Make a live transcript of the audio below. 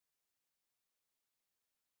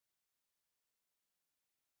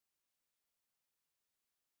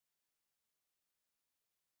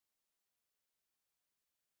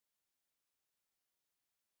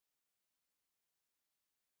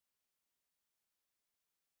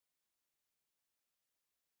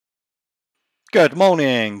Good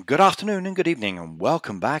morning, good afternoon, and good evening, and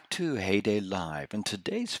welcome back to Heyday Live. And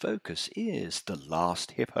today's focus is the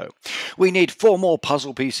Last Hippo. We need 4 more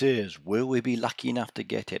puzzle pieces. Will we be lucky enough to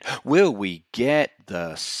get it? Will we get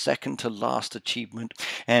the second to last achievement?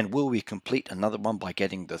 And will we complete another one by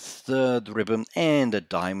getting the 3rd ribbon and the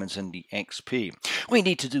diamonds and the XP? We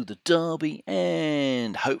need to do the derby,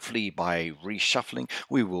 and hopefully by reshuffling,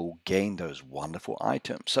 we will gain those wonderful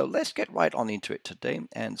items. So let's get right on into it today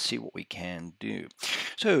and see what we can do.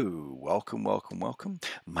 So, welcome.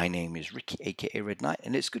 My name is Ricky, aka Red Knight,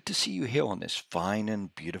 and it's good to see you here on this fine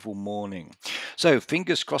and beautiful morning. So,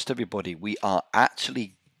 fingers crossed, everybody, we are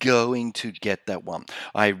actually going to get that one.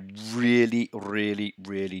 I really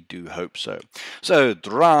do hope so. So,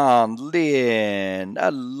 Dran, Lynn,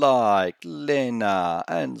 Alike, Lena,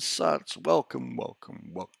 and such, welcome.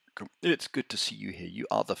 It's good to see you here. You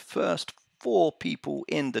are the first 4 people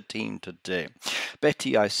in the team today.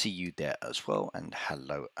 Betty, I see you there as well, and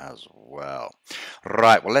hello as well.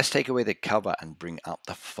 Right, well, let's take away the cover and bring up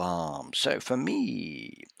the farm. So for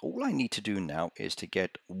me, all I need to do now is to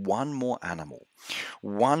get one more animal.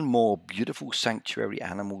 One more beautiful sanctuary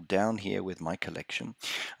animal down here with my collection.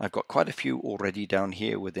 I've got quite a few already down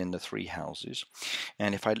here within the 3 houses.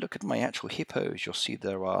 And if I look at my actual hippos, you'll see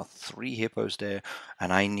there are 3 hippos there,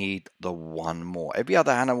 and I need the 1 more. Every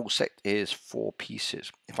other animal set is 4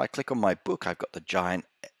 pieces. If I click on my book, I've got the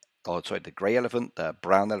the grey elephant, the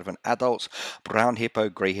brown elephant adults, brown hippo,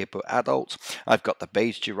 grey hippo adults. I've got the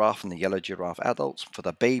beige giraffe and the yellow giraffe adults. For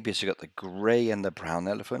the babies, I've got the grey and the brown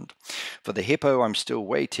elephant. For the hippo, I'm still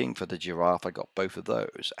waiting. For the giraffe, I got both of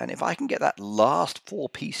those. And if I can get that last 4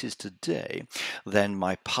 pieces today, then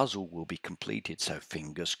my puzzle will be completed. So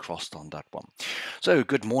fingers crossed on that one. So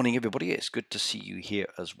good morning, everybody. It's good to see you here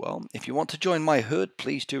as well. If you want to join my herd,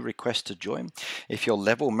 please do request to join. If your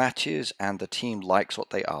level matches and the team likes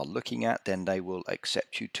what they are looking at, then they will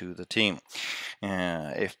accept you to the team.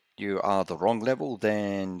 If you are the wrong level,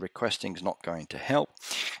 then requesting is not going to help.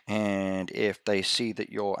 And if they see that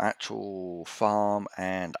your actual farm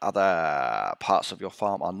and other parts of your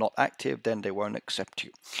farm are not active, then they won't accept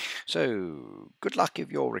you. So good luck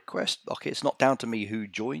if your request. Okay, it's not down to me who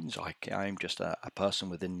joins. I'm just a person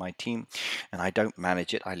within my team, and I don't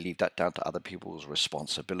manage it. I leave that down to other people's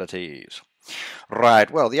responsibilities. Right,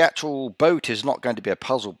 well, the actual boat is not going to be a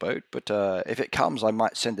puzzle boat, but if it comes, I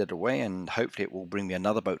might send it away, and hopefully it will bring me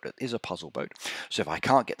another boat that is a puzzle boat. So if I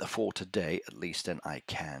can't get the 4 today, at least then I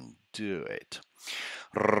can do it.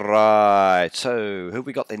 Right, so who have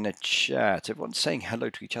we got in the chat? Everyone's saying hello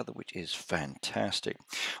to each other, which is fantastic.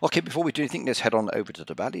 Okay, before we do anything, let's head on over to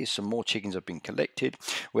the valley. Some more chickens have been collected.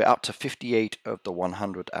 We're up to 58 of the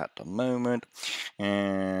 100 at the moment.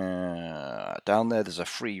 Down there's a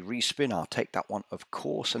free respin. I'll take that one, of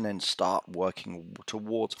course, and then start working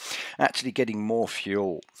towards actually getting more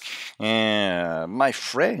fuel. My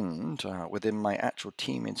friend within my actual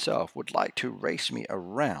team himself would like to race me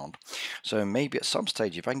around. So maybe at some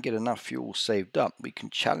stage, if I can get enough fuel saved up, we can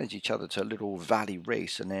challenge each other to a little valley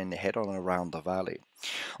race and then head on around the valley.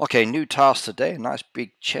 Okay, new task today. A nice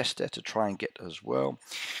big chest there to try and get as well.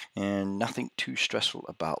 And nothing too stressful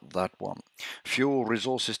about that one. Fuel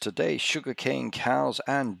resources today, sugarcane, cows,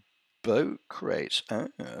 and boat crates. Oh,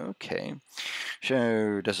 okay.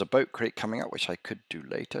 So there's a boat crate coming up, which I could do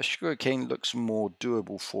later. Sugarcane looks more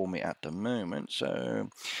doable for me at the moment. So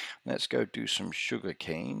let's go do some sugar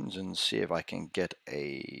canes and see if I can get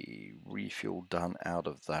a refuel done out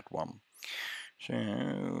of that one.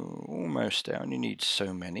 So almost there. I only need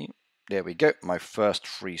so many. There we go. My first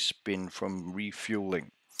free spin from refueling.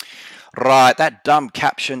 Right, that dumb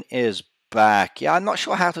caption is back. Yeah, I'm not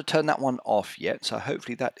sure how to turn that one off yet, so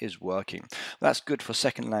hopefully that is working. That's good for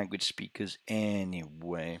second language speakers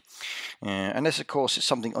anyway. Unless, of course, it's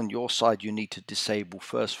something on your side you need to disable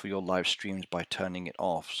first for your live streams by turning it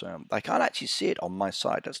off. So I can't actually see it on my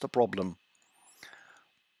side. That's the problem.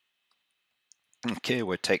 Okay,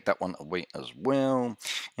 we'll take that one away as well.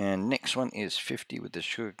 And next one is 50 with the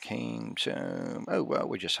sugarcane. So, oh well,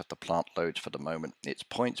 we just have to plant loads for the moment. It's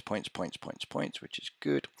points, which is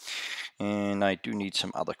good. And I do need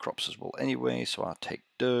some other crops as well anyway, so I'll take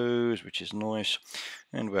those, which is nice.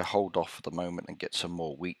 And we'll hold off for the moment and get some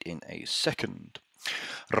more wheat in a second.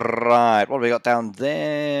 Right, what have we got down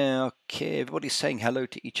there? Okay, everybody's saying hello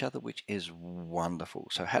to each other, which is wonderful.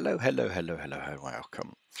 So hello,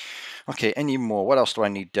 welcome. Okay, any more? What else do I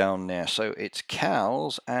need down there? So it's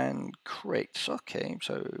cows and crates. Okay,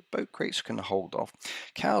 so boat crates can hold off.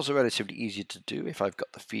 Cows are relatively easy to do if I've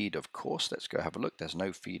got the feed, of course. Let's go have a look. There's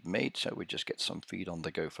no feed made, so we just get some feed on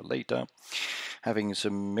the go for later. Having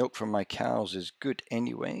some milk from my cows is good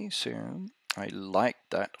anyway, so I like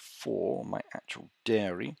that for my actual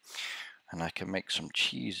dairy. And I can make some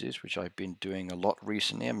cheeses, which I've been doing a lot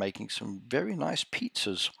recently, and making some very nice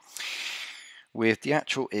pizzas. With the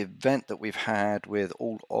actual event that we've had with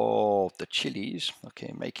all of the chilies,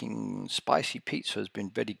 okay, making spicy pizza has been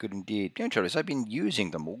very good indeed. Notice I've been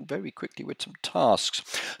using them all very quickly with some tasks.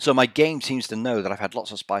 So my game seems to know that I've had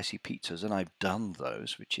lots of spicy pizzas, and I've done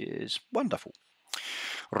those, which is wonderful.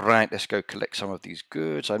 Right, let's go collect some of these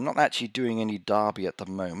goods. I'm not actually doing any derby at the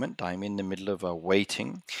moment. I'm in the middle of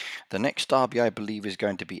waiting. The next derby, I believe, is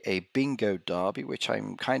going to be a bingo derby, which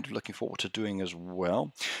I'm kind of looking forward to doing as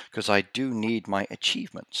well, because I do need my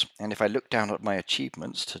achievements. And if I look down at my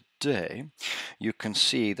achievements today, you can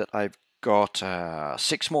see that I've got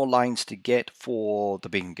 6 more lines to get for the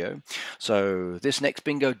bingo. So this next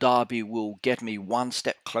bingo derby will get me one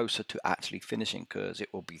step closer to actually finishing, because it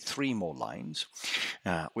will be 3 more lines,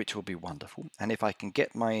 which will be wonderful. And if I can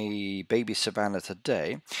get my baby Savannah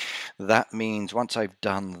today, that means once I've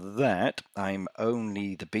done that, I'm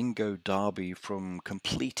only the bingo derby from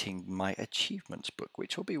completing my achievements book,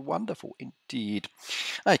 which will be wonderful indeed.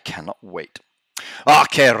 I cannot wait.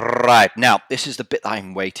 Okay, right. Now, this is the bit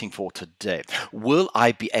I'm waiting for today. Will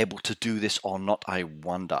I be able to do this or not, I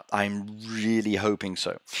wonder. I'm really hoping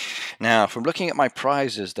so. Now, from looking at my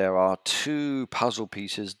prizes, there are 2 puzzle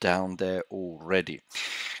pieces down there already.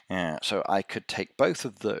 So I could take both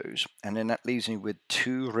of those, and then that leaves me with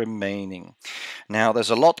 2 remaining. Now, there's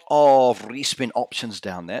a lot of respin options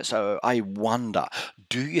down there, so I wonder,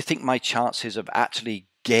 do you think my chances of actually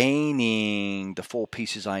gaining the 4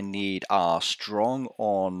 pieces I need are strong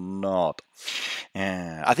or not?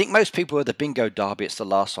 I think most people at the bingo derby, it's the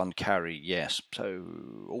last one carry, yes. So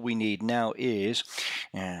all we need now is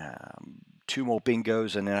 2 more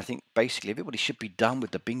bingos, and then I think basically everybody should be done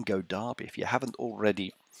with the bingo derby if you haven't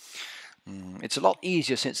already. It's a lot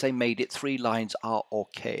easier since they made it 3 lines are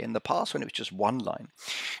okay. In the past, when it was just 1 line,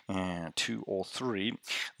 2 or 3,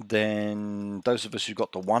 then those of us who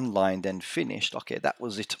got the 1 line then finished, okay, that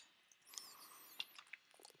was it.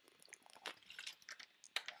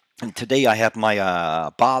 And today I have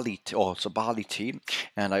my barley tea,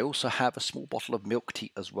 and I also have a small bottle of milk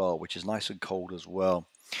tea as well, which is nice and cold as well.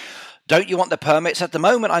 Don't you want the permits? At the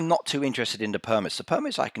moment, I'm not too interested in the permits. The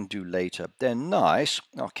permits I can do later. They're nice,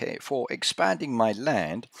 okay, for expanding my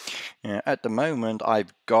land. At the moment,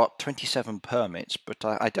 I've got 27 permits, but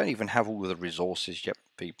I don't even have all of the resources yet.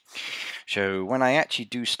 So when I actually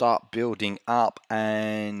do start building up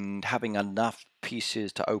and having enough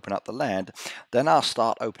pieces to open up the land, then I'll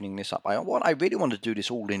start opening this up. I really want to do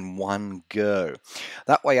this all in one go.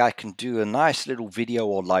 That way I can do a nice little video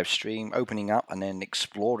or live stream opening up and then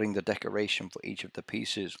exploring the decoration for each of the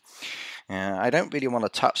pieces. I don't really want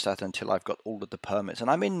to touch that until I've got all of the permits,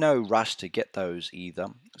 and I'm in no rush to get those either,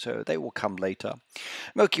 so they will come later.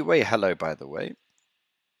 Milky Way, hello by the way.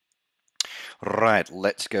 Right,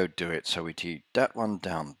 let's go do it. So we need that one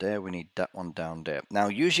down there, we need that one down there. Now,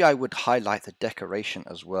 usually I would highlight the decoration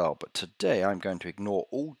as well, but today I'm going to ignore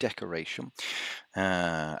all decoration.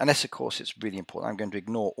 Unless, of course, it's really important. I'm going to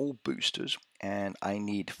ignore all boosters, and I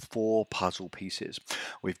need 4 puzzle pieces.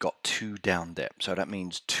 We've got 2 down there, so that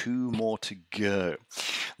means 2 more to go.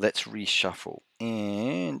 Let's reshuffle.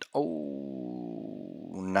 And,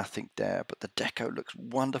 oh, nothing there, but the deco looks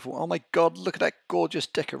wonderful. Oh my god, look at that gorgeous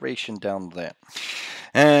decoration down there.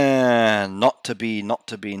 Not to be, not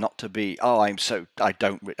to be, not to be. Oh, I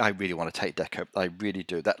really want to take deco. I really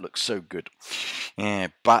do. That looks so good. Yeah,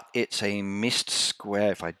 but it's a missed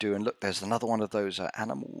square if I do. And look, there's another one of those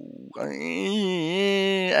animal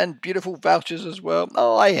and beautiful vouchers as well.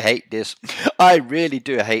 Oh, I hate this. I really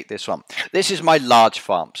do hate this one. This is my large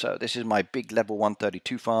farm. So this is my big level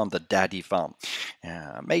 132 farm, the daddy farm.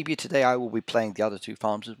 Maybe today I will be playing the other 2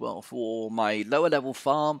 farms as well. For my lower level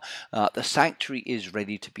farm, the sanctuary is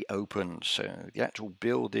ready to be opened. So the actual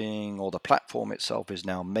building or the platform itself is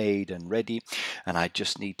now made and ready, and I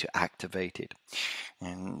just need to activate it.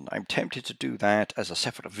 And I'm tempted to do that as a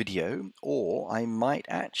separate video, or I might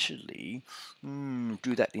actually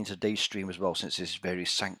do that in today's stream as well, since it's very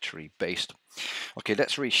sanctuary based. Okay,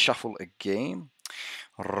 let's reshuffle again.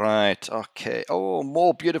 Right, okay. Oh,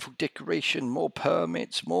 more beautiful decoration, more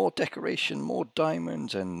permits, more decoration, more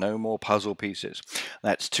diamonds, and no more puzzle pieces.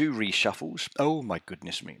 That's 2 reshuffles. Oh, my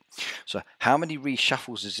goodness me. So how many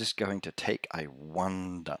reshuffles is this going to take, I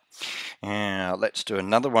wonder? Let's do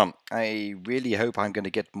another one. I really hope I'm going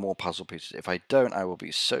to get more puzzle pieces. If I don't, I will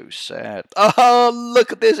be so sad. Oh,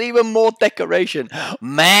 look at this, even more decoration.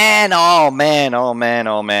 Man, oh man, oh man,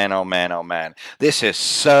 oh man, oh man, oh man. This is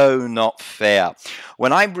so not fair. When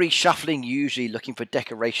When I'm reshuffling, usually looking for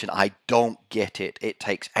decoration, I don't get it. It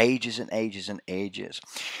takes ages and ages and ages.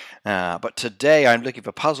 But today I'm looking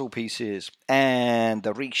for puzzle pieces, and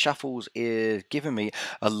the reshuffles is giving me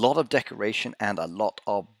a lot of decoration and a lot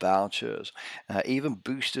of vouchers, even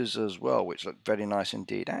boosters as well, which look very nice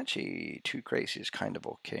indeed. Actually, 2 crates is kind of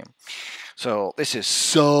okay. So this is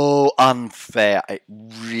so unfair. It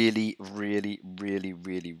really, really, really,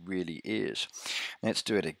 really, really is. Let's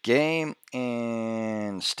do it again,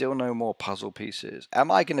 and still no more puzzle pieces.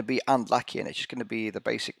 Am I going to be unlucky, and it's just going to be the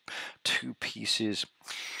basic 2 pieces?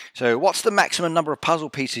 So what's the maximum number of puzzle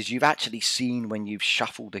pieces you've actually seen when you've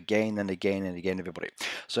shuffled again and again and again, everybody?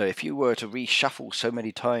 So if you were to reshuffle so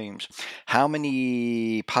many times, how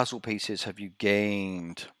many puzzle pieces have you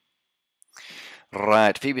gained?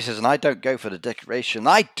 Right, Phoebe says, and I don't go for the decoration.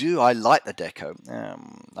 I do. I like the deco.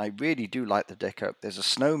 I really do like the deco. There's a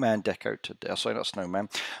snowman deco today. Sorry, not snowman.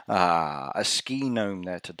 A ski gnome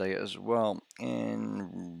there today as well.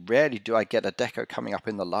 And rarely do I get a deco coming up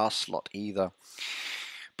in the last slot either.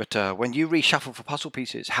 But when you reshuffle for puzzle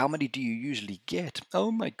pieces, how many do you usually get?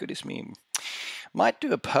 Oh my goodness me. Might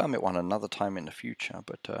do a permit one another time in the future,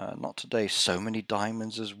 but not today. So many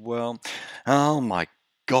diamonds as well. Oh my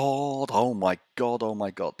God, oh my God, oh my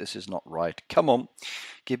God, this is not right. Come on,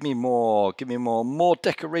 give me more, more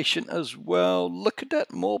decoration as well. Look at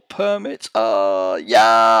that, more permits. Oh,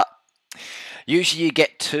 yeah. Usually you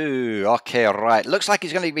get 2. Okay, right. Looks like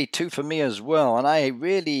it's going to be 2 for me as well, and I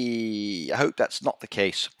really hope that's not the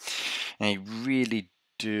case. I really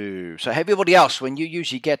do. So everybody else, when you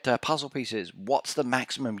usually get puzzle pieces, what's the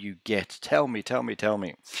maximum you get? Tell me.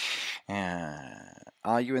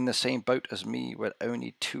 Are you in the same boat as me where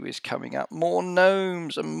only 2 is coming up? More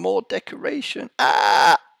gnomes and more decoration.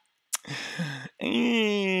 Ah!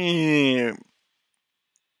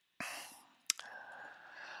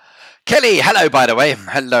 Kelly, hello, by the way.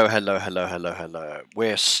 Hello.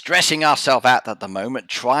 We're stressing ourselves out at the moment,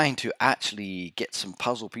 trying to actually get some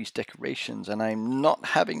puzzle piece decorations, and I'm not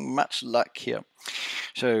having much luck here.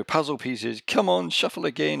 So, puzzle pieces, come on, shuffle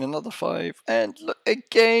again, another 5, and look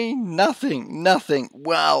again, nothing.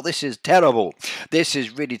 Wow, this is terrible. This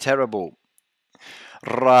is really terrible.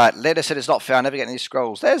 Right, Leda said it's not fair, I never get any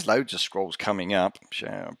scrolls. There's loads of scrolls coming up,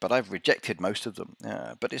 but I've rejected most of them.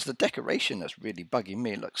 But it's the decoration that's really bugging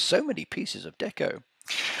me. Look, so many pieces of deco.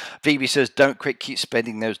 Phoebe says, don't quit, keep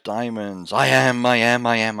spending those diamonds. I am. But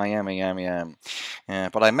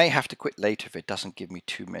I may have to quit later if it doesn't give me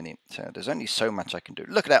too many. So there's only so much I can do.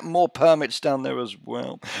 Look at that, more permits down there as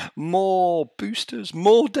well. More boosters,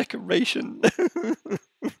 more decoration.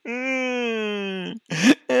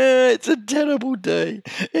 It's a terrible day.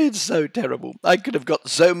 It's so terrible. I could have got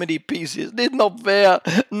so many pieces. It's not fair.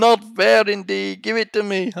 Not fair indeed. Give it to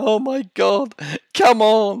me. Oh my God. Come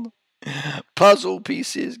on. Puzzle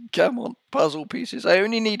pieces. Come on. Puzzle pieces. I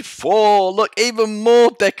only need 4. Look, even more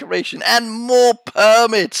decoration and more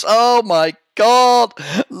permits. Oh my God.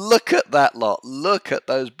 Look at that lot. Look at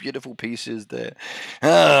those beautiful pieces there.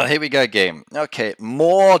 Here we go, game. Okay,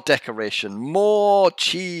 more decoration, more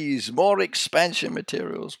cheese, more expansion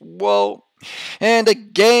materials. Whoa. And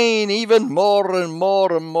again, even more and more.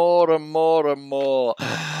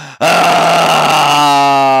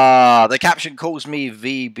 The caption calls me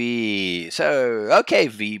VB. So, okay,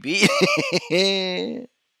 VB.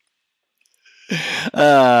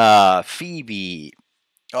 Phoebe.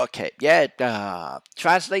 Okay, yeah,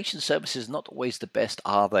 translation services not always the best,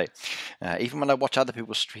 are they? Even when I watch other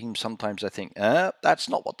people's streams, sometimes I think, that's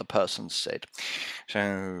not what the person said.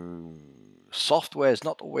 So, software is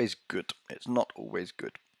not always good. It's not always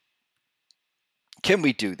good. Can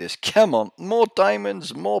we do this? Come on, more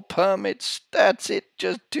diamonds, more permits. That's it,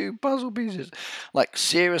 just 2 puzzle pieces. Like,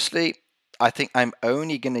 seriously, I think I'm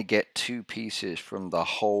only going to get 2 pieces from the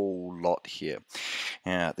whole lot here.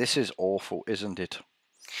 Yeah, this is awful, isn't it?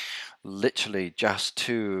 Literally just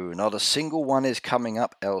 2. Not a single one is coming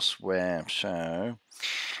up elsewhere. So,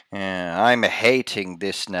 yeah, I'm hating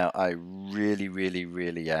this now. I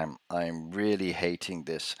really am. I'm really hating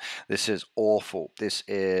this. This is awful. This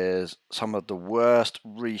is some of the worst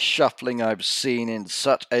reshuffling I've seen in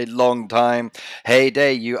such a long time.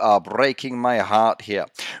 Heyday, you are breaking my heart here.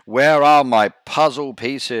 Where are my puzzle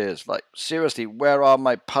pieces? Like, seriously, where are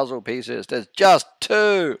my puzzle pieces? There's just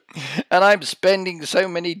 2. And I'm spending so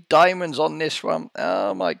many diamonds on this one.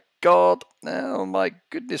 Oh my God. Oh my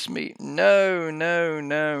goodness me. No.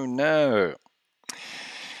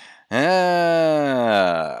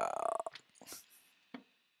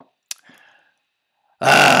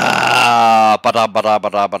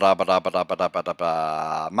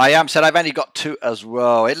 Mayam said I've only got 2 as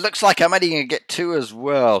well. It looks like I'm only going to get 2 as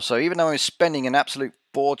well. So even though I'm spending an absolute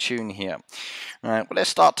fortune here. All right, well, let's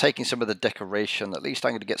start taking some of the decoration. At least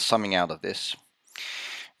I'm going to get something out of this.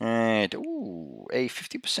 And, ooh, a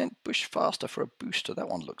 50% bush faster for a booster. That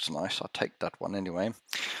one looks nice. I'll take that one anyway.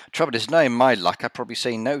 Trouble is, knowing my luck, I'd probably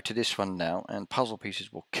say no to this one now, and puzzle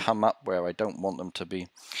pieces will come up where I don't want them to be.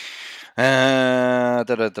 Let's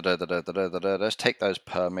take those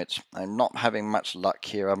permits. I'm not having much luck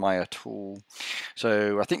here, am I at all?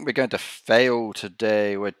 So I think we're going to fail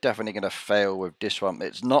today. We're definitely going to fail with this one.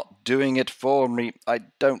 It's not doing it for me. I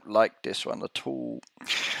don't like this one at all.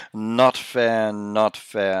 Not fair, not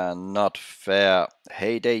fair, not fair.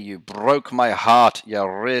 Heyday, you broke my heart. You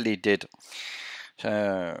really did.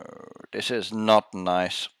 So this is not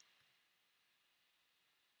nice.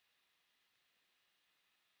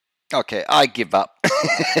 Okay, I give up.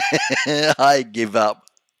 I give up.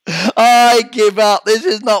 I give up. This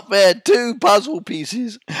is not fair. 2 puzzle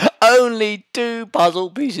pieces. Only 2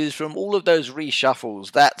 puzzle pieces from all of those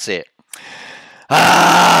reshuffles. That's it.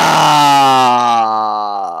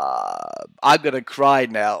 I'm going to cry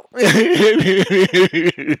now.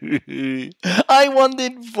 I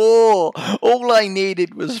wanted 4. All I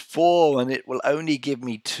needed was 4, and it will only give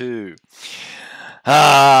me 2.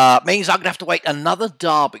 Means I'm going to have to wait another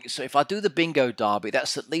derby. So if I do the bingo derby,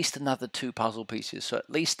 that's at least another 2 puzzle pieces. So at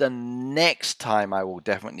least the next time I will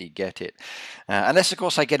definitely get it. Unless, of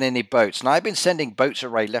course, I get any boats. Now, I've been sending boats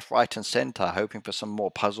array left, right, and center, hoping for some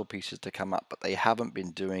more puzzle pieces to come up, but they haven't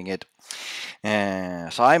been doing it.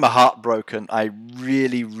 So I'm heartbroken. I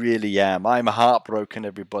really, really am. I'm heartbroken,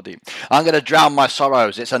 everybody. I'm going to drown my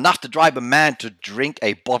sorrows. It's enough to drive a man to drink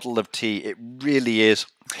a bottle of tea. It really is.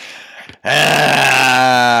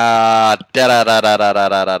 I'm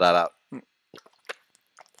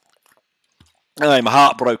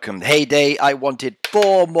heartbroken. Heyday, I wanted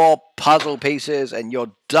 4 more puzzle pieces, and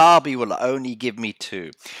your derby will only give me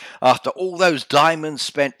 2. After all those diamonds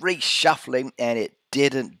spent reshuffling, and it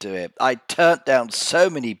didn't do it. I turned down so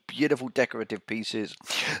many beautiful decorative pieces,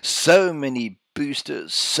 so many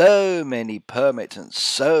boosters, so many permits, and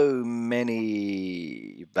so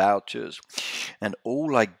many vouchers, and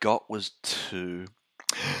all I got was 2.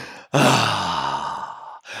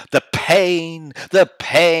 The pain, the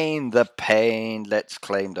pain, the pain. Let's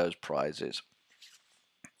claim those prizes.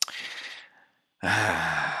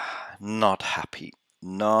 Not happy,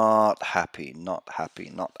 not happy, not happy,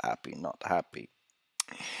 not happy, not happy.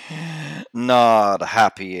 Not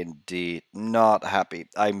happy indeed. Not happy.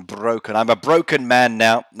 I'm broken. I'm a broken man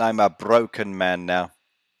now. I'm a broken man now.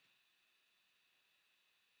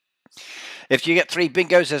 If you get 3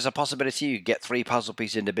 bingos, there's a possibility you get 3 puzzle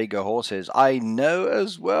pieces in the bingo horses. I know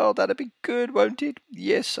as well. That'd be good, won't it?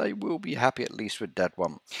 Yes, I will be happy at least with that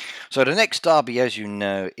one. So the next derby, as you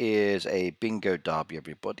know, is a bingo derby,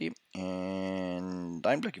 everybody. And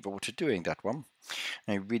I'm looking forward to doing that one.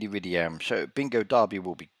 I really, really am. So bingo derby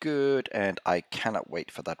will be good, and I cannot wait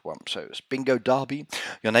for that one. So it's bingo derby.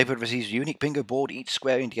 Your neighborhood receives a unique bingo board, each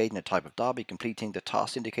square indicating a type of derby, completing the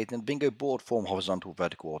task indicating the bingo board form horizontal,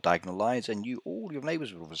 vertical, or diagonal lines, and all your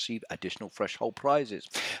neighbors will receive additional threshold prizes.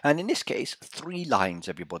 And in this case, 3 lines,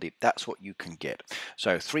 everybody. That's what you can get.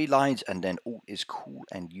 So 3 lines, and then all is cool,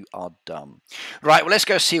 and you are done. Right, well, let's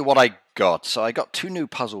go see what I got. So I got 2 new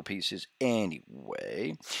puzzle pieces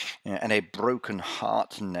anyway, and a broken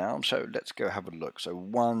heart now. So let's go have a look. So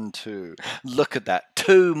 1, 2. Look at that.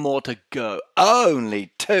 2 more to go.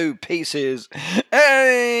 Only 2 pieces.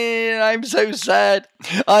 Hey, I'm so sad.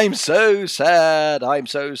 I'm so sad. I'm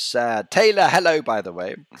so sad. Taylor, hello, by the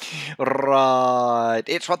way. Right.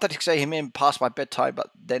 It's 1:36 a.m. past my bedtime,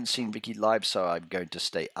 but then seen Wiki live, so I'm going to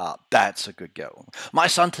stay up. That's a good girl. My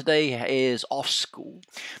son today is off school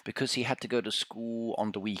because he had to go to school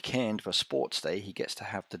on the weekend for sports day. He gets to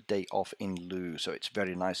have the day off in lieu, so it's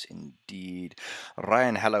very nice indeed.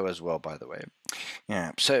 Ryan, hello as well, by the way.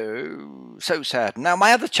 Yeah, so sad. Now,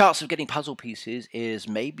 my other chance of getting puzzle pieces is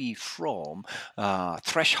maybe from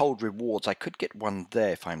threshold rewards. I could get one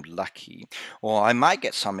there if I'm lucky, or I might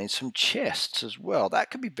get some in some chests as well. That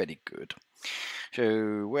could be very good.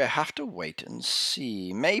 So we'll have to wait and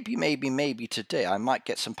see. Maybe today I might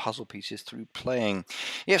get some puzzle pieces through playing.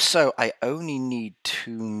 If so, I only need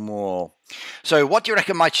 2 more. So what do you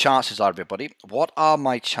reckon my chances are, everybody? What are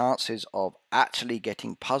my chances of actually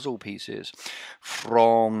getting puzzle pieces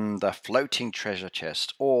from the floating treasure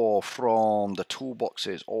chest, or from the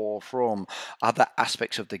toolboxes, or from other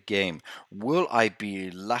aspects of the game? Will I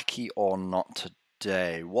be lucky or not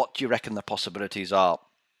today? What do you reckon the possibilities are?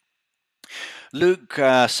 Luke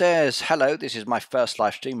says, hello, this is my first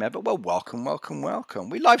live stream ever. Well, welcome, welcome, welcome.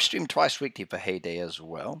 We live stream twice weekly for Heyday as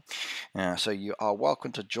well. So you are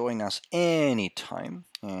welcome to join us anytime.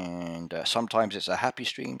 And sometimes it's a happy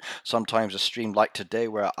stream, sometimes a stream like today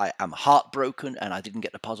where I am heartbroken and I didn't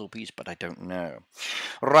get the puzzle piece, but I don't know.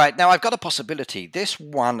 Right, now I've got a possibility. This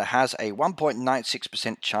one has a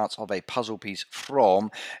 1.96% chance of a puzzle piece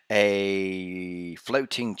from a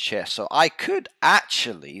floating chest. So I could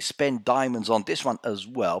actually spend diamonds on this one as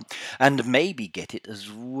well and maybe get it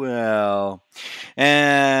as well.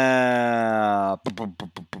 The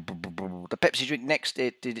Pepsi drink next,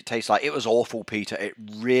 did it taste like? It was awful, Peter. It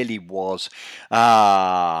really was.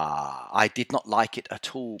 I did not like it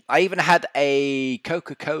at all. I even had a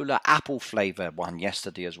Coca-Cola apple flavor one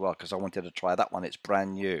yesterday as well because I wanted to try that one. It's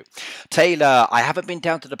brand new. Taylor, I haven't been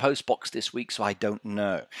down to the post box this week, so I don't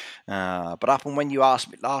know. But up and when you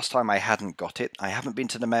asked me last time, I hadn't got it. I haven't been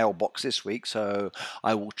to the mailbox this week, so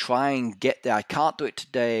I will try and get there. I can't do it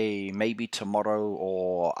today, maybe tomorrow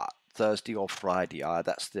or Thursday or Friday.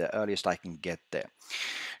 That's the earliest I can get there.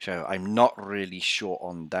 So I'm not really sure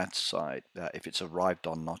on that side if it's arrived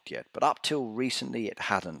or not yet. But up till recently it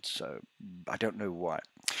hadn't, so I don't know why.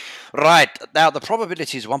 Right, now the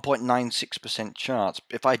probability is 1.96% chance.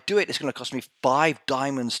 If I do it, it's going to cost me 5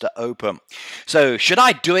 diamonds to open. So should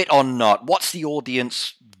I do it or not? What's the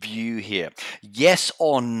audience view here? Yes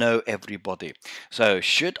or no, everybody? So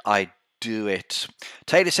should I do it?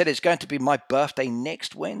 Taylor said it's going to be my birthday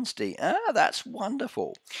next Wednesday. That's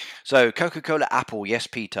wonderful. So Coca-Cola apple, yes,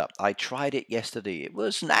 Peter. I tried it yesterday. It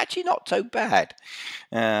was actually not so bad.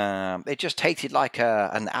 It just tasted like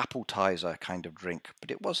an appetizer kind of drink,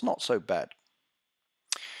 but it was not so bad.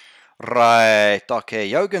 Right, okay.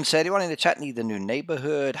 Yogan said, anyone in the chat need a new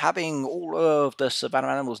neighborhood? Having all of the savannah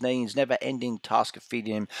animals' names, never-ending task of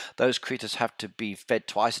feeding them. Those critters have to be fed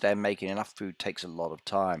twice a day, and making enough food takes a lot of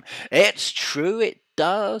time. It's true, it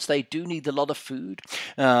does. They do need a lot of food.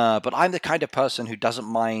 But I'm the kind of person who doesn't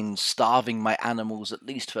mind starving my animals at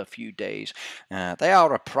least for a few days. They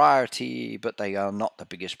are a priority, but they are not the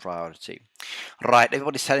biggest priority. Right,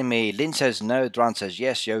 everybody's telling me. Lynn says no. Dran says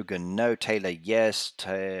yes. Yoga no. Taylor yes.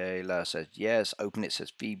 Taylor says yes. Open it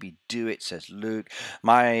says Phoebe. Do it says Luke.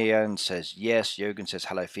 Mayan says yes. Yogan says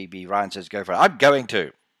hello Phoebe. Ryan says go for it. I'm going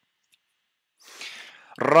to.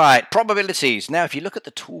 Right, probabilities. Now, if you look at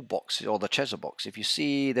the toolbox or the Chezza box, if you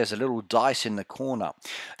see there's a little dice in the corner.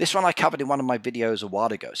 This one I covered in one of my videos a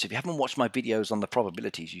while ago. So if you haven't watched my videos on the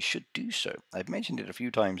probabilities, you should do so. I've mentioned it a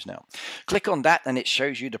few times now. Click on that and it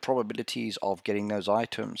shows you the probabilities of getting those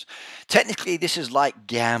items. Technically, this is like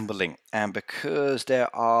gambling. And because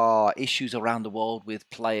there are issues around the world with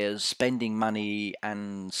players spending money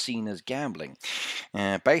and seen as gambling,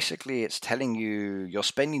 basically it's telling you you're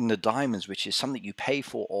spending the diamonds, which is something you pay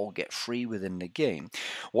for or get free within the game,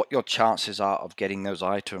 what your chances are of getting those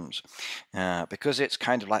items. Because it's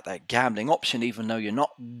kind of like that gambling option, even though you're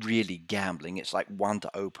not really gambling, it's like one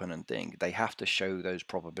to open and thing. They have to show those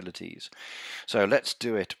probabilities. So let's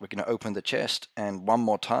do it. We're going to open the chest and one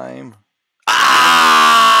more time.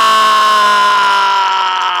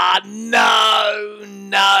 No,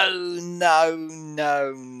 no, no,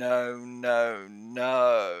 no, no, no,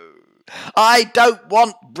 no. I don't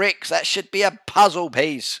want bricks. That should be a puzzle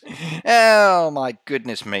piece. Oh, my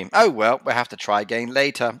goodness me. Oh, well, we'll have to try again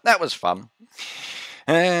later. That was fun.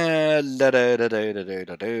 My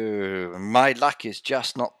luck is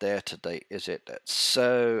just not there today, is it? That's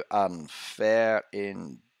so unfair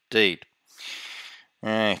indeed.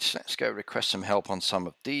 Right, let's go request some help on some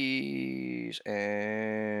of these,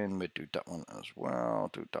 and we'll do that one as well,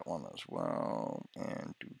 do that one as well,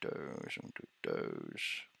 and do those, and do those.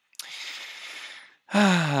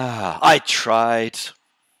 I tried.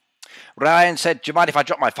 Ryan said, do you mind if I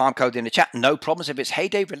drop my farm code in the chat? No problems. If it's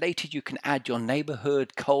Heyday related, you can add your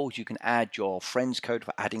neighborhood code. You can add your friends code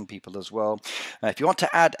for adding people as well. If you want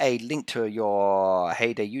to add a link to your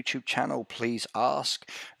Heyday YouTube channel, please ask.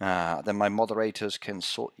 Then my moderators can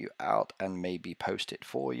sort you out and maybe post it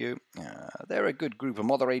for you. They're a good group of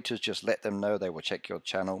moderators. Just let them know. They will check your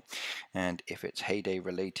channel. And if it's Heyday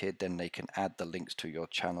related, then they can add the links to your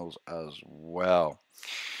channels as well.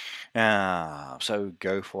 So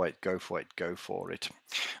go for it, go for it, go for it.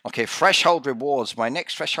 Okay, threshold rewards. My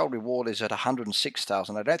next threshold reward is at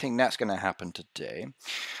 106,000. I don't think that's going to happen today.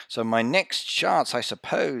 So my next chance, I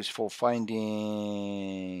suppose, for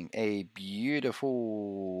finding a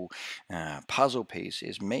beautiful puzzle piece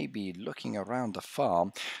is maybe looking around the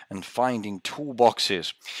farm and finding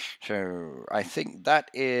toolboxes. So I think that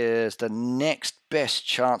is the next best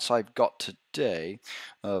chance I've got today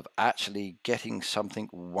of actually getting something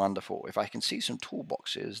wonderful. If I can see some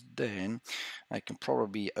toolboxes, then I can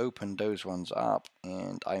probably open those ones up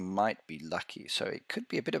and I might be lucky. So it could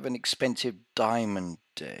be a bit of an expensive diamond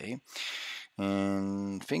day.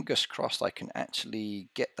 And fingers crossed I can actually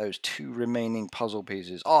get those 2 remaining puzzle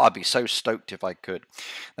pieces. Oh, I'd be so stoked if I could.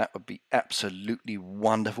 That would be absolutely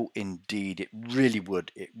wonderful indeed. It really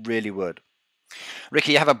would. It really would.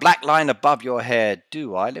 Ricky, you have a black line above your head.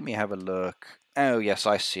 Do I? Let me have a look. Oh, yes,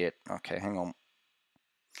 I see it. Okay, hang on.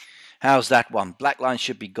 How's that one? Black line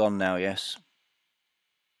should be gone now, yes?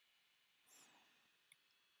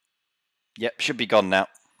 Yep, should be gone now.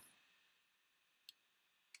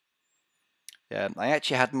 Yeah, I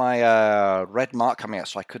actually had my red mark coming out,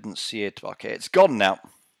 so I couldn't see it. Okay, it's gone now.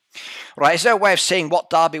 Right, is there a way of seeing what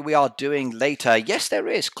derby we are doing later? Yes, there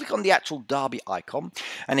is. Click on the actual derby icon,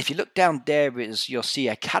 and if you look down there, you'll see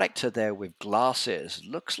a character there with glasses.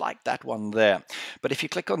 Looks like that one there. But if you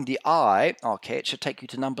click on the eye, okay, it should take you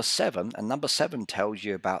to number 7, and number 7 tells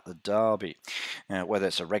you about the derby, whether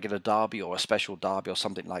it's a regular derby or a special derby or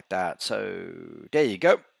something like that. So there you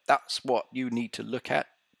go. That's what you need to look at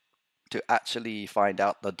to actually find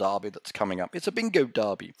out the derby that's coming up. It's a bingo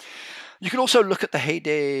derby. You can also look at the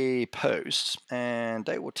Heyday posts and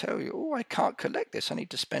they will tell you, oh, I can't collect this. I need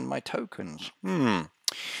to spend my tokens. All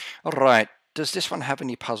right. Does this one have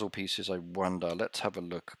any puzzle pieces, I wonder? Let's have a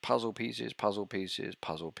look. Puzzle pieces, puzzle pieces,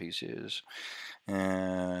 puzzle pieces.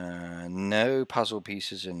 No puzzle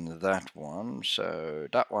pieces in that one. So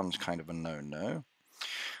that one's kind of a no-no.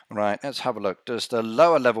 Right, let's have a look. Does the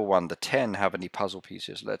lower level one, the 10, have any puzzle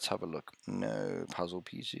pieces? Let's have a look. No, puzzle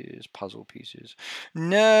pieces, puzzle pieces.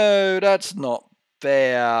 No, that's not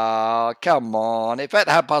fair. Come on. If it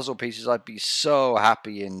had puzzle pieces, I'd be so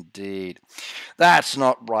happy indeed. That's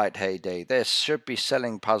not right, Heyday. There should be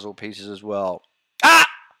selling puzzle pieces as well. Ah!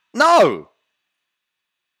 No!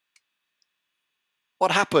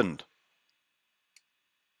 What happened?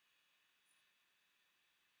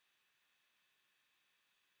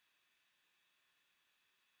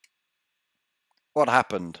 What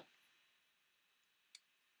happened?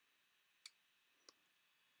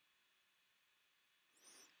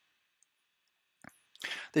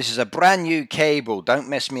 This is a brand new cable. Don't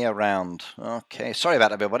mess me around. Okay, sorry about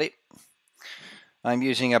that, everybody. I'm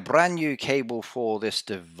using a brand new cable for this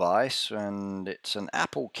device, and it's an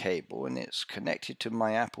Apple cable, and it's connected to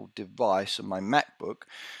my Apple device and my MacBook,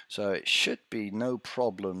 so it should be no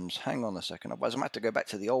problems. Hang on a second, otherwise I'm going to have to go back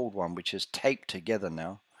to the old one, which is taped together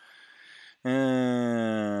now.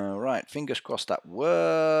 Right, fingers crossed that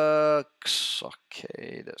works.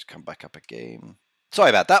 Okay, let's come back up again. Sorry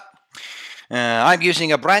about that. I'm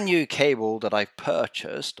using a brand new cable that I've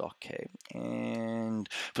purchased, okay, and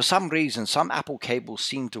for some reason, some Apple cables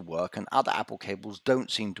seem to work and other Apple cables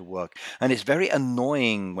don't seem to work, and it's very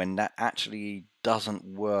annoying when that actually doesn't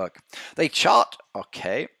work. They chart,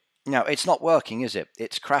 okay, now it's not working, is it?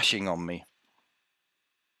 It's crashing on me.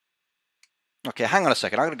 Okay, hang on a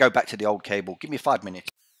second, I'm going to go back to the old cable. Give me 5 minutes.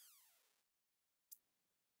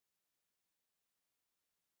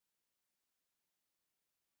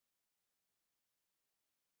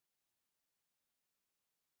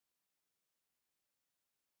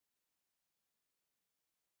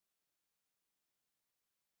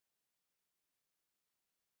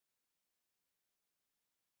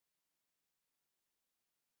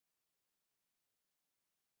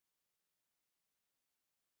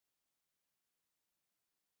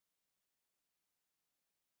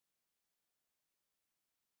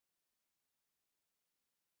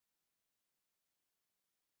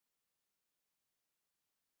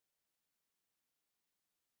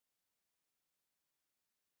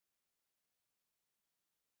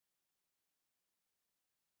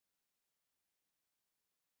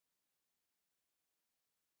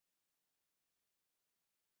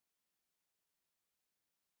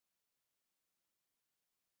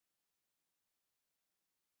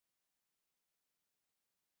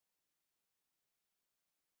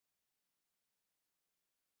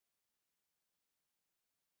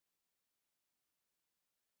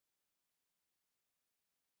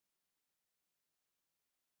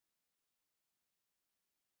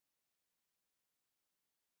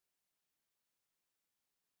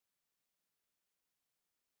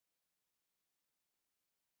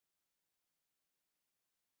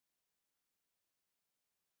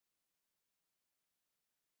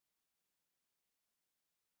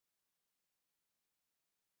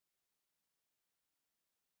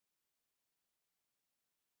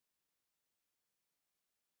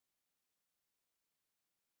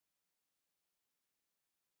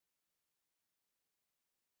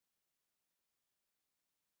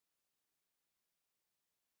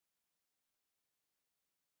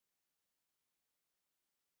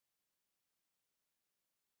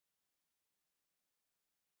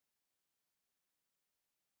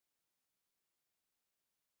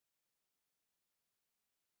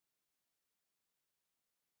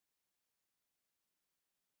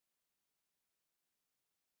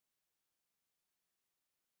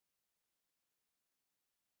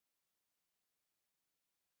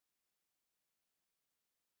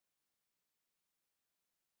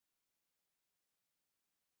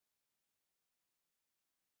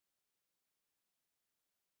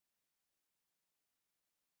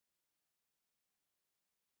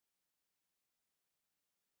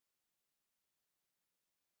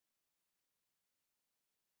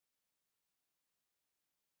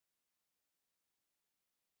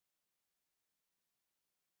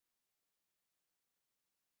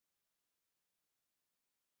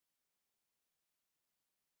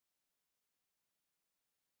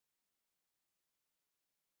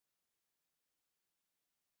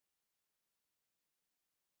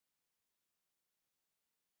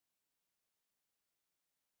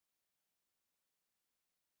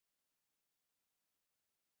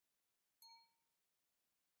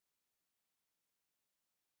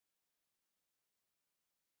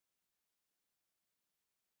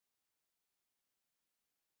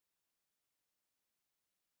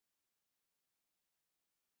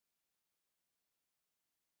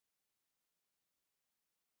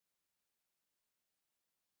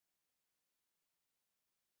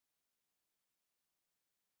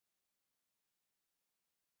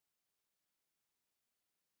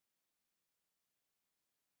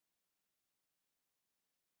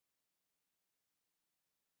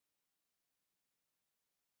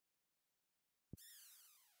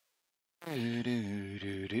 And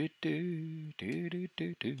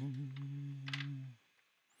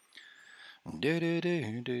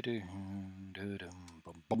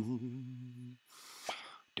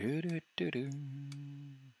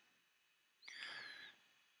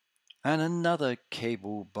another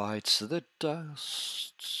cable bites the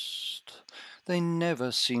dust. They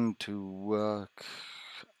never seem to work.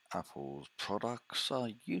 Apple's products are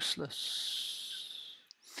useless.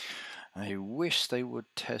 I wish they would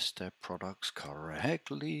test their products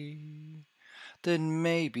correctly. Then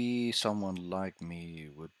maybe someone like me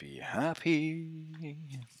would be happy.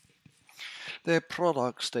 Their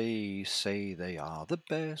products, they say they are the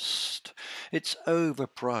best. It's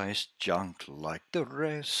overpriced junk like the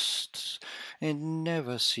rest. It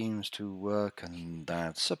never seems to work, and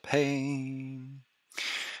that's a pain.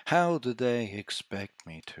 How do they expect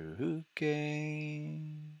me to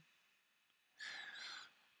gain?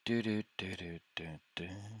 Do do do do do do.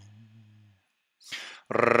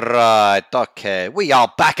 Right, okay, we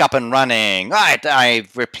are back up and running. Right,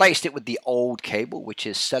 I've replaced it with the old cable, which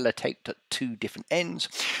is sellotaped at 2 different ends.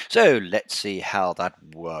 So let's see how that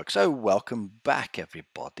works. So welcome back,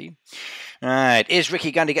 everybody. Right, is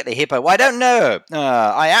Ricky going to get the hippo? Well, I don't know.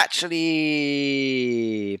 I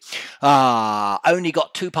actually only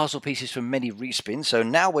got 2 puzzle pieces from many respins, so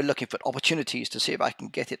now we're looking for opportunities to see if I can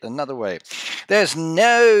get it another way. There's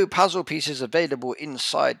no puzzle pieces available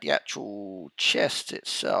inside the actual chest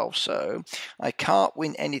itself, so I can't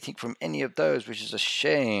win anything from any of those, which is a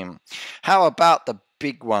shame. How about the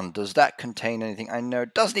big one? Does that contain anything? I know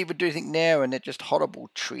it doesn't even do anything there, and they're just horrible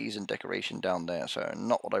trees and decoration down there, so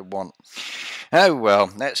not what I want. Oh well,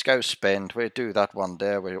 let's go spend. We'll do that one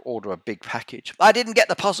there. We'll order a big package. I didn't get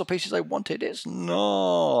the puzzle pieces I wanted. It's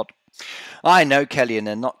not. I know, Kelly, and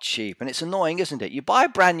they're not cheap, and it's annoying, isn't it? You buy a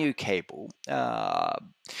brand new cable.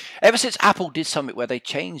 Ever since Apple did something where they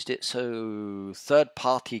changed it so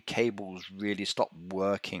third-party cables really stopped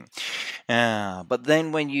working. But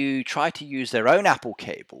then when you try to use their own Apple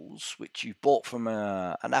cables, which you bought from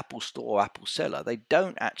an Apple store or Apple seller, they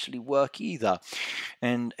don't actually work either.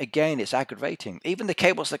 And again, it's aggravating. Even the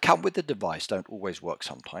cables that come with the device don't always work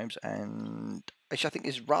sometimes, and which I think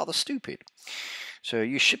is rather stupid. So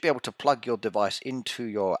you should be able to plug your device into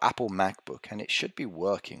your Apple MacBook and it should be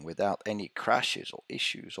working without any crashes or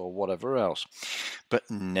issues or whatever else. But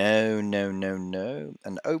no, no, no, no.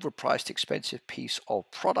 An overpriced expensive piece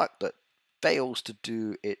of product that fails to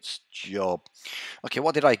do its job. Okay,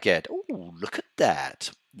 what did I get? Oh, look at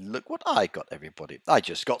that. Look what I got, everybody. I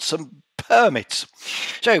just got some permits.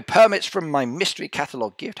 So, permits from my mystery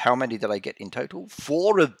catalogue gift. How many did I get in total?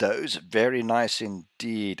 4 of those. Very nice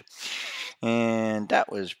indeed. And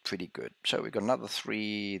that was pretty good. So we've got another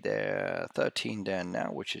 3 there, 13 there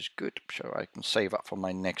now, which is good. So I can save up for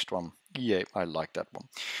my next one. Yeah, I like that one.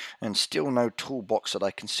 And still no toolbox that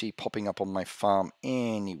I can see popping up on my farm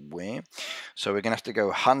anywhere. So we're going to have to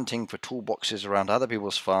go hunting for toolboxes around other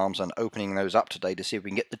people's farms and opening those up today to see if we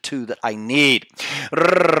can get the 2 that I need.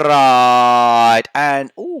 Right.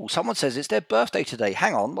 And, oh, someone says it's their birthday today.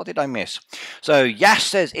 Hang on, what did I miss? So Yash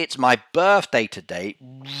says it's my birthday today.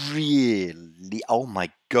 Really? Oh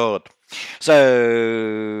my God.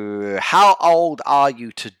 So, how old are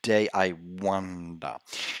you today, I wonder?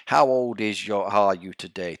 How old are you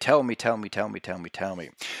today? Tell me.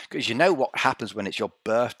 Because you know what happens when it's your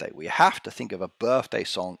birthday. We have to think of a birthday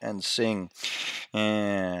song and sing.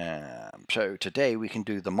 So today we can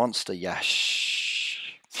do the Monster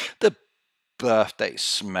Yash. The birthday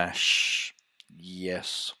smash.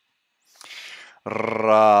 Yes.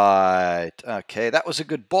 Right. Okay, that was a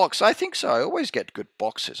good box. I think so. I always get good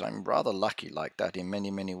boxes. I'm rather lucky like that in many,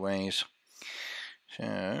 many ways.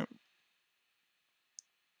 So,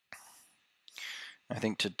 I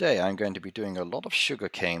think today I'm going to be doing a lot of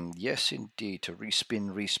sugarcane. Yes, indeed, to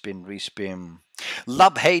respin.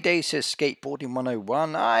 Love Heyday, says Skateboarding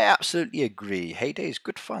 101. I absolutely agree. Heyday is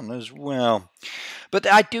good fun as well.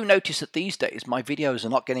 But I do notice that these days my videos are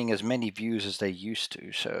not getting as many views as they used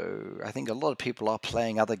to. So I think a lot of people are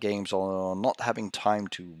playing other games or not having time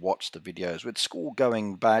to watch the videos. With school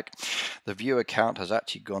going back, the viewer count has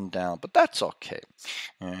actually gone down. But that's okay.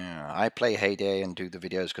 I play Heyday and do the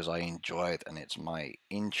videos because I enjoy it and it's my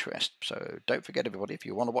interest. So don't forget, everybody, if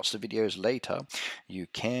you want to watch the videos later, you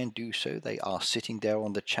can do so. They are sitting there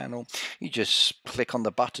on the channel. You just click on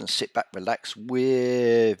the button, sit back, relax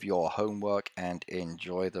with your homework and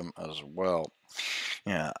enjoy them as well.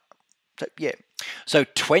 Yeah. So, yeah. So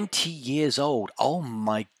 20 years old. Oh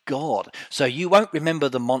my God. So you won't remember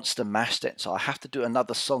the Monster Mash then. So I have to do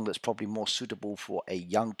another song that's probably more suitable for a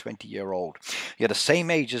young 20-year-old. You're the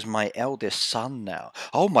same age as my eldest son now.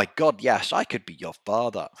 Oh my God, yes, I could be your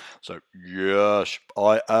father. So, yes,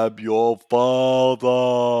 I am your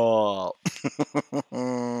father.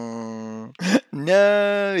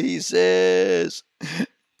 No, he says.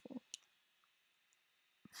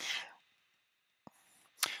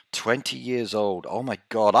 20 years old. Oh my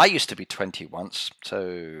God. I used to be 20 once.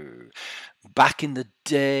 So back in the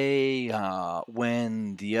day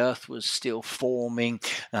when the earth was still forming,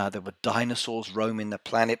 there were dinosaurs roaming the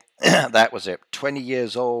planet. That was it. 20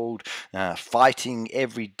 years old, fighting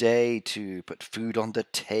every day to put food on the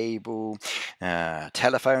table.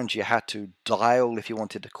 Telephones you had to dial if you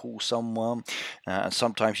wanted to call someone. And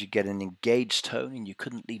sometimes you get an engaged tone and you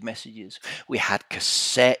couldn't leave messages. We had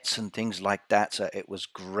cassettes and things like that. So it was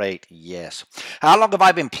great. Yes. How long have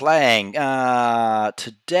I been playing?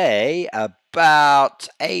 Today, about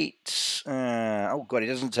 8. Oh God, it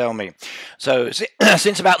doesn't tell me. So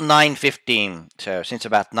since about 9:15. So since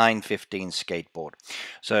about 9:15 skateboard.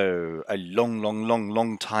 So a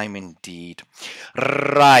long time indeed.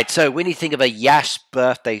 Right. So when you think of a Yash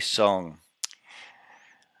birthday song.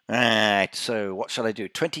 Right, so what shall I do?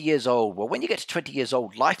 20 years old. Well, when you get to 20 years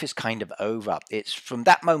old, life is kind of over. It's from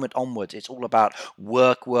that moment onwards, it's all about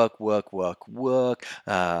work, work, work, work, work.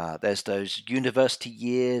 There's those university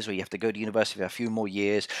years where you have to go to university for a few more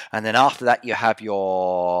years. And then after that, you have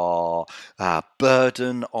your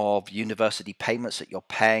burden of university payments that you're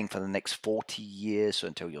paying for the next 40 years, so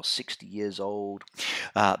until you're 60 years old.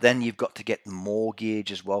 Then you've got to get the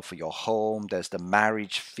mortgage as well for your home. There's the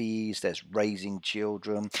marriage fees. There's raising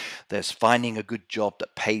children. There's finding a good job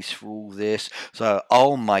that pays for all this. So,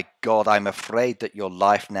 oh my God, I'm afraid that your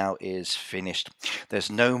life now is finished. There's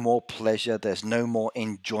no more pleasure. There's no more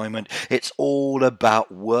enjoyment. It's all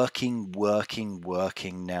about working, working,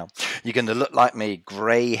 working now. You're going to look like me,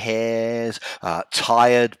 grey hairs,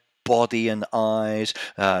 tired body and eyes,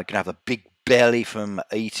 going to have a big belly from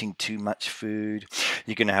eating too much food.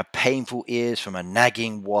 You're going to have painful ears from a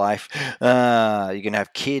nagging wife. You're going to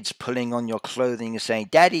have kids pulling on your clothing and saying,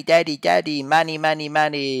 "Daddy, daddy, daddy, money, money,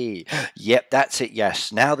 money." Yep, that's it.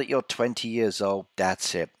 Yes, now that you're 20 years old,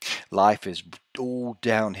 that's it. Life is all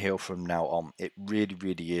downhill from now on. It really,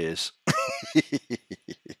 really is.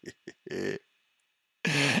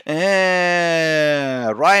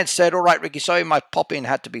 Ryan said, "All right, Ricky, sorry my pop-in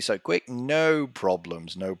had to be so quick." No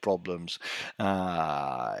problems, no problems.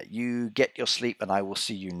 You get your sleep and I will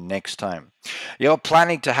see you next time. You're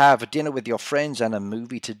planning to have a dinner with your friends and a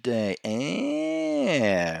movie today.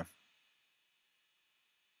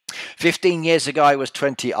 15 years ago I was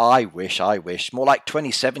 20. I wish. More like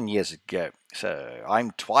 27 years ago. So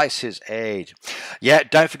I'm twice his age. Yeah,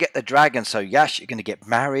 don't forget the dragon. So yes, you're going to get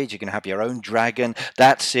married. You're going to have your own dragon.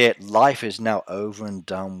 That's it. Life is now over and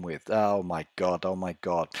done with. Oh my God. Oh my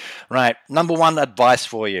God. Right. Number one advice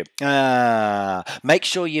for you. Make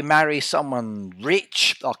sure you marry someone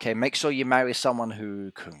rich. Okay. Make sure you marry someone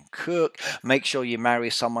who can cook. Make sure you marry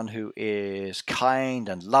someone who is kind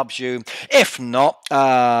and loves you. If not,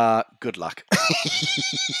 good luck.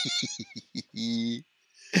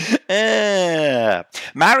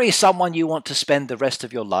 Marry someone you want to spend the rest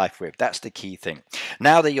of your life with. That's the key thing.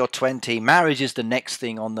 Now that you're 20, marriage is the next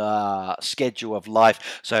thing on the schedule of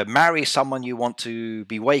life. So marry someone you want to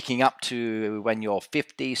be waking up to when you're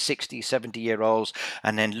 50, 60, 70-year-olds,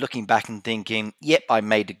 and then looking back and thinking, yep, I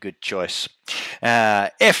made a good choice.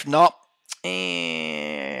 If not,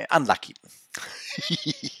 unlucky.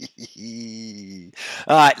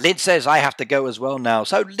 All right, Lynn says I have to go as well now.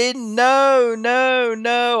 So Lynn, no.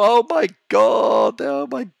 Oh my God.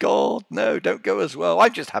 No, don't go as well.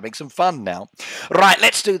 I'm just having some fun now. Right,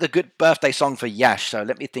 let's do the good birthday song for Yash. So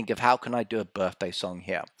let me think of how can I do a birthday song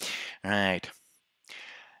here. Right.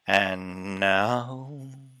 And now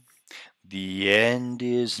the end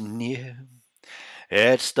is near.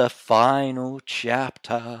 It's the final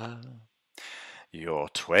chapter. You're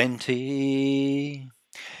 20.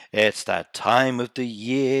 It's that time of the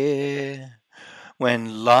year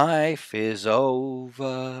when life is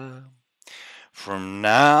over. From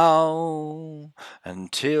now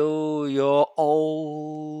until you're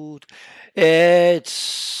old, it's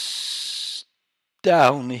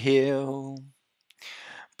downhill.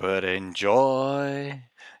 But enjoy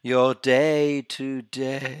your day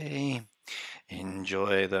today.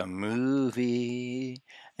 Enjoy the movie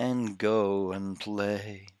and go and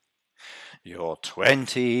play. You're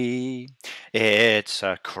 20, it's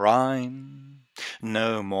a crime.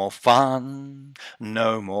 No more fun,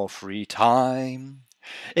 no more free time.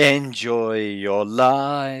 Enjoy your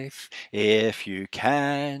life if you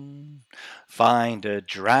can. Find a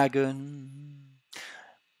dragon,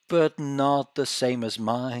 but not the same as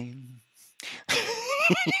mine.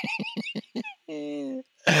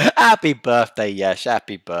 Happy birthday, Yash.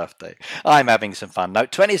 Happy birthday. I'm having some fun. No,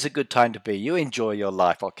 20 is a good time to be. You enjoy your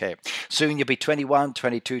life. Okay. Soon you'll be 21,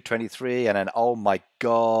 22, 23, and then, oh my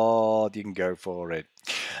God, you can go for it.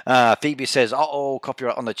 Phoebe says, uh-oh,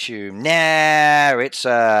 copyright on the tune. Nah, it's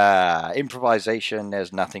improvisation.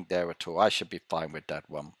 There's nothing there at all. I should be fine with that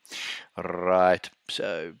one. Right.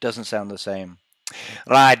 So, doesn't sound the same.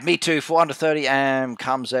 Right, me too. 430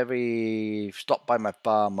 comes every stop by my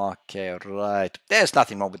farm. Okay, right. There's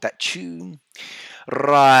nothing wrong with that tune.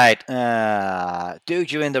 Right.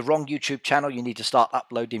 Dude, you're in the wrong YouTube channel. You need to start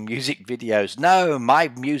uploading music videos. No, my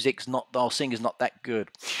music's not, our singing's not that good.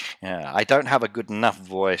 I don't have a good enough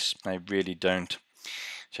voice. I really don't.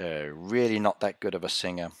 So, really not that good of a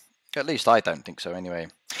singer. At least I don't think so anyway.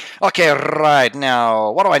 Okay, right, now,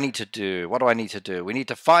 what do I need to do? What do I need to do? We need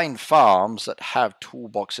to find farms that have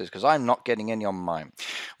toolboxes, because I'm not getting any on mine.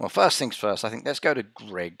 Well, first things first, I think let's go to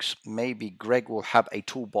Greg's. Maybe Greg will have a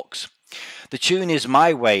toolbox. The tune is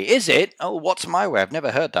My Way. Is it? Oh, what's My Way? I've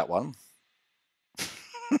never heard that one.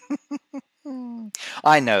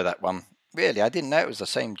 I know that one. Really, I didn't know it was the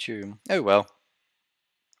same tune. Oh, well.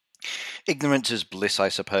 Ignorance is bliss, I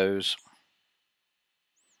suppose.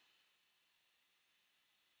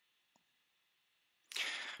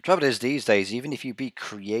 Trouble is, these days, even if you be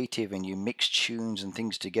creative and you mix tunes and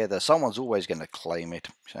things together, someone's always going to claim it.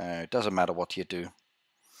 So it doesn't matter what you do.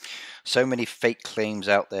 So many fake claims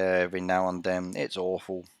out there every now and then. It's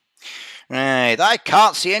awful. Right, I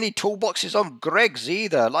can't see any toolboxes on Greg's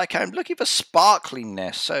either. Like, I'm looking for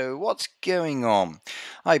sparkliness. So what's going on?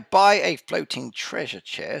 I buy a floating treasure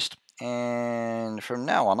chest, and from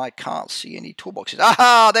now on, I can't see any toolboxes.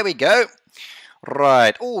 Aha! There we go.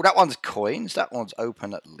 Right. Oh, that one's coins. That one's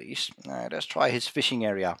open at least. Right, let's try his fishing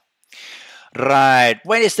area. Right.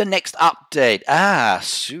 When is the next update?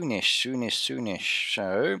 Soonish.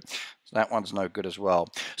 So that one's no good as well.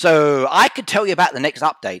 So I could tell you about the next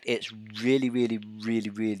update. It's really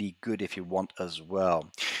good if you want as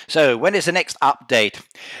well. So when is the next update?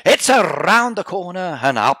 It's around the corner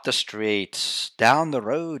and up the street, down the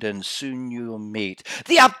road, and soon you'll meet.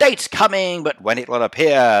 The update's coming, but when it will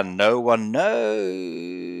appear, no one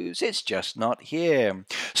knows. It's just not here.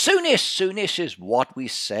 Soonish is what we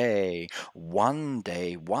say. One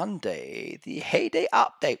day, the Heyday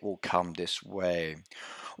update will come this way.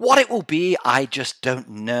 What it will be, I just don't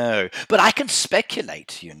know. But I can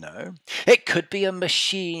speculate, you know. It could be a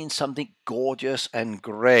machine, something gorgeous and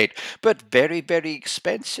great, but very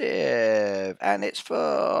expensive. And it's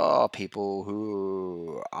for people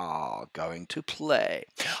who are going to play.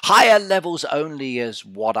 Higher levels only is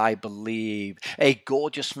what I believe. A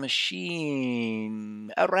gorgeous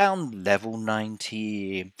machine around level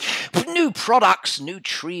 90. New products, new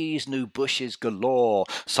trees, new bushes galore.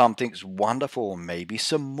 Something's wonderful, maybe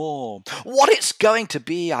some more. What it's going to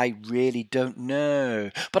be, I really don't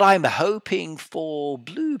know. But I'm hoping for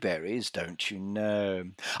blueberries, don't you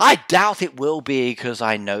know? I doubt it will be, because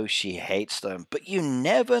I know she hates them. But you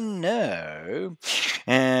never know.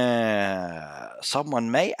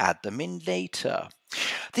 Someone may add them in later.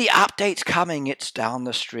 The update's coming, it's down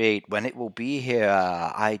the street. When it will be here,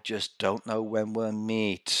 I just don't know when we'll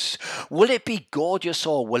meet. Will it be gorgeous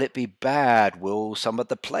or will it be bad? Will some of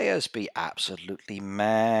the players be absolutely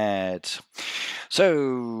mad?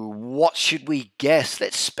 So, what should we guess?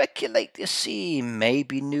 Let's speculate to see.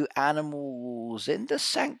 Maybe new animals in the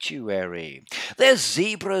sanctuary. There's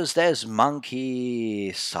zebras, there's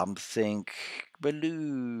monkeys, something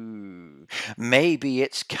blue. Maybe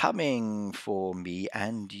it's coming for me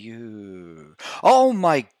and you. Oh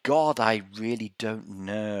my God, I really don't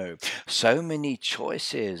know. So many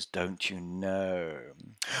choices, don't you know?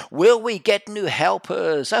 Will we get new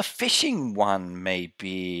helpers? A fishing one,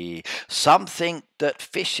 maybe. Something that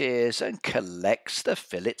fishes and collects the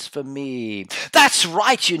fillets for me. That's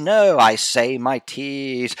right, you know, I say my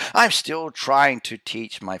tease. I'm still trying to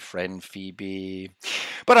teach my friend Phoebe.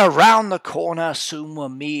 But around the corner, soon we'll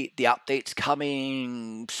meet. The update's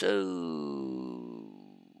coming, so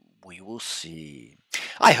we will see.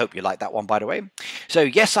 I hope you like that one, by the way. So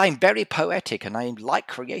yes, I'm very poetic and I like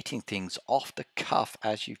creating things off the cuff,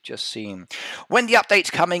 as you've just seen. When the update's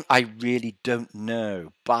coming, I really don't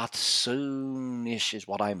know, but soonish is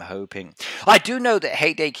what I'm hoping. I do know that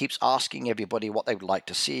Heyday keeps asking everybody what they would like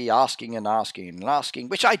to see, asking and asking and asking,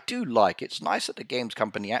 which I do like. It's nice that the games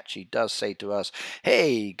company actually does say to us,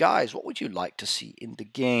 hey guys, what would you like to see in the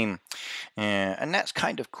game? And that's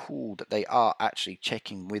kind of cool that they are actually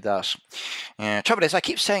checking with us. Trouble is, I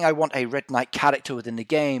keep saying I want a Red Knight character within the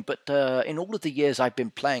game, but in all of the years I've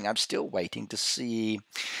been playing, I'm still waiting to see.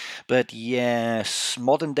 But yes,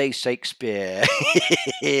 modern day Shakespeare.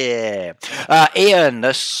 Yeah. Ian,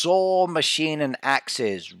 the saw machine and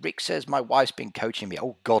axes. Rick says my wife's been coaching me.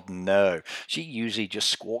 Oh God, no. She usually just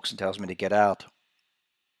squawks and tells me to get out.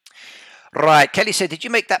 Right, Kelly said, did you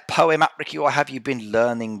make that poem up, Ricky, or have you been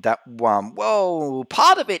learning that one? Well,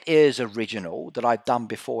 part of it is original that I've done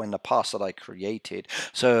before in the past that I created.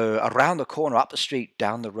 So around the corner, up the street,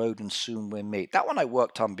 down the road, and soon we'll meet. That one I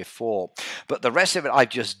worked on before, but the rest of it I've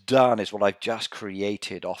just done is what I've just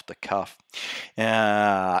created off the cuff.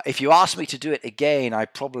 If you ask me to do it again, I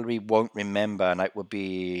probably won't remember, and it will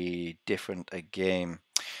be different again.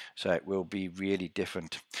 So it will be really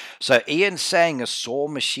different. So Ian's saying a saw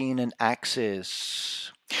machine and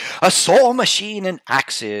axes. A saw machine and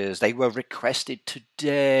axes. They were requested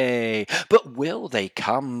today. But will they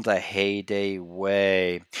come the Heyday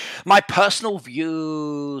way? My personal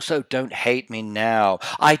view, so don't hate me now.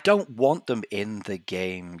 I don't want them in the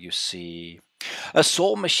game, you see. A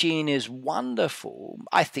saw machine is wonderful.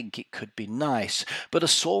 I think it could be nice. But a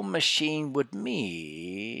saw machine would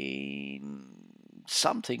mean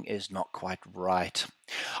something is not quite right.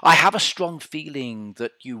 I have a strong feeling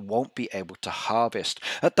that you won't be able to harvest.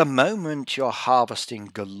 At the moment, you're harvesting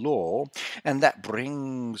galore, and that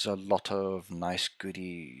brings a lot of nice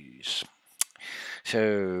goodies.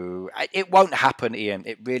 So it won't happen, Ian.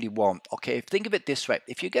 It really won't. Okay, think of it this way.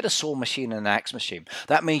 If you get a saw machine and an axe machine,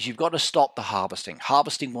 that means you've got to stop the harvesting.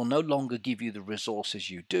 Harvesting will no longer give you the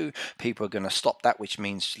resources you do. People are going to stop that, which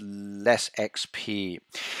means less XP.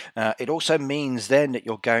 It also means then that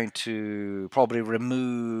you're going to probably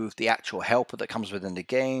remove the actual helper that comes within the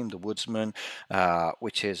game, the woodsman,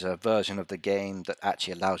 which is a version of the game that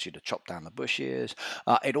actually allows you to chop down the bushes.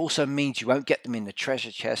 It also means you won't get them in the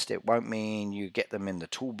treasure chest. It won't mean you get them in the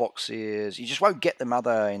toolboxes. You just won't get them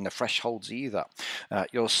in the thresholds either.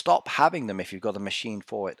 You'll stop having them if you've got a machine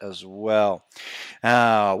for it as well.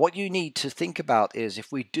 What you need to think about is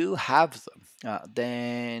if we do have them,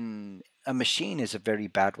 then a machine is a very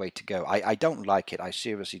bad way to go. I don't like it. I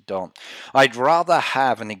seriously don't. I'd rather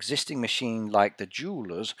have an existing machine like the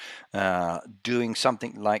jewelers doing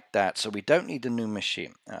something like that. So we don't need a new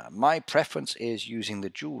machine. My preference is using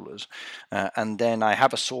the jewelers, and then I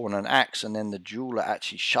have a saw and an axe, and then the jeweler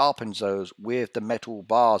actually sharpens those with the metal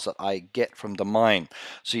bars that I get from the mine.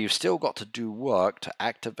 So you've still got to do work to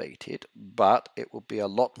activate it, but it will be a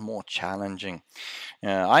lot more challenging.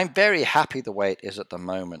 I'm very happy the way it is at the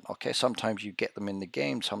moment. Okay, sometimes you get them in the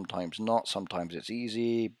game, sometimes not, sometimes it's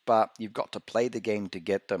easy, but you've got to play the game to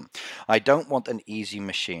get them. I don't want an easy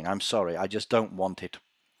machine. I'm sorry, I just don't want it.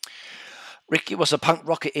 Ricky was a punk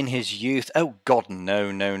rocker in his youth. Oh God,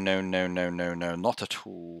 no, no, no, no, no, no, no, not at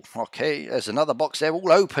all. Okay, there's another box there,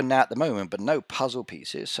 all open now at the moment, but no puzzle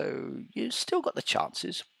pieces, so you still got the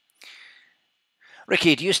chances.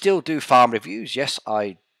 Ricky, do you still do farm reviews? Yes,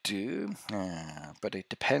 I do, but it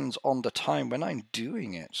depends on the time when I'm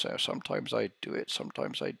doing it. So sometimes I do it,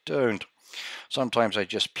 sometimes I don't. Sometimes I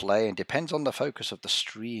just play, and depends on the focus of the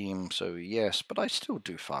stream. So yes, but I still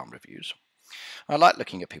do farm reviews. I like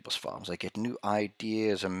looking at people's farms. I get new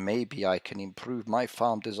ideas, and maybe I can improve my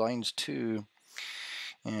farm designs too.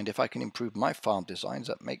 And if I can improve my farm designs,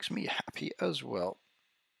 that makes me happy as well.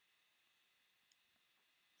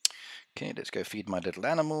 Okay, let's go feed my little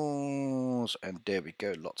animals. And there we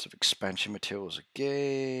go. Lots of expansion materials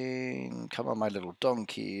again. Come on, my little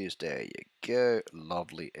donkeys. There you go.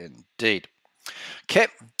 Lovely indeed. Okay.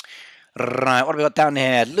 Right, what have we got down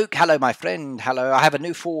here? Luke, hello, my friend. Hello. I have a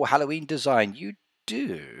new fall Halloween design. You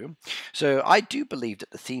do? So I do believe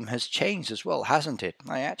that the theme has changed as well, hasn't it?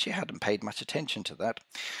 I actually hadn't paid much attention to that.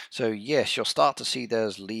 So yes, you'll start to see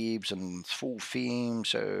there's leaves and full theme.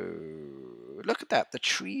 So look at that. The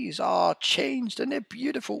trees are changed and they're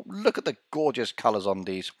beautiful. Look at the gorgeous colors on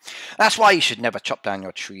these. That's why you should never chop down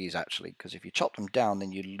your trees, actually, because if you chop them down,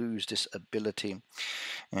 then you lose this ability.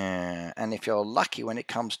 And if you're lucky when it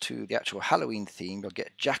comes to the actual Halloween theme, you'll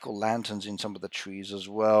get jack-o'-lanterns in some of the trees as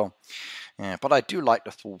well. Yeah, but I do like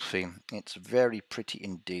the full theme. It's very pretty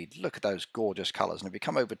indeed. Look at those gorgeous colours. And if you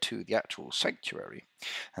come over to the actual sanctuary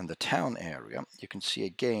and the town area, you can see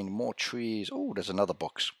again more trees. Oh, there's another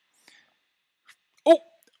box. Oh,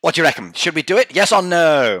 what do you reckon? Should we do it? Yes or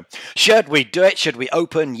no? Should we do it? Should we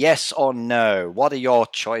open? Yes or no? What are your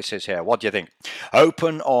choices here? What do you think?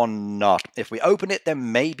 Open or not? If we open it,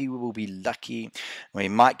 then maybe we will be lucky. We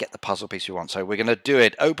might get the puzzle piece we want. So we're going to do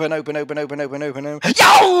it. Open, open, open, open, open, open, open.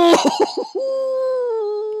 Yo!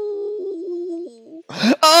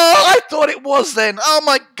 Oh, I thought it was then. Oh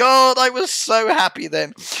my god, I was so happy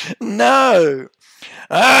then. No.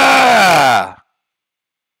 Ah!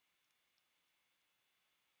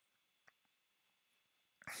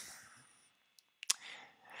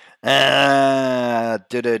 The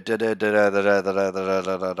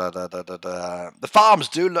farms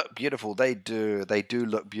do look beautiful. They do. They do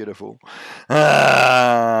look beautiful.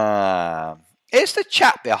 Is the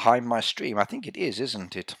chat behind my stream? I think it is,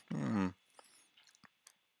 isn't it?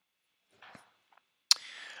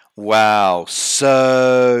 Wow.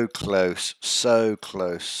 So close. So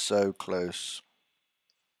close. So close.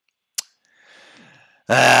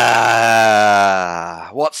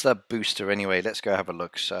 What's the booster anyway? Let's go have a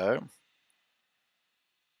look.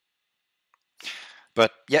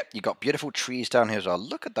 But yep, you got beautiful trees down here as well.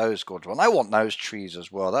 Look at those gorgeous ones. I want those trees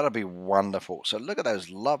as well. That'll be wonderful. So look at those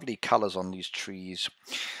lovely colours on these trees.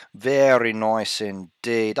 Very nice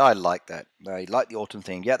indeed. I like that. I like the autumn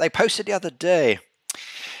theme. Yeah, they posted the other day.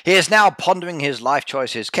 He is now pondering his life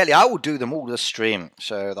choices. Kelly, I will do them all this stream.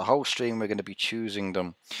 So the whole stream we're going to be choosing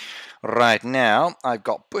them. Right now, I've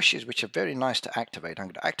got bushes which are very nice to activate. I'm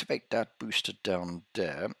going to activate that booster down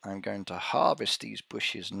there. I'm going to harvest these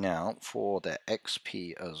bushes now for their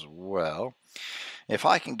XP as well. If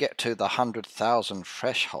I can get to the 100,000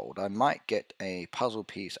 threshold, I might get a puzzle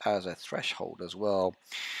piece as a threshold as well.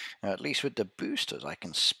 At least with the boosters, I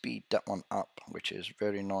can speed that one up, which is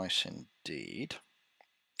very nice indeed.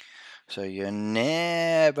 So you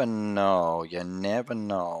never know. You never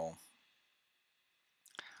know.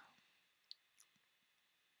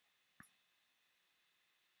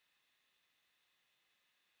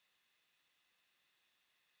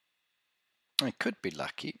 I could be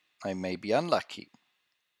lucky. I may be unlucky.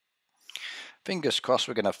 Fingers crossed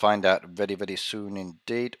we're going to find out very, very soon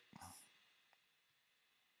indeed.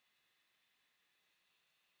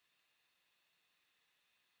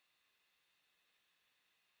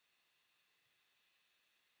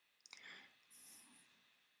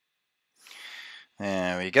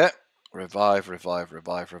 There we go. Revive, revive,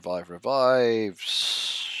 revive, revive,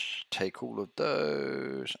 revives. Take all of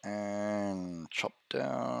those and chop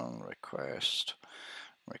down, request,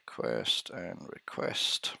 request, and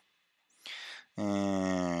request.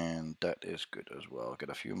 And that is good as well. Get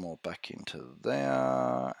a few more back into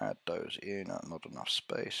there. Add those in. Not enough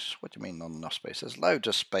space. What do you mean not enough space? There's loads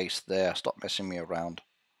of space there. Stop messing me around.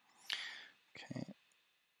 Okay.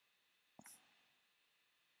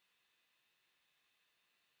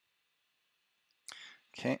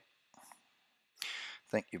 Okay.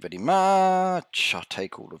 Thank you very much. I'll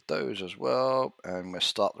take all of those as well. And we'll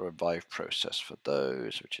start the revive process for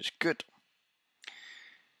those, which is good.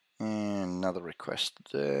 And another request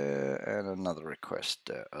there, and another request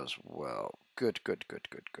there as well. Good, good, good,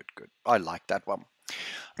 good, good, good. I like that one.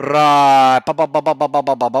 Right.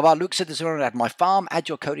 Luke said this morning at my farm. Add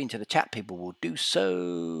your code into the chat. People will do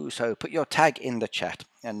so. So put your tag in the chat,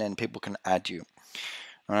 and then people can add you.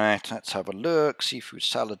 Right, let's have a look. Seafood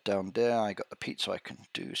salad down there. I got the pizza I can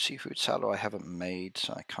do. Seafood salad I haven't made,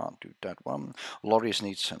 so I can't do that one. Lorries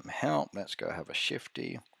need some help. Let's go have a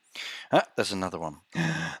shifty. Ah, there's another one.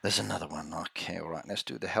 There's another one. Okay, all right. Let's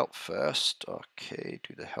do the help first. Okay,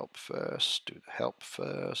 do the help first. Do the help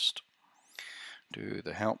first. Do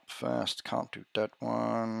the help first. Can't do that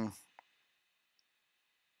one.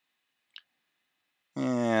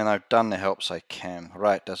 And I've done the helps I can.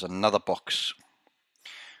 Right, there's another box.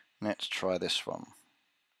 Let's try this one.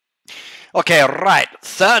 Okay, right.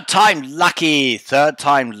 Third time lucky. Third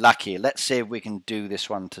time lucky. Let's see if we can do this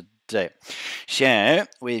one today. So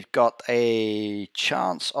we've got a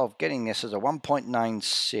chance of getting this as a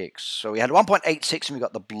 1.96. So we had 1.86 and we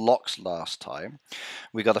got the blocks last time.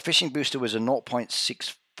 We got the fishing booster was a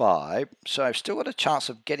 0.65. So I've still got a chance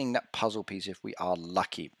of getting that puzzle piece if we are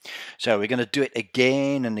lucky. So we're going to do it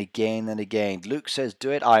again and again and again. Luke says do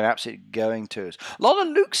it. I'm absolutely going to. A lot of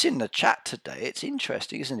Lukes in the chat today. It's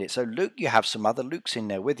interesting, isn't it? So Luke, you have some other Lukes in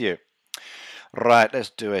there with you. Right, let's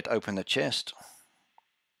do it. Open the chest.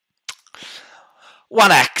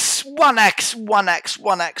 1x, 1x, 1x,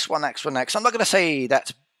 1x, 1x, 1x. I'm not going to say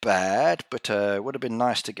that's bad, but it would have been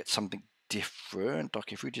nice to get something different.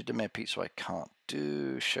 Okay, Fuji de pizza I can't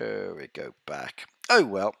do. Shall we go back? Oh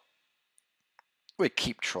well. We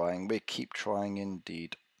keep trying. We keep trying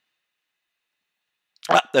indeed.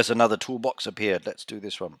 Ah, there's another toolbox appeared. Let's do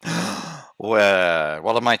this one. Well,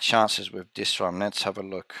 what are my chances with this one? Let's have a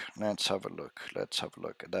look. Let's have a look. Let's have a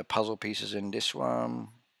look. Are there puzzle pieces in this one?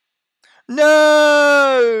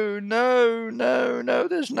 No, no, no, no.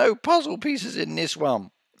 There's no puzzle pieces in this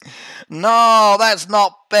one. No, that's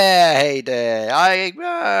not fair, Heyday.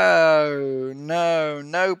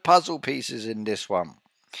 No puzzle pieces in this one.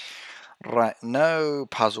 Right, no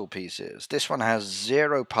puzzle pieces. This one has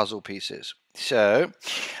 0 puzzle pieces. So,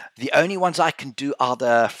 the only ones I can do are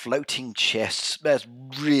the floating chests. That's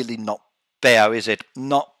really not fair, is it?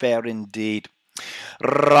 Not fair indeed.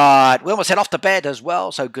 Right, we almost head off to bed as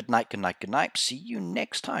well. So, good night, good night, good night. See you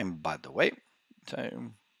next time, by the way.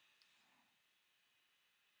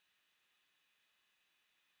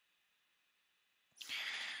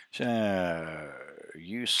 So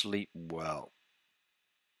you sleep well.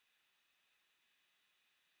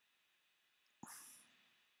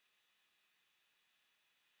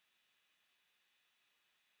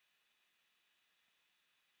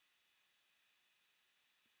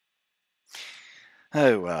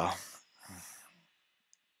 Oh well.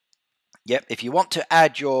 Yep, if you want to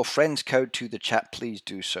add your friend's code to the chat, please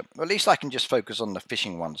do so. Or at least I can just focus on the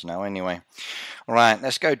fishing ones now anyway. Right,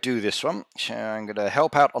 let's go do this one. So I'm going to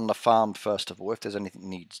help out on the farm first of all, if there's anything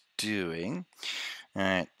needs doing.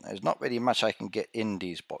 Alright, there's not really much I can get in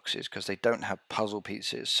these boxes because they don't have puzzle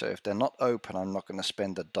pieces. So if they're not open, I'm not going to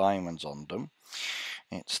spend the diamonds on them.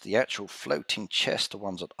 It's the actual floating chest, the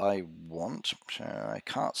ones that I want. So I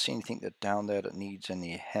can't see anything down there that needs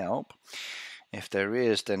any help. If there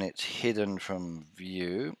is, then it's hidden from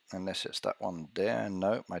view, unless it's that one there.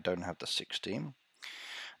 No, I don't have the 16.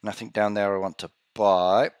 Nothing down there I want to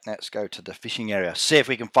buy. Let's go to the fishing area. See if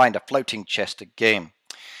we can find a floating chest again.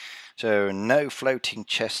 So no floating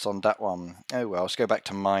chests on that one. Oh well, let's go back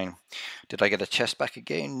to mine. Did I get a chest back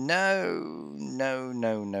again? No, no,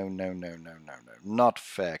 no, no, no, no, no, no, no. Not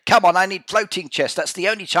fair. Come on, I need floating chests. That's the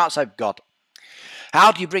only chance I've got.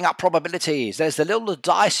 How do you bring up probabilities? There's the little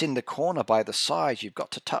dice in the corner by the side. You've got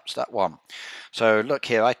to touch that one. So look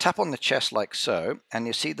here, I tap on the chest like so, and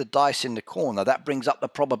you see the dice in the corner. That brings up the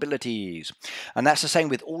probabilities. And that's the same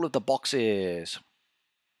with all of the boxes.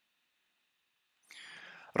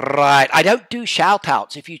 Right. I don't do shout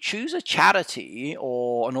outs. If you choose a charity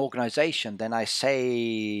or an organization, then I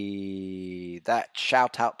say that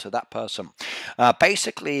shout out to that person.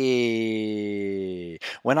 Basically,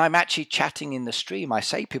 when I'm actually chatting in the stream, I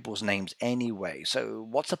say people's names anyway. So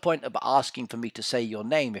what's the point of asking for me to say your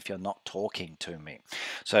name if you're not talking to me?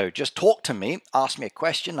 So just talk to me, ask me a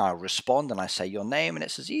question, I'll respond and I say your name, and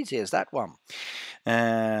it's as easy as that one.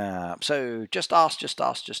 So just ask, just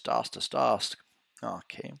ask, just ask, just ask.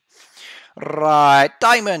 Okay. Right.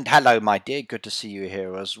 Diamond, hello, my dear. Good to see you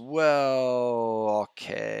here as well.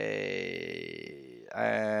 Okay.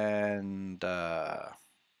 And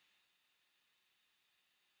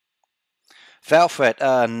fell for it.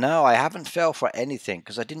 No, I haven't fell for anything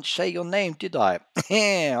because I didn't say your name, did I?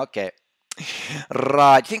 Okay.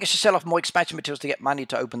 Right, you think I should sell off more expansion materials to get money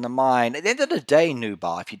to open the mine? At the end of the day,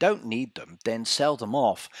 Nubar, if you don't need them, then sell them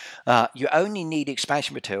off. You only need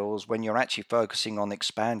expansion materials when you're actually focusing on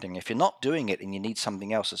expanding. If you're not doing it and you need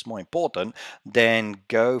something else that's more important, then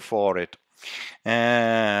go for it.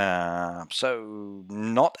 So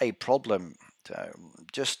not a problem. So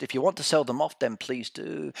just if you want to sell them off, then please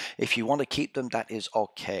do. If you want to keep them, that is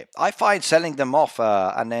okay. I find selling them off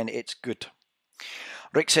and then it's good.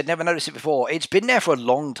 Rick said, never noticed it before. It's been there for a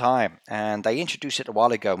long time, and they introduced it a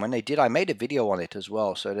while ago. When they did, I made a video on it as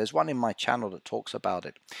well. So there's one in my channel that talks about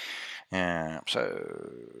it.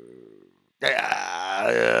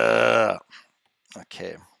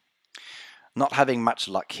 Okay. Not having much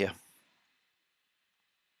luck here.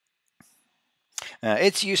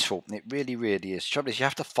 It's useful. It really, really is. Trouble is, you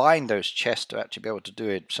have to find those chests to actually be able to do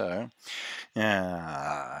it. So,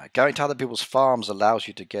 going to other people's farms allows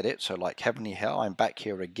you to get it. So, like Heavenly Hell, I'm back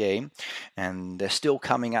here again, and they're still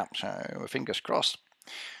coming up. So, fingers crossed.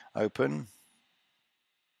 Open.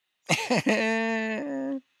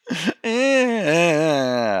 Right,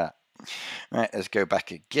 let's go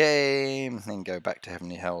back again, then go back to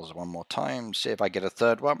Heavenly Hells one more time. See if I get a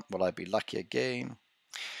third one. Will I be lucky again?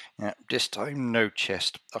 Yeah, this time no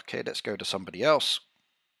chest. Okay, let's go to somebody else.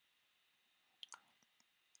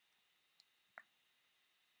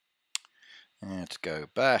 Let's go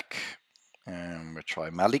back and we'll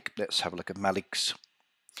try Malik. Let's have a look at Malik's.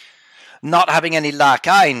 Not having any luck.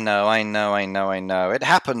 I know. It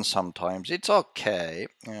happens sometimes. It's okay.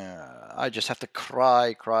 Yeah, I just have to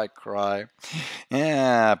cry.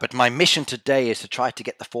 Yeah, but my mission today is to try to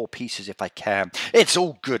get the 4 pieces if I can. It's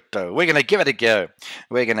all good, though. We're going to give it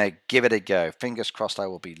a go. Fingers crossed I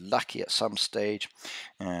will be lucky at some stage.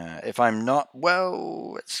 If I'm not,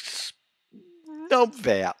 well, it's not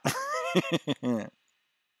fair.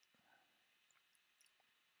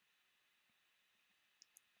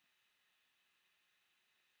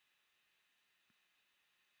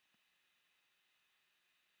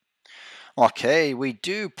 Okay, we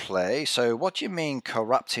do play. So what do you mean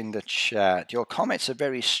corrupting the chat? Your comments are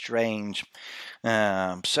very strange.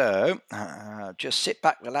 Just sit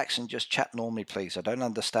back, relax, and just chat normally, please. I don't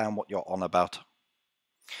understand what you're on about.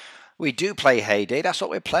 We do play Heyday. That's what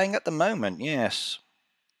we're playing at the moment, yes.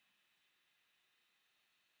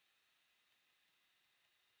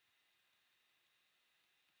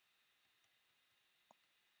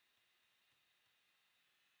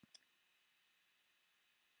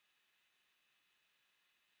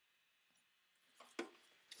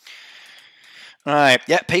 Right,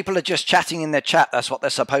 yeah, people are just chatting in their chat. That's what they're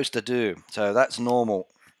supposed to do. So that's normal.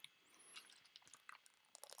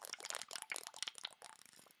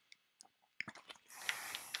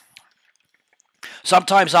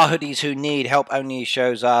 Sometimes our hoodies who need help only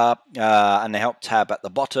shows up and the help tab at the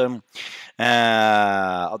bottom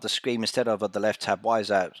of the screen instead of at the left tab. Why is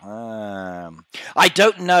that? I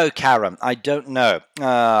don't know, Karen. I don't know.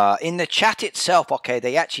 In the chat itself, okay,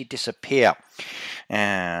 they actually disappear.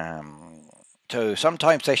 So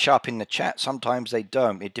sometimes they show up in the chat, sometimes they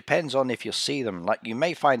don't. It depends on if you see them. Like you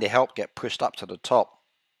may find the help get pushed up to the top.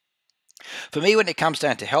 For me, when it comes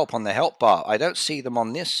down to help on the help bar, I don't see them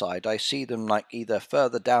on this side. I see them like either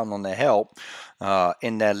further down on the help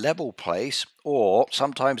in their level place, or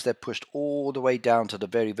sometimes they're pushed all the way down to the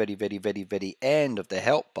very end of the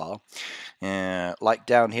help bar, like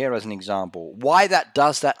down here as an example. Why that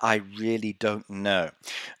does that, I really don't know.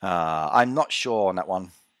 I'm not sure on that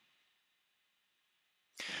one.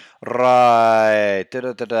 Right.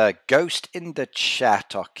 Ghost in the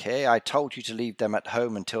chat, okay? I told you to leave them at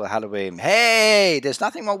home until Halloween. Hey, there's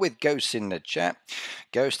nothing wrong with ghosts in the chat.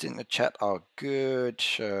 Ghosts in the chat are good,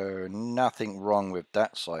 so nothing wrong with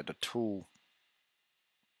that side at all.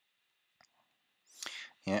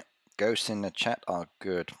 Yeah, ghosts in the chat are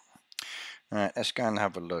good. Alright, let's go and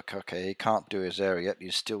have a look. Okay, he can't do his area yet.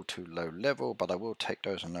 He's still too low level, but I will take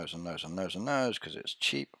those and those and those and those and those because it's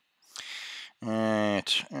cheap.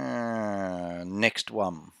 Right, next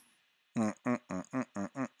one.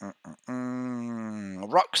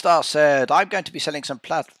 Rockstar said, I'm going to be selling some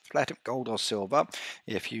platinum, gold or silver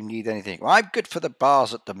if you need anything. Well, I'm good for the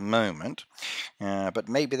bars at the moment, but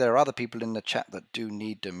maybe there are other people in the chat that do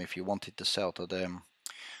need them if you wanted to sell to them.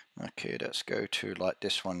 Okay, let's go to like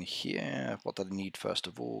this one here. What do I need first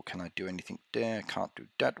of all? Can I do anything there? Can't do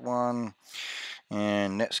that one.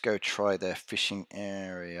 And let's go try their fishing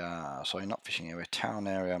area. Sorry, not fishing area, town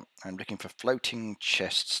area. I'm looking for floating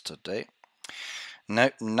chests today.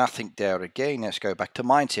 Nope, nothing there again. Let's go back to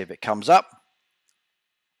mine, see if it comes up.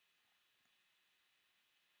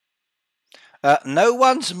 No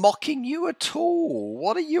one's mocking you at all.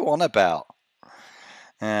 What are you on about?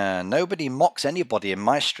 Nobody mocks anybody in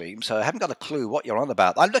my stream, so I haven't got a clue what you're on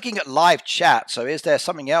about. I'm looking at live chat, so is there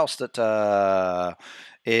something else that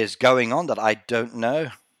is going on that I don't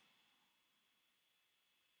know?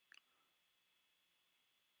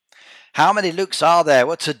 How many Lukes are there?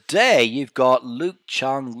 Well, today you've got Luke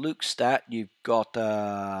Chung, Luke Stat, you've got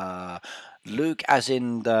Luke as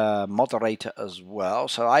in the moderator as well.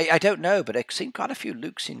 So I don't know, but I've seen quite a few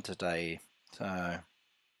Lukes in today. So,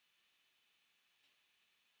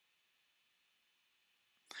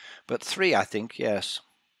 but 3, I think, yes.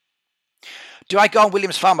 Do I go on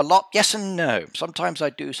Williams Farm a lot? Yes and no. Sometimes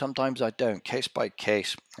I do, sometimes I don't. Case by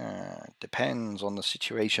case. Depends on the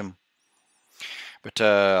situation. But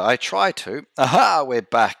I try to. Aha, we're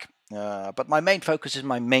back. But my main focus is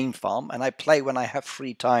my main farm, and I play when I have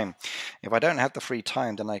free time. If I don't have the free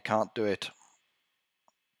time, then I can't do it.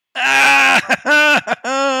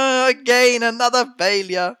 Again, another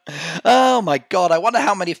failure. Oh my god, I wonder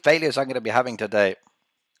how many failures I'm going to be having today.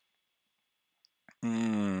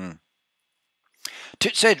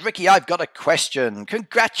 Toots said, Ricky, I've got a question.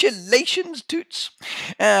 Congratulations, Toots.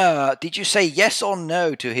 Did you say yes or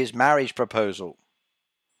no to his marriage proposal?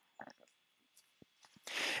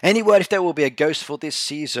 Any word if there will be a ghost for this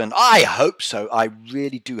season? I hope so. I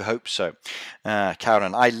really do hope so.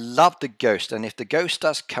 Karen, I love the ghost, and if the ghost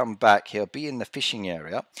does come back, he'll be in the fishing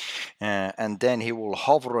area, and then he will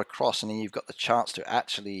hover across, and then you've got the chance to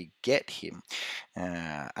actually get him,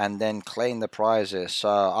 and then claim the prizes. So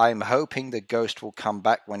I'm hoping the ghost will come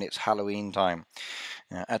back when it's Halloween time.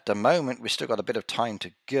 At the moment, we've still got a bit of time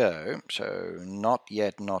to go, so not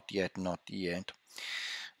yet, not yet, not yet.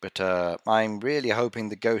 But I'm really hoping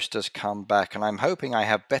the ghost does come back, and I'm hoping I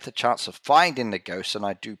have better chance of finding the ghost than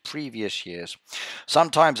I do previous years.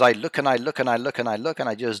 Sometimes I look and I look and I look and I look and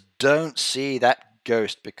I just don't see that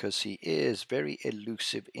ghost because he is very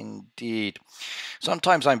elusive indeed.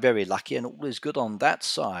 Sometimes I'm very lucky and all is good on that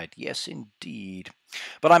side. Yes, indeed.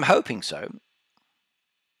 But I'm hoping so.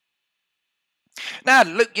 Now,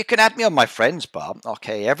 look, you can add me on my friends bar.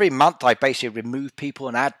 Okay, every month I basically remove people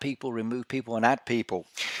and add people, remove people and add people.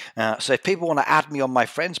 So if people want to add me on my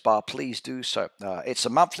friends bar, please do so. It's a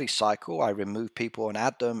monthly cycle. I remove people and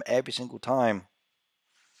add them every single time.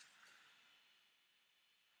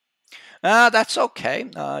 That's okay.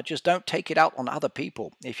 Just don't take it out on other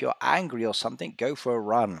people. If you're angry or something, go for a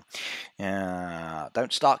run.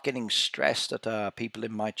 Don't start getting stressed at people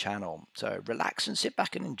in my channel. So relax and sit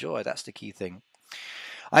back and enjoy. That's the key thing.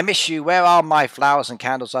 I miss you. Where are my flowers and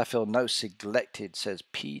candles? I feel no neglected, says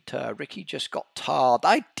Peter. Ricky just got tarred.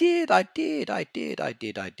 I did.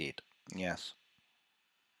 Yes.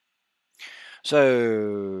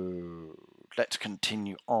 So let's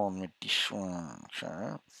continue on with this one.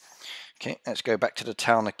 Okay, let's go back to the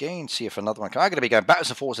town again, see if another one can. I'm going to be going backwards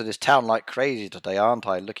and forwards to this town like crazy today, aren't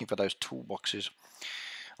I? Looking for those toolboxes.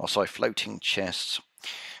 Oh, sorry, floating chests.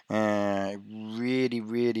 Really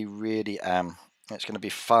am. It's going to be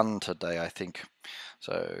fun today, I think.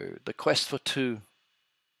 So, the quest for 2.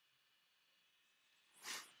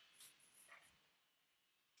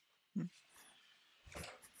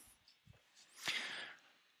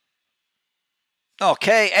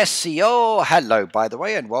 Okay, SCO, hello, by the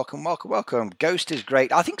way, and welcome. Ghost is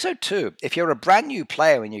great. I think so too. If you're a brand new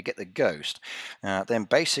player and you get the Ghost, then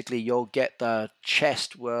basically you'll get the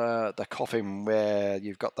chest, where the coffin where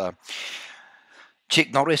you've got the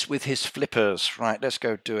Chick Norris with his flippers. Right, let's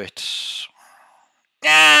go do it.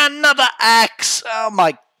 Another axe! Oh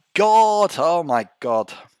my god!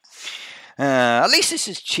 At least this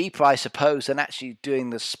is cheaper, I suppose, than actually doing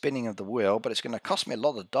the spinning of the wheel, but it's going to cost me a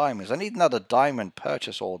lot of diamonds. I need another diamond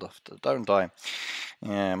purchase order, don't I?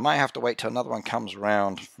 Yeah, might have to wait till another one comes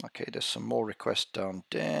around. Okay, there's some more requests down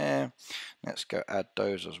there. Let's go add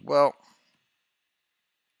those as well.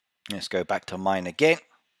 Let's go back to mine again.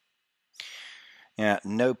 Yeah,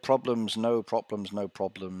 no problems.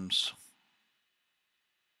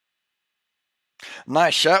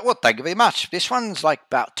 Nice shirt. Well, thank you very much. This one's like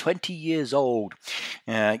about 20 years old.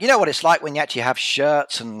 You know what it's like when you actually have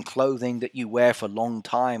shirts and clothing that you wear for a long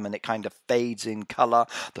time and it kind of fades in color.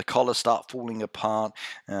 The collars start falling apart.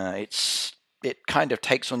 It kind of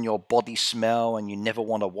takes on your body smell and you never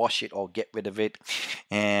want to wash it or get rid of it.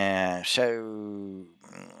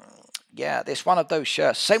 Yeah, it's one of those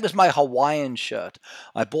shirts. Same as my Hawaiian shirt.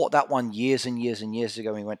 I bought that one years and years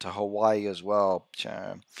ago. We went to Hawaii as well.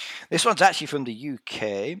 This one's actually from the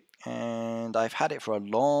UK, and I've had it for a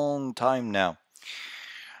long time now.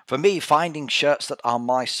 For me, finding shirts that are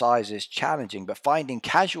my size is challenging, but finding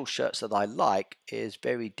casual shirts that I like is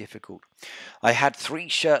very difficult. I had 3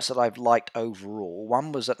 shirts that I've liked overall.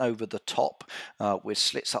 One was an over the top with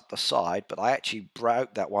slits up the side, but I actually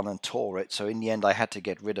broke that one and tore it, so in the end I had to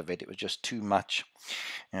get rid of it. It was just too much.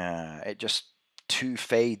 It just too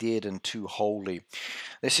faded and too holey.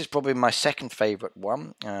 This is probably my second favorite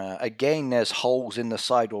one. Again, there's holes in the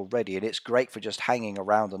side already, and it's great for just hanging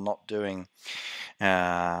around and not doing.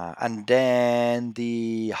 And then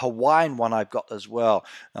the Hawaiian one I've got as well.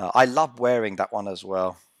 I love wearing that one as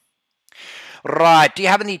well. Right, do you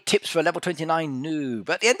have any tips for level 29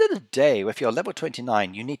 noob? At the end of the day, if you're level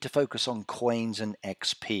 29, you need to focus on coins and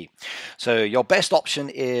XP. So your best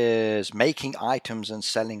option is making items and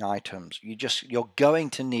selling items. You're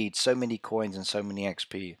going to need so many coins and so many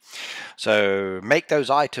XP. So make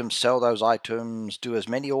those items, sell those items, do as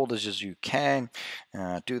many orders as you can,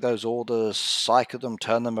 do those orders, cycle them,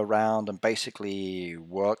 turn them around, and basically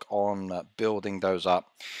work on building those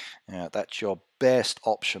up. That's your best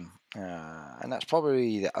option. And that's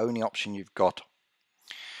probably the only option you've got.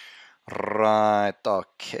 Right,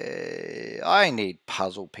 okay. I need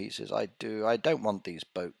puzzle pieces. I do. I don't want these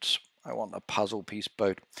boats. I want a puzzle piece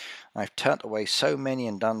boat. I've turned away so many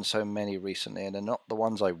and done so many recently, and they're not the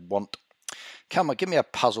ones I want. Come on, give me a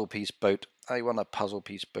puzzle piece boat. I want a puzzle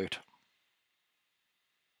piece boat.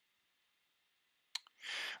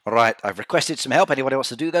 Right, I've requested some help. Anybody wants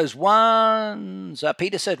to do those ones?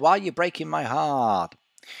 Peter said, why are you breaking my heart?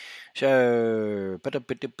 So,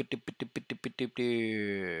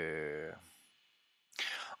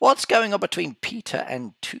 what's going on between Peter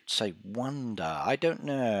and Toots, I wonder? I don't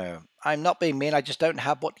know. I'm not being mean, I just don't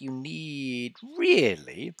have what you need,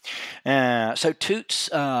 really. So, Toots,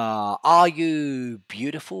 are you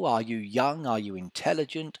beautiful? Are you young? Are you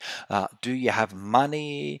intelligent? Do you have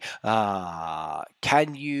money?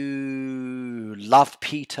 Can you love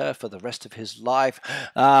Peter for the rest of his life?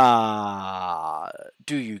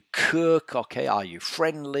 Do you cook? Okay, are you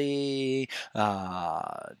friendly?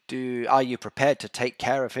 Are you prepared to take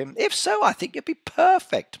care of him? If so, I think you'd be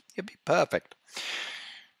perfect. You'd be perfect.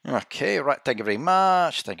 Okay, right, thank you very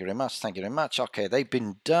much, thank you very much, thank you very much. Okay, they've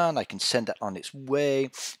been done. I can send that on its way,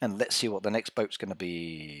 and let's see what the next boat's going to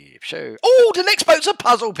be. Oh, the next boat's a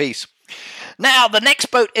puzzle piece. Now, the next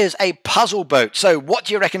boat is a puzzle boat. So what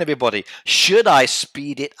do you reckon, everybody? Should I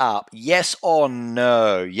speed it up? Yes or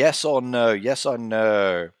no? Yes or no? Yes or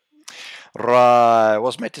no? Right, I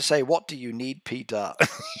was meant to say, what do you need, Peter?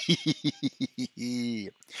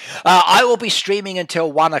 I will be streaming until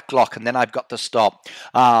 1 o'clock, and then I've got to stop.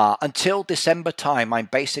 Until December time, I'm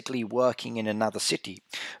basically working in another city.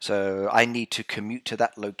 So I need to commute to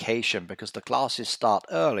that location because the classes start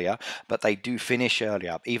earlier, but they do finish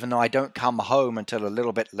earlier, even though I don't come home until a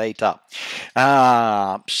little bit later.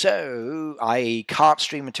 So I can't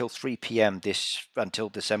stream until 3 p.m. until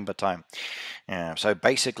December time. So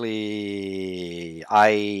basically,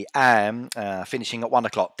 I am finishing at 1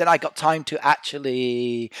 o'clock. Then I got time to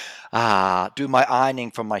actually do my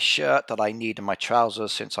ironing from my shirt that I need and my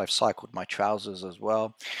trousers, since I've cycled my trousers as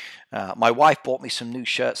well. My wife bought me some new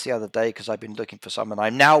shirts the other day because I've been looking for some, and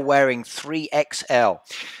I'm now wearing 3XL.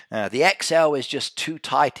 The XL is just too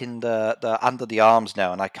tight in the under the arms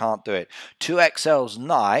now, and I can't do it. 2XL's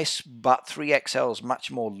nice, but 3XL's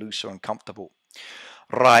much more looser and comfortable.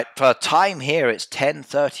 Right, for time here, it's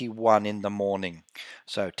 10:31 in the morning.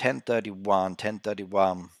 So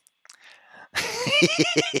 10:31.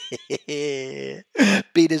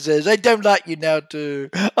 Peter says, I don't like you now too.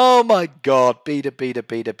 Oh my God, Peter. Okay,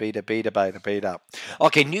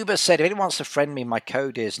 Nuba said, if anyone wants to friend me, my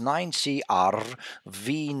code is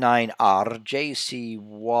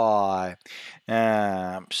 9CRV9RJCY.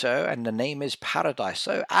 And the name is Paradise.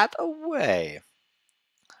 So add away.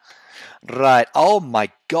 Right. Oh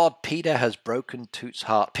my God, Peter has broken Toot's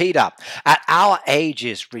heart. Peter, at our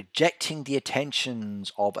ages, rejecting the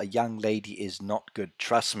attentions of a young lady is not good.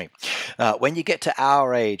 Trust me. When you get to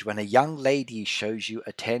our age, when a young lady shows you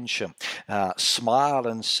attention, smile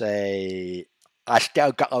and say, I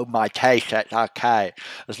still got all my teeth, that's okay.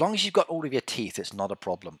 As long as you've got all of your teeth, it's not a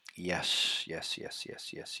problem. Yes.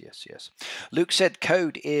 Luke said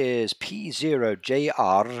code is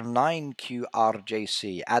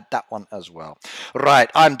P0JR9QRJC. Add that one as well. Right,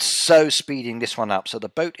 I'm so speeding this one up. So the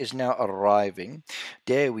boat is now arriving.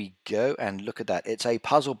 There we go, and look at that. It's a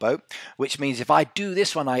puzzle boat, which means if I do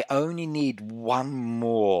this one, I only need one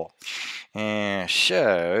more.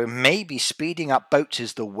 So maybe speeding up boats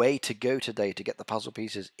is the way to go today to get the puzzle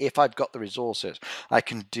pieces. If I've got the resources, I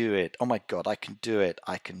can do it. Oh my God, I can do it.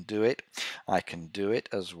 I can do it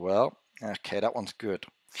as well. Okay, that one's good.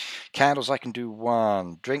 Candles, I can do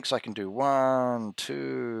 1. Drinks, I can do 1,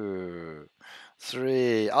 2,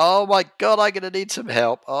 3. Oh my God, I'm going to need some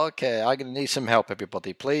help. Okay, I'm going to need some help,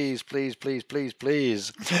 everybody. Please.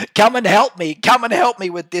 Come and help me. Come and help me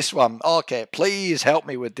with this one. Okay, please help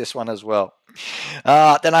me with this one as well.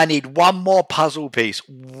 Then I need one more puzzle piece.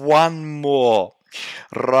 One more.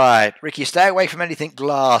 Right, Ricky, stay away from anything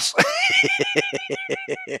glass.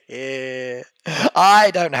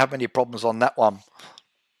 I don't have any problems on that one.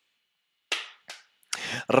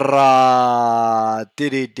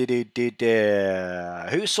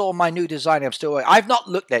 Who saw my new design? I'm still. I've not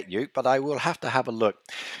looked at you, but I will have to have a look.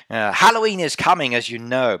 Halloween is coming, as you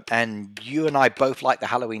know, and you and I both like the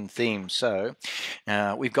Halloween theme. So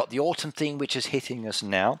we've got the autumn theme, which is hitting us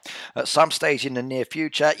now. At some stage in the near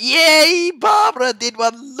future. Yay! Barbara did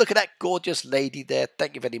one. Look at that gorgeous lady there.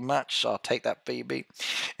 Thank you very much. I'll take that, baby.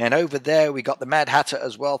 And over there we got the Mad Hatter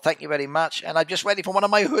as well. Thank you very much. And I'm just waiting for one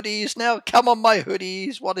of my hoodies now. Come on, my hoodies.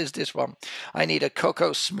 What is this one? I need a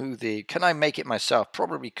cocoa smoothie. Can I make it myself?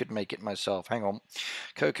 Probably could make it myself. Hang on.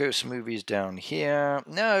 Cocoa smoothies down here.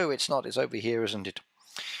 No, it's not. It's over here, isn't it?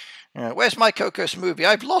 Where's my cocoa smoothie?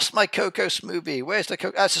 I've lost my cocoa smoothie. Where's the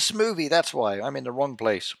cocoa? It's a smoothie. That's why. I'm in the wrong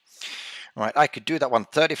place. All right, I could do that one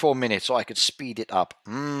 34 minutes, or I could speed it up.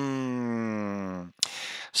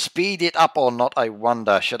 Speed it up or not, I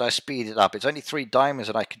wonder. Should I speed it up? It's only 3 diamonds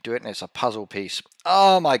and I can do it, and it's a puzzle piece.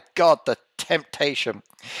 Oh my god, the temptation.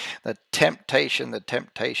 The temptation, the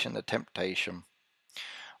temptation, the temptation.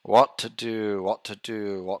 What to do, what to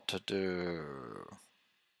do, what to do.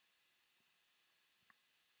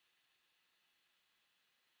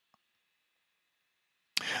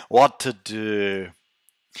 What to do.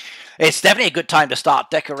 It's definitely a good time to start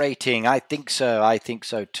decorating. I think so. I think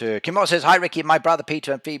so too. Kimura says, "Hi Ricky, my brother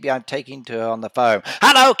Peter and Phoebe I'm taking to on the phone."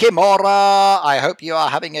 Hello Kimura! I hope you are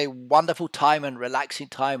having a wonderful time and relaxing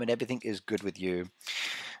time and everything is good with you.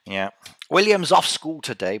 Yeah. William's off school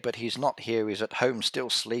today, but he's not here. He's at home still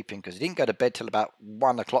sleeping because he didn't go to bed till about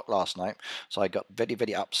 1 o'clock last night. So I got very,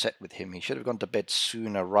 very upset with him. He should have gone to bed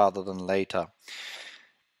sooner rather than later.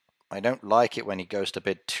 I don't like it when he goes to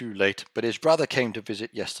bed too late, but his brother came to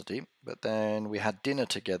visit yesterday, but then we had dinner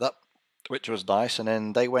together, which was nice, and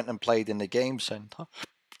then they went and played in the game center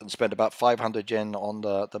and spent about 500 yen on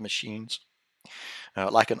the machines,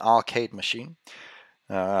 like an arcade machine.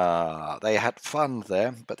 They had fun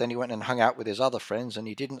there, but then he went and hung out with his other friends, and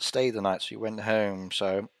he didn't stay the night, so he went home,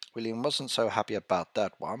 so William wasn't so happy about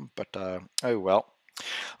that one, but oh well.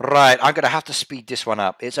 Right, I'm going to have to speed this one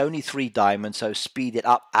up. It's only 3 diamonds, so speed it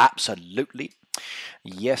up, absolutely.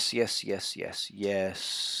 Yes, yes, yes, yes,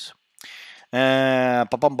 yes.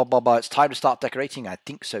 It's time to start decorating. I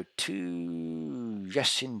think so too.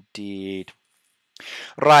 Yes, indeed.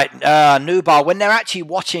 Right, Nubar, when they're actually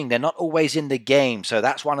watching, they're not always in the game, so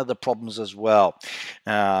that's one of the problems as well.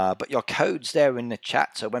 But your code's there in the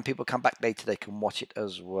chat, so when people come back later, they can watch it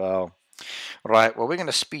as well. Right, well, we're going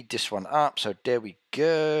to speed this one up. So there we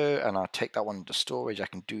go. And I'll take that one into storage. I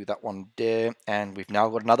can do that one there. And we've now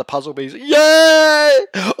got another puzzle piece. Yay!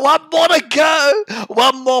 One more to go.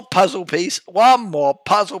 One more puzzle piece. One more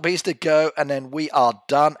puzzle piece to go. And then we are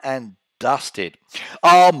done and dusted.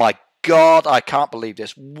 Oh, my God, I can't believe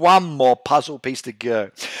this. One more puzzle piece to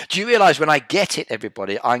go. Do you realize when I get it,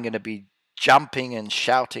 everybody, I'm going to be jumping and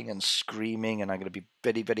shouting and screaming, and I'm going to be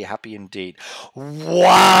very, very happy indeed.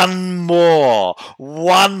 One more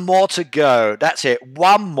to go. That's it.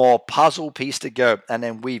 One more puzzle piece to go, and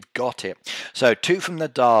then we've got it. So 2 from the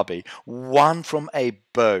derby, 1 from a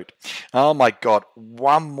boat. Oh my God,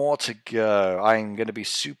 1 more to go. I'm going to be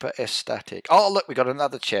super ecstatic. Oh, look, we got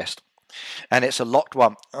another chest. And it's a locked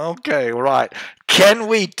one. Okay, right. Can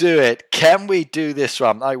we do it? Can we do this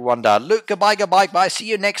one? I wonder. Luke, goodbye, goodbye, bye. See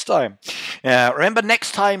you next time. Remember,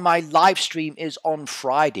 next time my live stream is on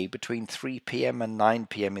Friday between 3 p.m. and 9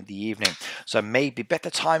 p.m. in the evening. So maybe better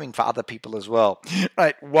timing for other people as well.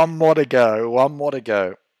 Right, 1 more to go. 1 more to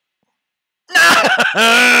go.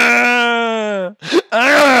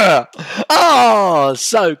 Oh,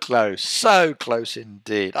 so close. So close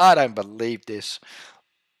indeed. I don't believe this.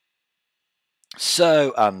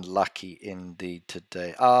 So unlucky indeed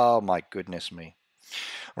today. Oh my goodness me.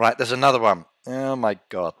 Right, there's another one. Oh my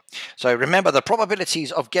God. So remember, the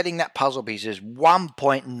probabilities of getting that puzzle piece is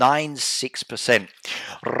 1.96%.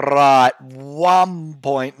 Right,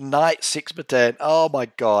 1.96%. Oh my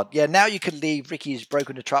God. Yeah, now you can leave Ricky's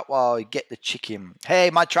broken the truck while you get the chicken. Hey,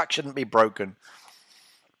 my truck shouldn't be broken.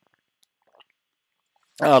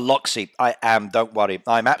 Loxy, I am, don't worry.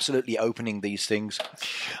 I'm absolutely opening these things.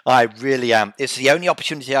 I really am. It's the only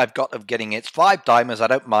opportunity I've got of getting it. It's 5 diamonds, I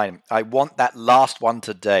don't mind. I want that last one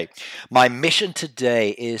today. My mission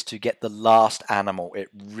today is to get the last animal. It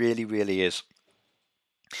really, really is.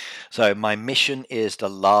 So my mission is the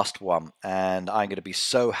last one, and I'm going to be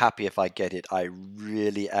so happy if I get it. I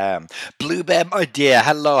really am. Blue Bear, my dear,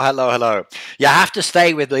 hello, hello, hello. You have to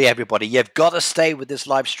stay with me, everybody. You've got to stay with this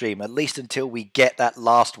live stream, at least until we get that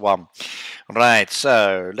last one. Right,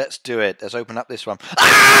 so let's do it. Let's open up this one.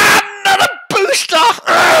 Ah, another booster!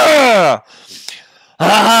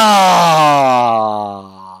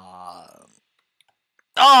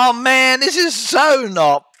 Oh, man, this is so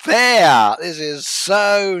not fair. This is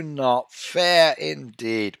so not fair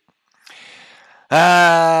indeed. So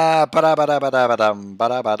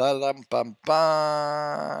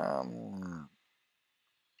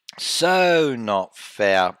not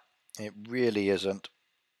fair. It really isn't.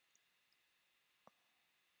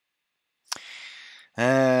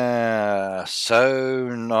 So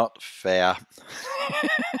not fair.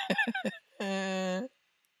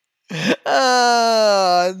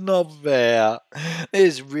 Not fair.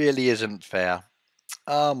 This really isn't fair.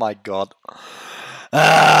 Oh my God.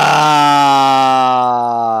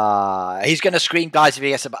 He's going to scream, guys, if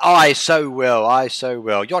he gets. I so will. I so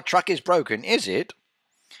will. Your truck is broken, is it?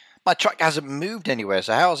 My truck hasn't moved anywhere,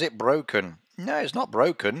 so how is it broken? No, it's not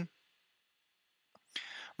broken.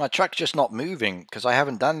 My truck's just not moving because I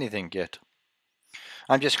haven't done anything yet.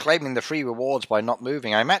 I'm just claiming the free rewards by not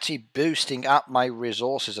moving. I'm actually boosting up my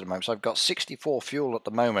resources at the moment. So I've got 64 fuel at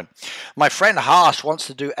the moment. My friend Haas wants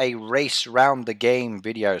to do a race round the game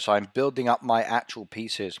video. So I'm building up my actual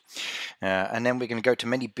pieces. And then we're going to go to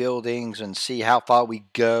many buildings and see how far we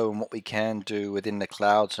go and what we can do within the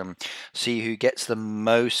clouds and see who gets the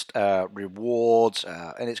most rewards.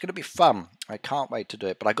 And it's going to be fun. I can't wait to do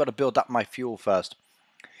it. But I've got to build up my fuel first.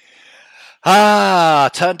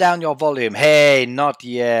 Turn down your volume. Hey, not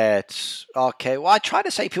yet. Okay, well, I try to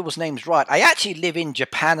say people's names right. I actually live in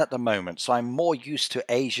Japan at the moment, so I'm more used to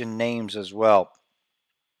Asian names as well.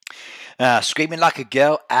 Screaming like a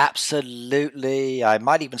girl? Absolutely. I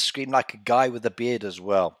might even scream like a guy with a beard as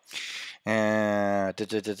well. I'm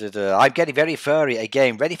getting very furry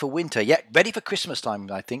again. Ready for winter. Yeah, ready for Christmas time,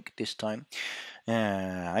 I think, this time.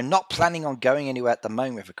 I'm not planning on going anywhere at the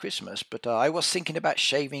moment for Christmas, but I was thinking about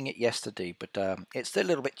shaving it yesterday, but it's still a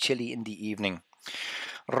little bit chilly in the evening.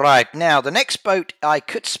 Right, now the next boat, I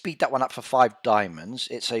could speed that one up for 5 diamonds.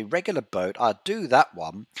 It's a regular boat. I'll do that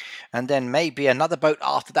one, and then maybe another boat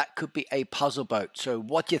after that could be a puzzle boat. So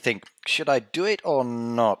what do you think? Should I do it or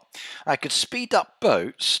not? I could speed up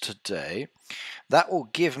boats today. That will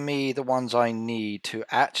give me the ones I need to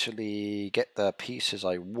actually get the pieces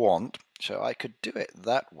I want. So I could do it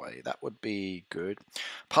that way. That would be good.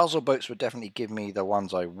 Puzzle boats would definitely give me the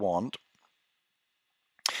ones I want.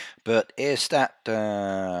 But is that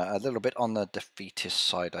a little bit on the defeatist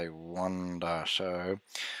side, I wonder? So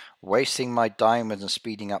wasting my diamonds and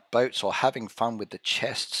speeding up boats, or having fun with the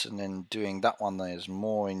chests and then doing that one that is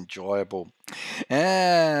more enjoyable.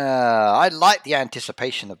 I like the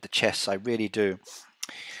anticipation of the chests, I really do.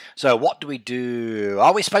 So what do we do?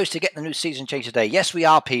 Are we supposed to get the new season change today? Yes, we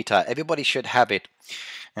are, Peter. Everybody should have it.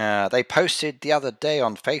 They posted the other day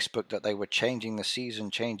on Facebook that they were changing the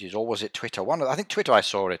season changes, or was it Twitter? I think Twitter, I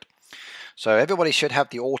saw it. So everybody should have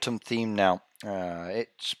the autumn theme now.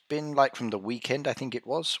 It's been like from the weekend, I think it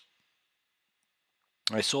was.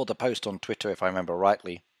 I saw the post on Twitter, if I remember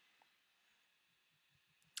rightly.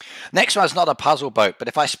 Next one's not a puzzle boat, but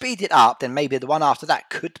if I speed it up, then maybe the one after that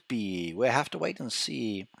could be. We'll have to wait and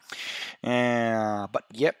see. But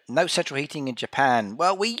yep, no central heating in Japan.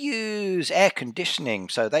 Well, we use air conditioning,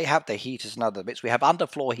 so they have the heaters and other bits. We have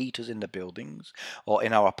underfloor heaters in the buildings or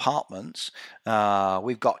in our apartments.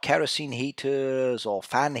 We've got kerosene heaters or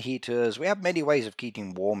fan heaters. We have many ways of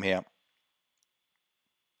keeping warm here.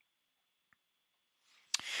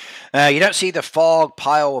 You don't see the fog,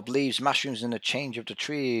 pile of leaves, mushrooms, and the change of the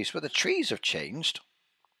trees. But the trees have changed.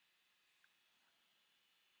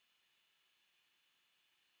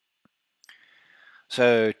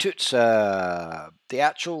 So, Toots, the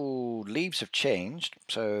actual leaves have changed.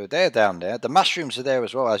 So they're down there. The mushrooms are there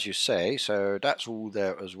as well, as you say. So that's all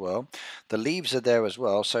there as well. The leaves are there as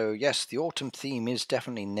well. So yes, the autumn theme is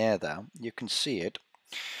definitely near there. You can see it.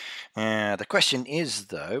 The question is,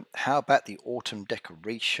 though, how about the autumn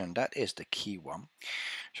decoration? That is the key one.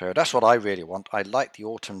 So that's what I really want. I like the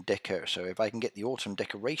autumn deco. So if I can get the autumn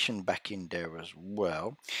decoration back in there as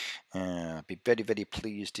well, be very, very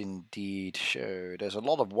pleased indeed. So there's a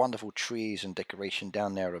lot of wonderful trees and decoration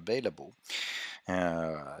down there available.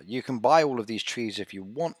 You can buy all of these trees if you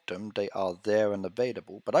want them. They are there and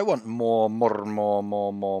available. But I want more.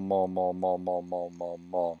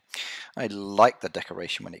 I like the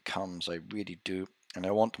decoration when it comes. I really do. And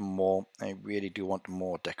I want more. I really do want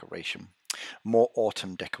more decoration. More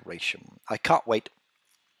autumn decoration. I can't wait.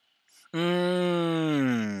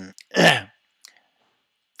 Yep,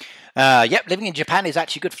 living in Japan is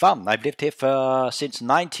actually good fun. I've lived here since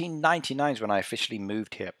 1999 when I officially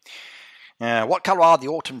moved here. What colour are the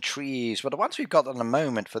autumn trees? Well, the ones we've got at the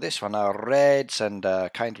moment for this one are reds and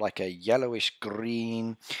kind of like a yellowish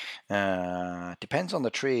green. Depends on the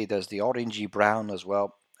tree. There's the orangey brown as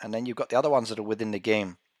well. And then you've got the other ones that are within the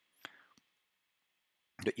game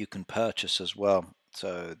that you can purchase as well.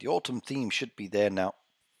 So the autumn theme should be there now.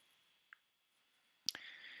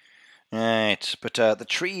 Right, but the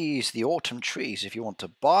trees, the autumn trees, if you want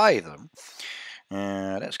to buy them,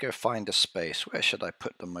 let's go find a space. Where should I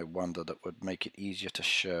put them, I wonder, that would make it easier to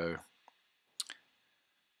show?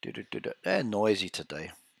 They're noisy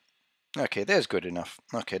today. Okay, there's good enough.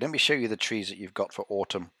 Okay, let me show you the trees that you've got for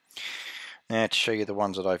autumn. Let's show you the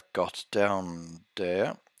ones that I've got down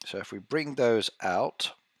there. So if we bring those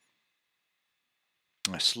out,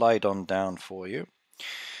 I slide on down for you.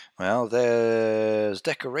 Well, there's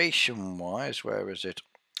decoration-wise, where is it?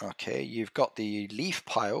 Okay, you've got the leaf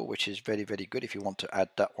pile, which is very, very good if you want to add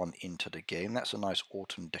that one into the game. That's a nice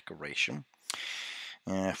autumn decoration.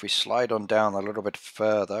 If we slide on down a little bit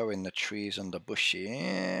further in the trees and the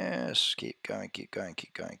bushes, keep going, keep going,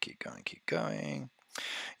 keep going, keep going, keep going.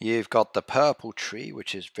 You've got the purple tree,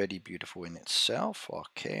 which is very beautiful in itself.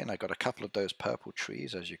 Okay, and I got a couple of those purple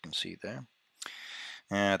trees, as you can see there.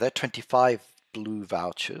 They're 25 blue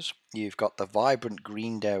vouchers. You've got the vibrant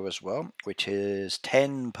green there as well, which is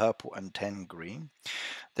 10 purple and 10 green.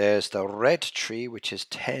 There's the red tree, which is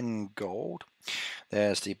 10 gold.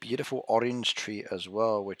 There's the beautiful orange tree as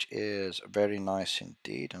well, which is very nice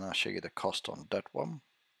indeed, and I'll show you the cost on that one.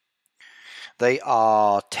 They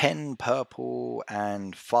are 10 purple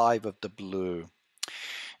and 5 of the blue.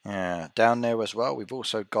 Down there as well, we've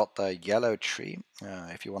also got the yellow tree,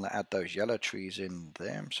 if you want to add those yellow trees in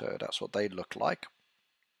there. So that's what they look like.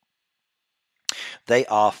 They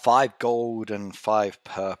are 5 gold and 5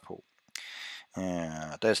 purple.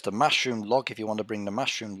 There's the mushroom log, if you want to bring the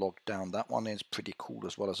mushroom log down. That one is pretty cool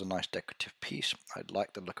as well as a nice decorative piece. I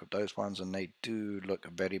like the look of those ones, and they do look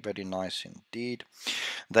very, very nice indeed.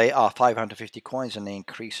 They are 550 coins, and they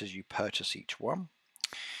increase as you purchase each one.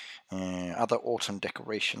 Other autumn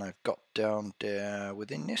decoration I've got down there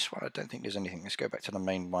within this one. I don't think there's anything. Let's go back to the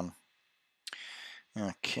main one.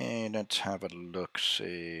 Okay, let's have a look.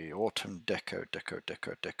 See, autumn deco.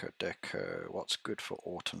 What's good for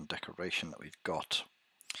autumn decoration that we've got?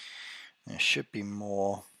 There should be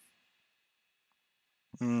more.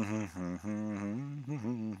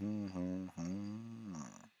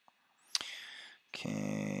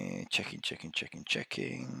 Okay, checking.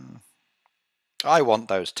 I want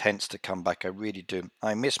those tents to come back, I really do.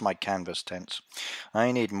 I miss my canvas tents.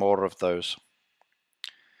 I need more of those.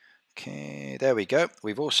 Okay, there we go.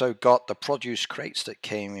 We've also got the produce crates that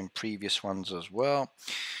came in previous ones as well.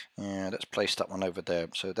 Let's place that one over there.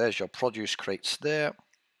 So there's your produce crates there,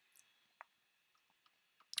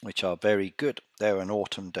 which are very good. They're an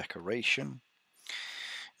autumn decoration.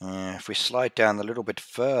 If we slide down a little bit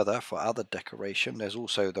further for other decoration, there's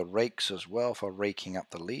also the rakes as well for raking up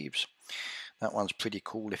the leaves. That one's pretty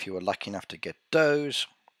cool if you were lucky enough to get those.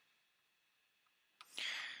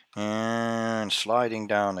 And sliding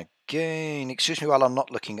down again. Excuse me while I'm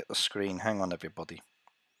not looking at the screen. Hang on, everybody.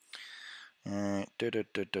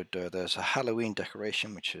 There's a Halloween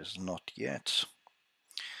decoration, which is not yet.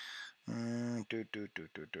 I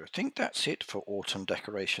think that's it for autumn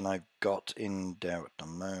decoration I've got in there at the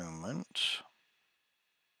moment.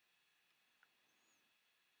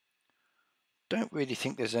 Don't really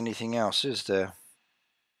think there's anything else, is there?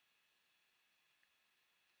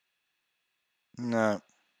 No.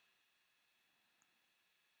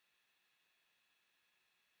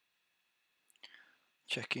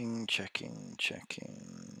 Checking. I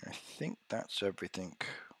think that's everything.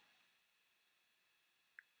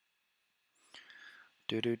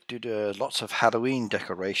 Lots of Halloween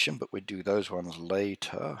decoration, but we do those ones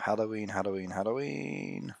later. Halloween.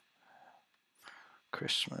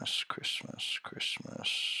 Christmas.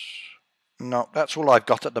 No, that's all I've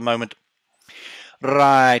got at the moment.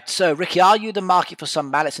 Right, so Ricky, are you the market for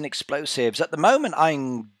some mallets and explosives? At the moment,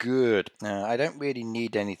 I'm good. I don't really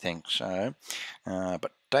need anything, so,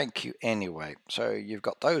 but thank you anyway. So you've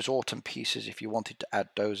got those autumn pieces if you wanted to add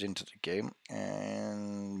those into the game,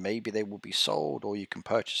 and maybe they will be sold, or you can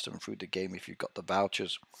purchase them through the game if you've got the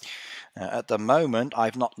vouchers. At the moment,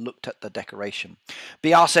 I've not looked at the decoration.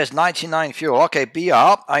 BR says 99 fuel. Okay,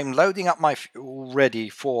 BR, I'm loading up my fuel ready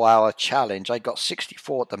for our challenge. I got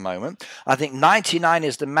 64 at the moment. I think 99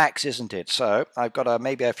 is the max, isn't it? So I've got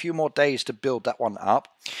maybe a few more days to build that one up.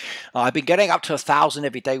 I've been getting up to 1,000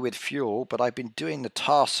 every day with fuel, but I've been doing the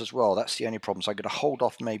tasks as well. That's the only problem. So I'm going to hold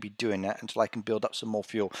off maybe doing that until I can build up some more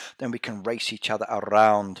fuel. Then we can race each other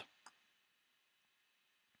around.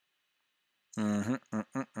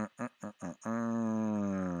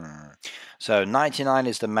 So 99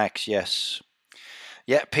 is the max, yes.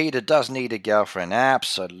 Yeah, Peter does need a girlfriend.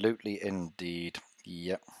 Absolutely, indeed.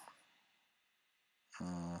 Yep.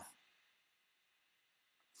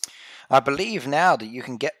 I believe now that you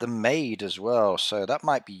can get them made as well, so that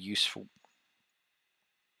might be useful.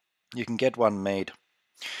 You can get one made.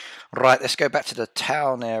 Right, let's go back to the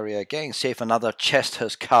town area again, see if another chest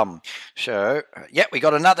has come. So, yeah, we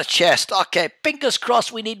got another chest. Okay, fingers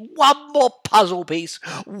crossed, we need one more puzzle piece.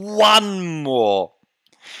 One more.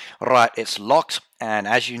 Right, it's locked, and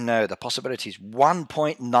as you know, the possibility is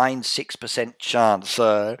 1.96% chance.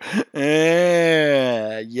 So,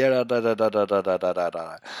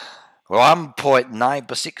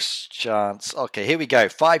 1.96 chance. Okay, here we go.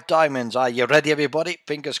 5 diamonds. Are you ready, everybody?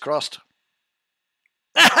 Fingers crossed.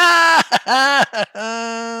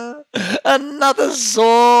 Another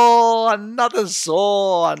saw.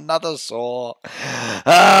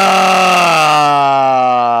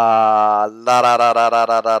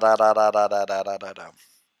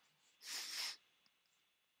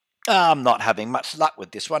 I'm not having much luck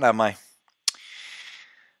with this one, am I?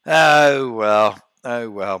 Oh well. Oh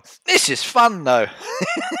well. This is fun though.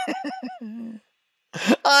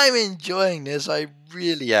 I'm enjoying this. I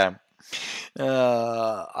really am.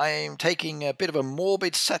 I'm taking a bit of a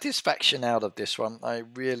morbid satisfaction out of this one. I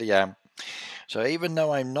really am. So even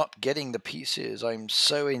though I'm not getting the pieces, I'm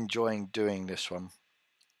so enjoying doing this one.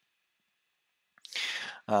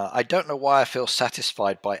 I don't know why I feel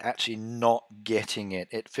satisfied by actually not getting it.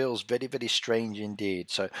 It feels very, very strange indeed.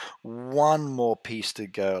 So one more piece to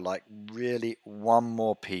go, like really one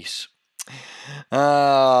more piece.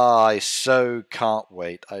 I so can't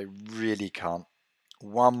wait. I really can't.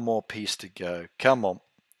 One more piece to go. Come on.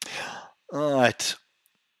 All right.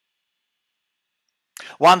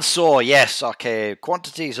 One saw, yes. Okay.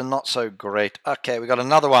 Quantities are not so great. Okay, we got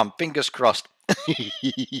another one. Fingers crossed.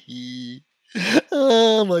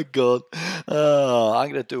 Oh my god. I'm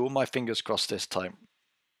going to do all my fingers crossed this time.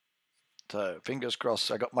 So, fingers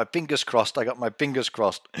crossed. I got my fingers crossed. I got my fingers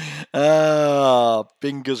crossed.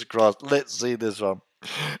 Fingers crossed. Let's see this one.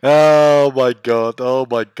 Oh my god. Oh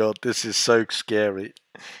my god. This is so scary.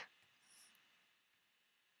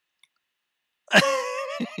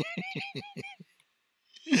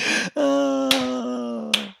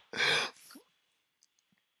 Oh.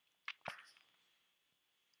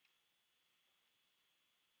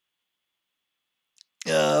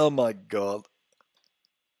 Oh my god.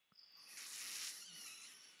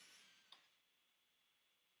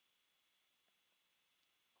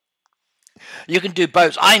 You can do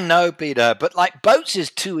boats. I know, Peter, but like boats is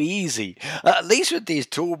too easy. At least with these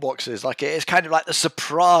toolboxes, like it's kind of like the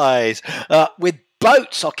surprise. With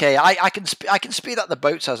boats, okay, I can speed up the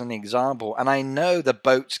boats as an example, and I know the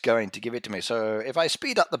boat's going to give it to me. So if I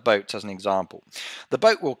speed up the boats as an example, the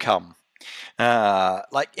boat will come.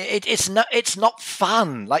 Like it's not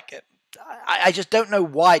fun. Like I just don't know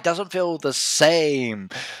why it doesn't feel the same.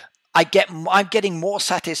 I'm getting more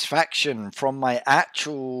satisfaction from my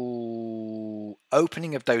actual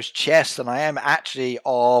opening of those chests than I am actually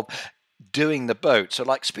of doing the boat. So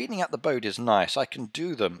like speeding up the boat is nice. I can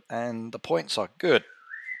do them and the points are good.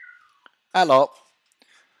 Hello.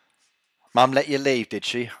 Mum let you leave, did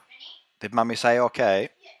she? Did Mummy say okay?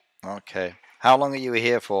 Okay. How long are you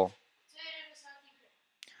here for?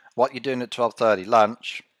 What you doing at 12:30?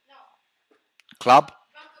 Lunch? Club?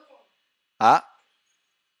 Ah?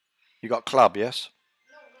 You got club, yes?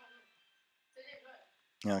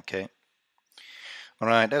 Okay.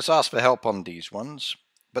 Alright, let's ask for help on these ones.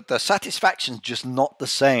 But the satisfaction's just not the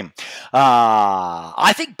same.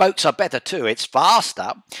 I think boats are better too. It's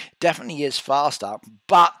faster. Definitely is faster.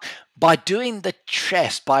 But by doing the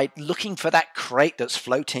chest, by looking for that crate that's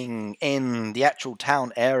floating in the actual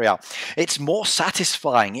town area, it's more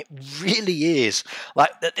satisfying. It really is. Like,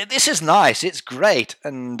 this is nice. It's great.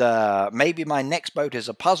 And maybe my next boat is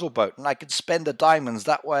a puzzle boat and I could spend the diamonds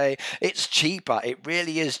that way. It's cheaper. It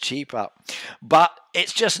really is cheaper. But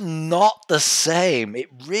it's just not the same. It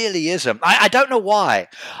really isn't. I don't know why.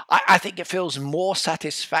 I think it feels more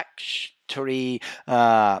satisfactory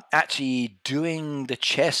actually doing the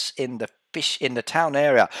chess in the town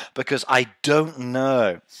area because I don't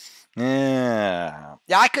know. Yeah,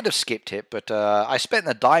 I could have skipped it, but I spent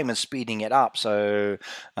the diamonds speeding it up. So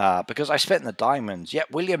because I spent the diamonds.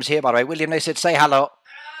 Yep, William's here by the way. William, they said say hello.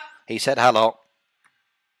 He said hello.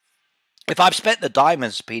 If I've spent the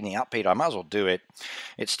diamonds speeding up, Peter, I might as well do it.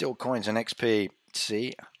 It's still coins and XP.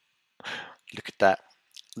 See? Look at that.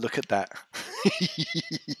 Look at that.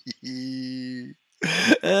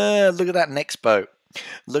 Look at that next boat.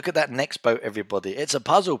 Look at that next boat, everybody. It's a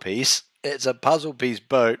puzzle piece. It's a puzzle piece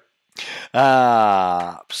boat.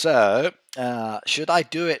 So, should I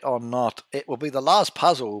do it or not? It will be the last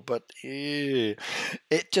puzzle, but it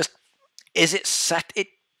just... Is it set... It...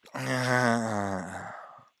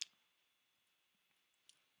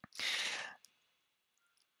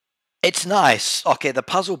 It's nice. Okay, the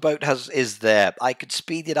puzzle boat is there. I could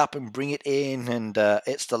speed it up and bring it in, and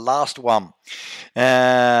it's the last one. But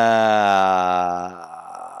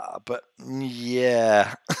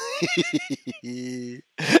yeah,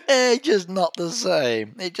 it's just not the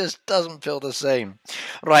same. It just doesn't feel the same.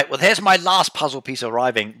 Right. Well, here's my last puzzle piece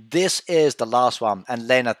arriving. This is the last one. And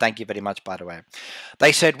Lena, thank you very much, by the way.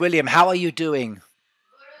 They said, William, how are you doing?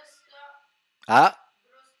 Huh?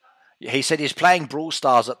 He said he's playing Brawl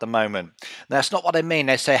Stars at the moment. That's not what I mean.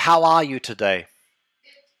 They say, how are you today?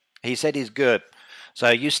 He said he's good. So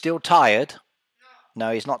are you still tired?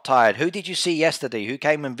 No, he's not tired. Who did you see yesterday? Who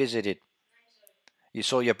came and visited? You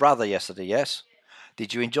saw your brother yesterday, yes?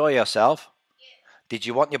 Did you enjoy yourself? Did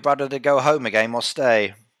you want your brother to go home again or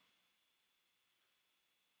stay?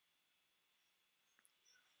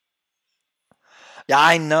 Yeah,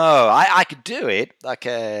 I know. I could do it.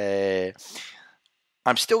 Okay.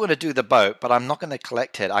 I'm still going to do the boat, but I'm not going to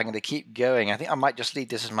collect it. I'm going to keep going. I think I might just leave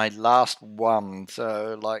this as my last one.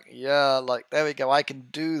 So, like, yeah, like, there we go. I can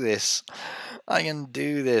do this. I can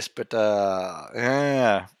do this, but,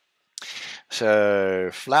 yeah.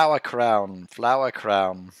 So, flower crown, flower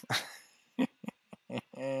crown.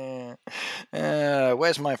 Where's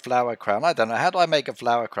my flower crown? I don't know. How do I make a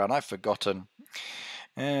flower crown? I've forgotten.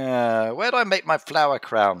 Where do I make my flower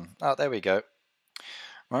crown? Oh, there we go.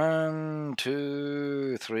 1,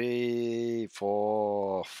 2, 3,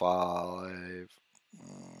 4, 5,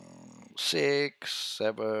 6,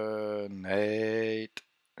 7, 8,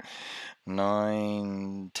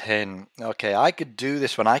 9, 10. Okay, I could do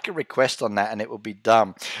this one. I could request on that and it will be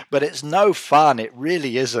done. But it's no fun. It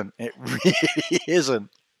really isn't. It really isn't.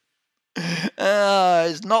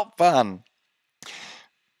 It's not fun.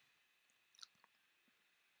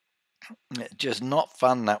 It's just not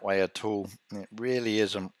fun that way at all. It really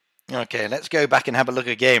isn't. Okay, let's go back and have a look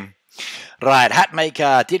again. Right, hat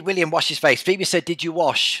maker. Did William wash his face? Phoebe said, did you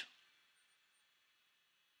wash?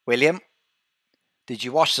 William, did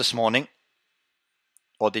you wash this morning?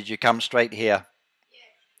 Or did you come straight here? Yeah.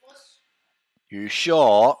 You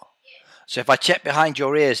sure? Yeah. So if I check behind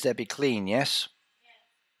your ears, they'll be clean, yes? Yeah.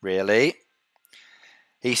 Really?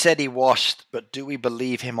 He said he washed, but do we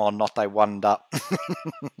believe him or not, I wonder.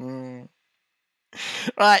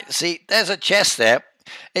 Right, see, there's a chest there.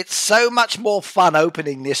 It's so much more fun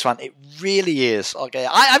opening this one. It really is. Okay,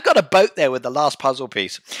 I've got a boat there with the last puzzle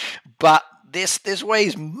piece. But this way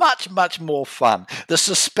is much, much more fun. The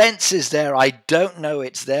suspense is there. I don't know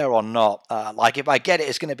it's there or not. Like if I get it,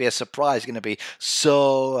 it's going to be a surprise. Going to be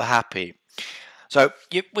so happy. So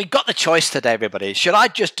we got the choice today, everybody. Should I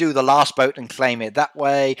just do the last boat and claim it that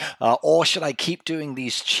way? Or should I keep doing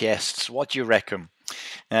these chests? What do you reckon?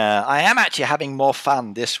 I am actually having more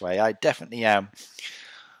fun this way. I definitely am.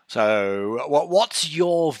 So what's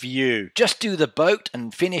your view? Just do the boat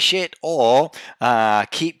and finish it, or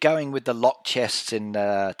keep going with the lock chests in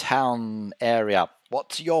the town area?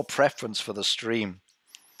 What's your preference for the stream?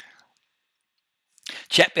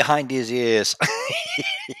 Check behind his ears.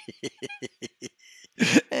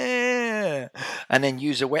 And then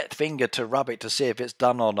use a wet finger to rub it to see if it's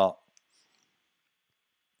done or not.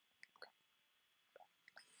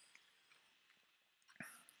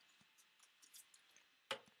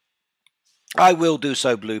 I will do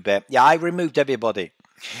so, Blue Bear. Yeah, I removed everybody.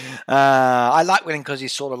 I like William because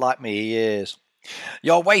he's sort of like me. He is.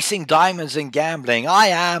 You're wasting diamonds and gambling. I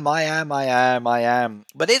am.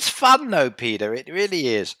 But it's fun though, Peter. It really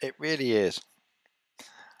is. It really is.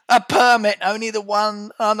 A permit, only the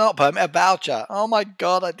one. Oh, not permit, a voucher. Oh my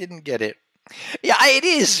God, I didn't get it. Yeah, it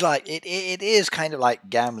is like it is kind of like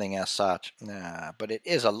gambling as such. But it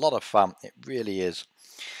is a lot of fun. It really is.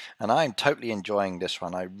 And I'm totally enjoying this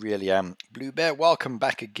one. I really am. Blue Bear, welcome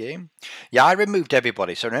back again. Yeah, I removed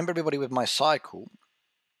everybody. So remember everybody with my cycle.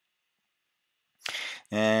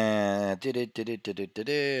 That's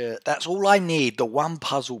all I need. The one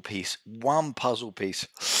puzzle piece. One puzzle piece.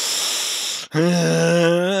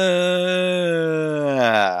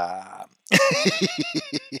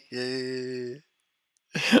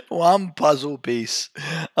 One puzzle piece.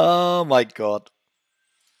 Oh my God.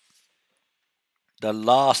 The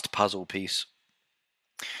last puzzle piece.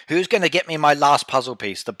 Who's going to get me my last puzzle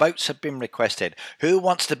piece? The boats have been requested. Who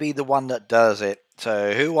wants to be the one that does it?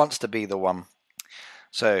 So who wants to be the one?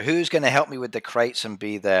 So who's going to help me with the crates and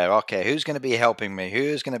be there? Okay, who's going to be helping me?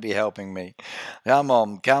 Who's going to be helping me? Come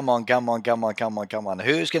on, come on, come on, come on, come on, come on.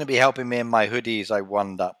 Who's going to be helping me in my hoodies, I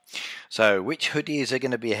wonder? So which hoodies are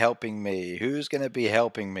going to be helping me? Who's going to be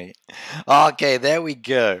helping me? Okay, there we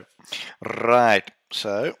go. Right,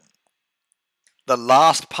 so the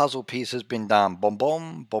last puzzle piece has been done. Boom,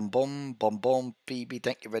 boom, boom, boom, boom, boom. PB,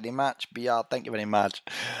 thank you very much. BR, thank you very much.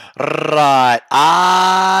 Right.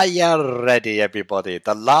 Are you ready, everybody?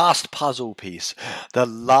 The last puzzle piece. The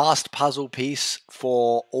last puzzle piece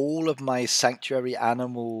for all of my sanctuary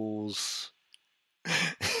animals.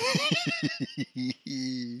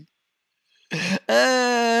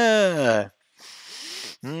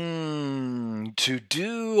 To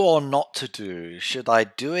do or not to do? Should I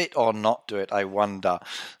do it or not do it? I wonder.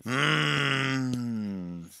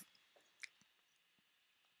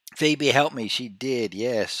 Phoebe, help me. She did,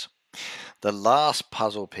 yes. The last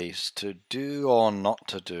puzzle piece. To do or not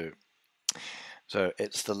to do? So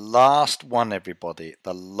it's the last one, everybody.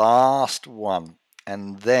 The last one.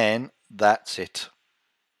 And then that's it.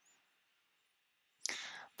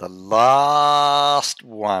 The last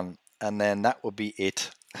one. And then that will be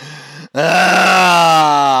it.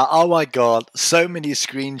 Oh my god, so many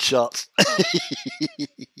screenshots.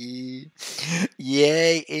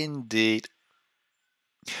 Yay, indeed.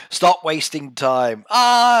 Stop wasting time.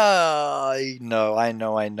 I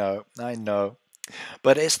know.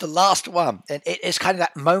 But it's the last one. And it's kind of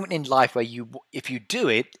that moment in life where if you do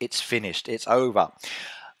it, it's finished. It's over.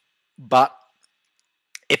 But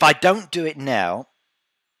if I don't do it now,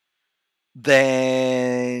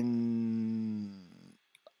 then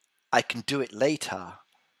I can do it later.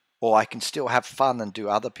 Or I can still have fun and do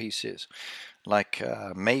other pieces. Like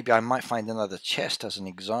maybe I might find another chest as an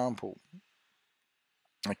example.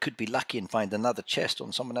 I could be lucky and find another chest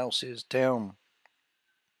on someone else's town.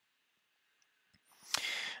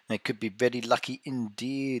 I could be very lucky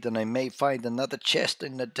indeed, and I may find another chest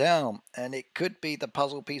in the town, and it could be the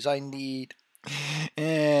puzzle piece I need.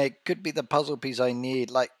 It could be the puzzle piece I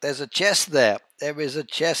need. Like, there's a chest there. There is a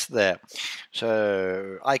chest there.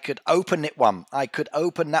 So I could open it one. I could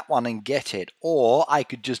open that one and get it. Or I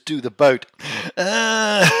could just do the boat.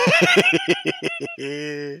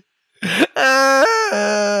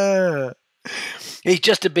 He's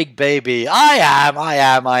just a big baby. I am.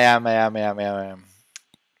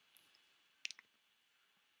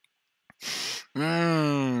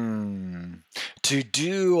 To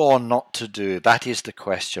do or not to do? That is the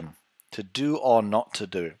question. To do or not to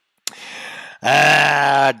do?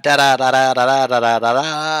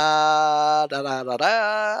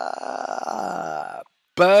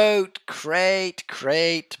 Boat, crate,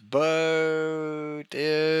 boat.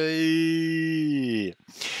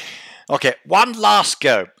 Okay, one last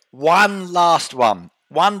go. One last one.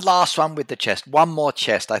 One last one with the chest. One more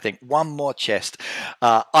chest, I think. One more chest.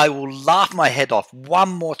 I will laugh my head off. One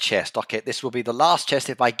more chest. Okay, this will be the last chest.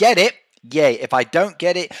 If I get it, yay. If I don't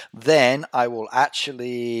get it, then I will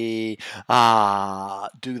actually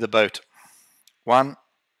do the boat. 1,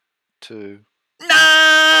 2. No!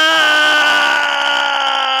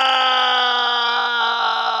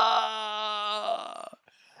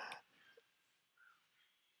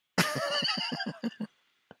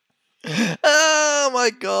 Oh my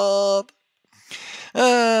god.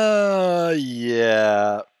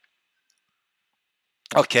 Yeah.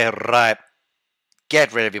 Okay, right.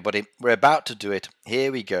 Get ready, everybody. We're about to do it.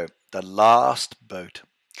 Here we go. The last boat.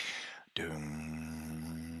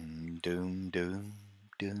 Doom, doom, doom,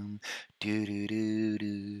 doom, doo doo doo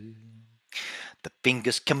doo. The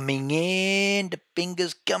finger's coming in, and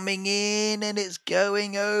it's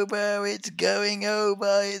going over, it's going.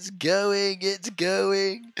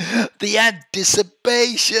 The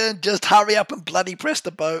anticipation, just hurry up and bloody press the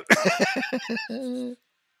boat.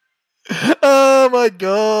 Oh my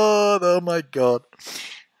god.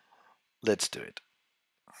 Let's do it.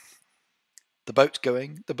 The boat's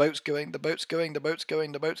going.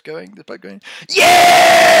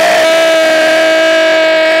 Yes!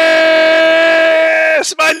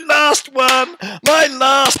 My last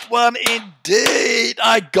one indeed.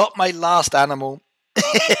 I got my last animal.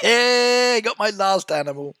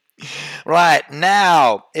 Right,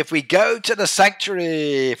 now, if we go to the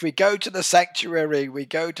sanctuary,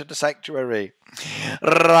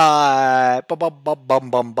 Right.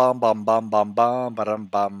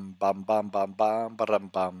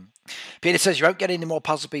 Peter says you won't get any more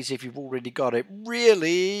puzzle pieces if you've already got it.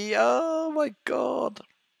 Really? Oh my god.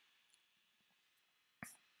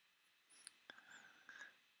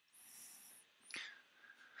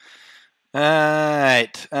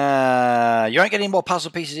 Alright. You won't get any more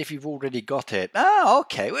puzzle pieces if you've already got it. Oh,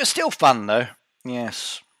 okay. Well, it's still fun though.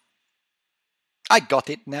 Yes. I got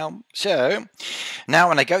it now. So, now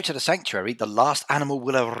when I go to the sanctuary, the last animal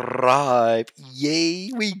will arrive.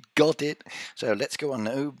 Yay, we got it. So let's go on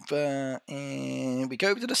over, and we go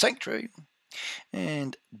over to the sanctuary.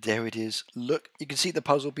 And there it is. Look, you can see the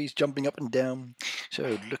puzzle piece jumping up and down.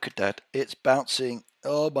 So look at that. It's bouncing.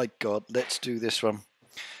 Oh my god, let's do this one.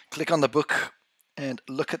 Click on the book and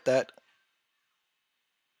look at that.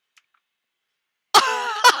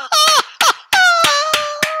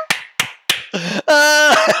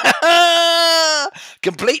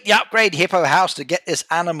 Complete the upgrade hippo house to get this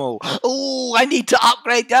animal. Oh, I need to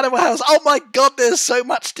upgrade the animal house. Oh my god, there's so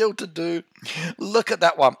much still to do. Look at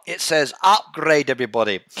that one. It says upgrade,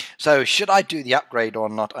 everybody. So should I do the upgrade or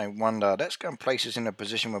not? I wonder. Let's go and place this in a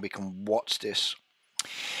position where we can watch this.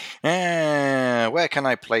 Where can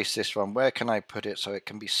I place this one? Where can I put it so it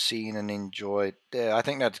can be seen and enjoyed? There, I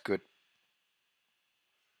think that's good.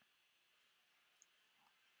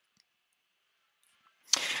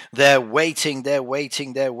 They're waiting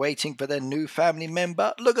for their new family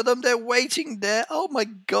member. Look at them, they're waiting there. Oh my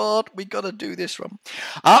god, we gotta do this one.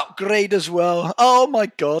 Upgrade as well. Oh my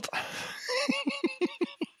god.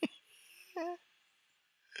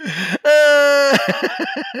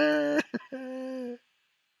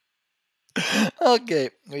 Okay,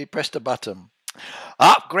 we press the button.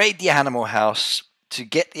 Upgrade the animal house to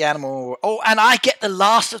get the animal. Oh, and I get the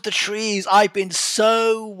last of the trees. I've been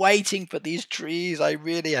so waiting for these trees. I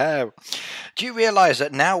really have. Do you realize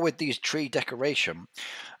that now with these tree decoration,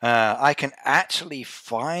 I can actually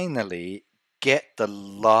finally get the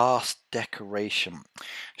last decoration.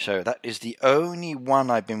 So that is the only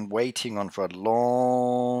one I've been waiting on for a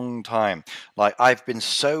long time. Like, I've been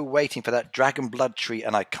so waiting for that dragon blood tree,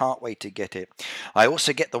 and I can't wait to get it. I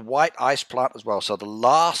also get the white ice plant as well, so the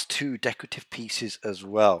last two decorative pieces as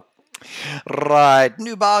well. Right,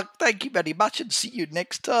 Nubag, thank you very much, and see you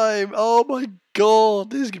next time. Oh my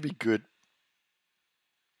god, this is gonna be good.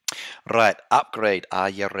 Right, upgrade. Are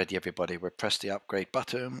you ready, everybody? We'll press the upgrade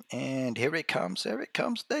button, and here it comes. There it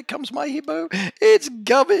comes. There comes my hippo. It's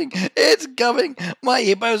coming. It's coming. My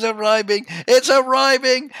hippo's arriving. It's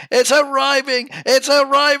arriving. It's arriving. It's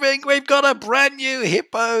arriving. We've got a brand new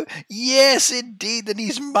hippo. Yes, indeed. And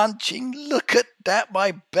he's munching. Look at that.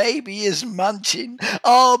 My baby is munching.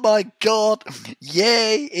 Oh, my God.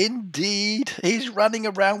 Yay, indeed. He's running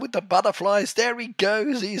around with the butterflies. There he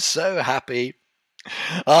goes. He's so happy.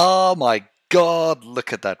 Oh my god,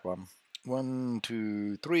 look at that one. 1,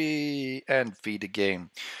 2, 3, and feed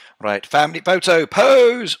again. Right, family photo,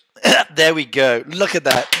 pose! There we go, look at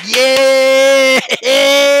that. Yay!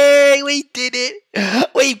 We did it!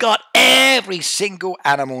 We've got every single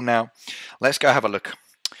animal now. Let's go have a look.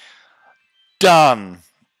 Done.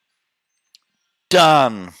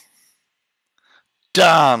 Done.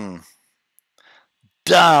 Done.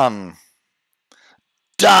 Done.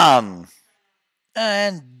 Done.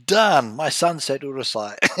 And done. My son said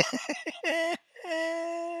Urusai.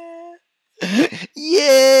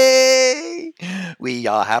 Yay! We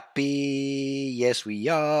are happy. Yes, we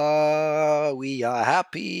are. We are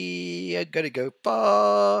happy. I'm going to go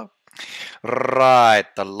far. Right,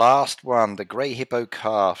 the last one, the grey hippo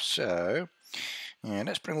calf. So, yeah,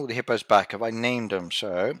 let's bring all the hippos back. Have I named them?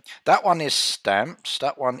 So, that one is Stamps.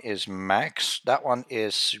 That one is Max. That one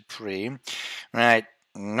is Supreme. Right,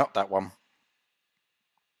 not that one.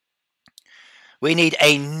 We need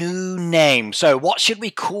a new name. So what should we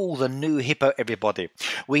call the new hippo, everybody?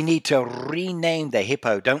 We need to rename the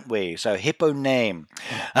hippo, don't we? So hippo name.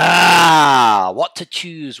 What to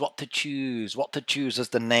choose, what to choose, what to choose as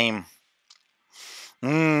the name.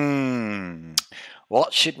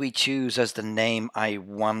 What should we choose as the name, I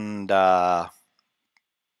wonder?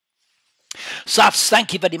 Safs,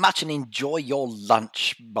 thank you very much, and enjoy your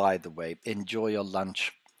lunch, by the way. Enjoy your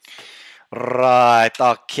lunch. Right,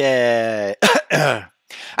 okay.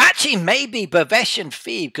 Actually, maybe Bavesh and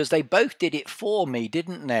Phoebe, because they both did it for me,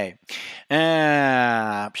 didn't they?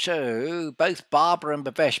 So, both Barbara and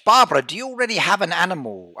Bavesh. Barbara, do you already have an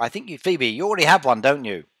animal? I think you, Phoebe, you already have one, don't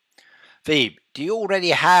you? Phoebe, do you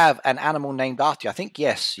already have an animal named after you? I think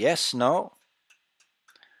yes. Yes, no?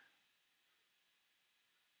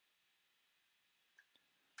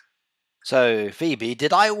 So, Phoebe,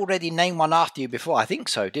 did I already name one after you before? I think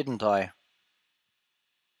so, didn't I?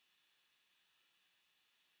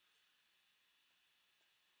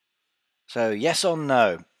 So, yes or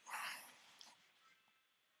no?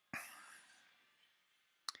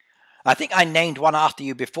 I think I named one after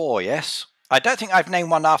you before, yes? I don't think I've named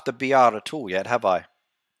one after BR at all yet, have I?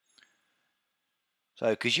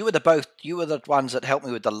 So, because you were the ones that helped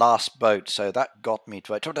me with the last boat, so that got me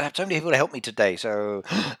to it. So many people to help me today, so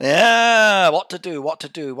yeah, what to do.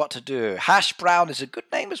 Hash Brown is a good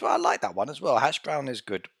name as well. I like that one as well. Hash Brown is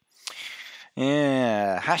good.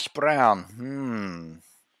 Yeah, Hash Brown.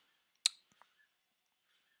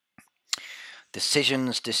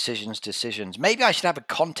 Decisions. Maybe I should have a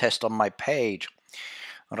contest on my page.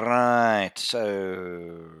 Right,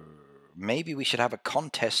 so maybe we should have a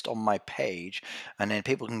contest on my page, and then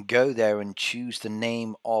people can go there and choose the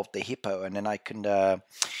name of the hippo, and then I can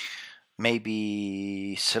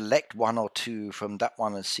maybe select one or two from that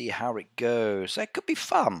one and see how it goes. That could be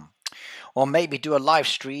fun. Or maybe do a live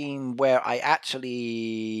stream where I actually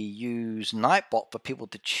use Nightbot for people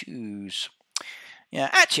to choose. Yeah,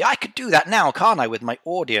 actually, I could do that now, can't I, with my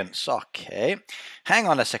audience? Okay. Hang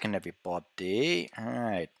on a second, everybody. All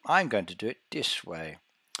right. I'm going to do it this way.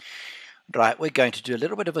 Right, we're going to do a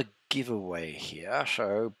little bit of a giveaway here,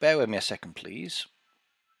 so bear with me a second, please.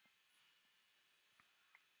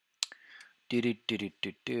 N-I-G-H-T-B-O-T,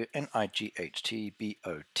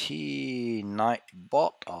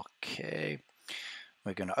 Nightbot. Okay.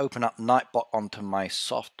 We're going to open up Nightbot onto my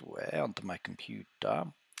software, onto my computer.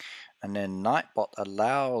 And then Nightbot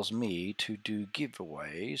allows me to do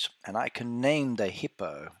giveaways, and I can name the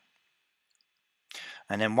hippo.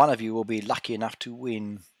 And then one of you will be lucky enough to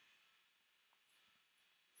win.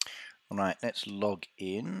 All right, let's log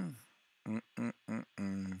in.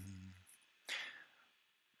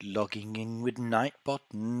 Logging in with Nightbot,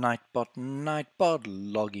 Nightbot, Nightbot,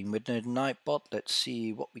 logging with Nightbot. Let's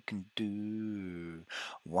see what we can do.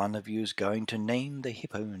 One of you is going to name the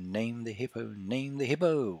hippo, name the hippo, name the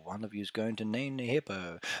hippo. One of you is going to name the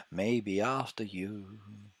hippo, maybe after you.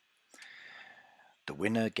 The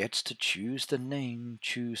winner gets to choose the name,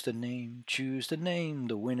 choose the name, choose the name.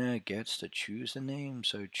 The winner gets to choose the name,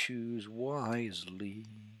 so choose wisely.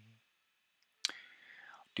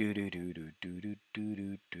 Do do do do do do do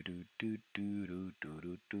do do do do do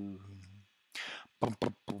do do.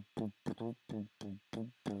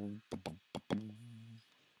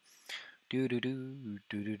 Do do do do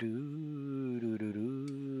do do do do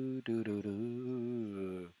do do do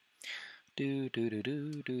do. Do do do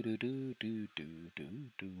do do do do do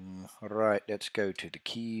do do. Right, let's go to the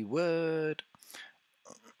keyword.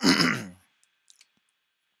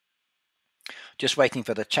 Just waiting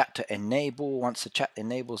for the chat to enable. Once the chat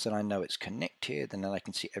enables, then I know it's connected, and then I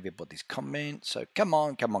can see everybody's comments. So come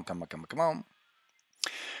on, come on, come on, come on, come on.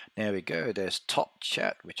 There we go. There's top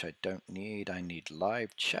chat, which I don't need. I need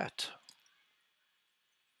live chat.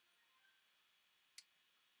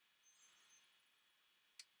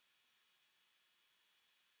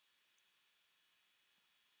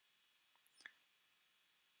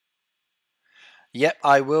 Yep,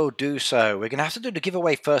 I will do so. We're going to have to do the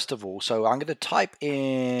giveaway first of all. So I'm going to type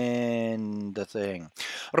in the thing.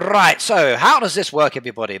 Right, so how does this work,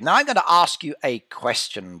 everybody? Now I'm going to ask you a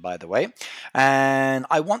question, by the way. And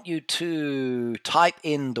I want you to type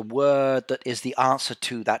in the word that is the answer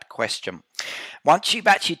to that question. Once you've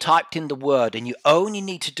actually typed in the word, and you only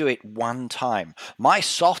need to do it one time, my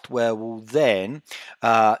software will then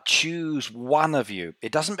choose one of you.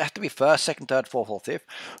 It doesn't have to be first, second, third, fourth, or fifth.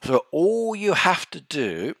 So all you have to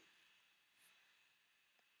do,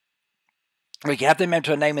 we can have them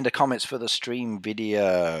enter a name in the comments for the stream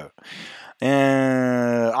video.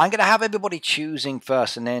 I'm going to have everybody choosing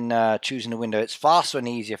first and then choosing the window. It's faster and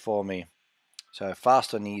easier for me. So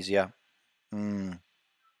faster and easier.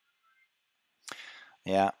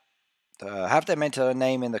 Yeah. Have them enter a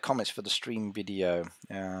name in the comments for the stream video.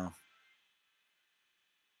 Yeah.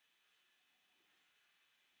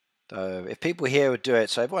 So if people here would do it,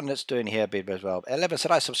 so everyone that's doing here be as well. 11 said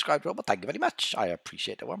I subscribed. Well, thank you very much. I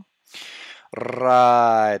appreciate that one.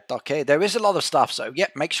 Right. Okay. There is a lot of stuff. So, yeah,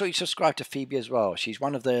 make sure you subscribe to Phoebe as well. She's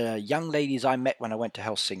one of the young ladies I met when I went to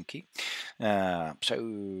Helsinki.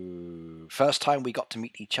 So, first time we got to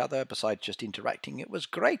meet each other, besides just interacting, it was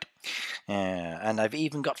great. And I've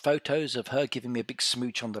even got photos of her giving me a big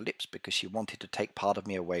smooch on the lips because she wanted to take part of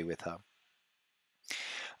me away with her.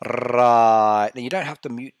 Right. Now you don't have to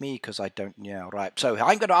mute me because I don't. Yeah, right. So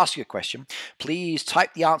I'm going to ask you a question. Please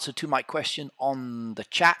type the answer to my question on the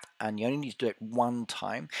chat, and you only need to do it one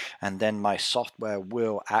time, and then my software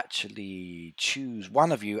will actually choose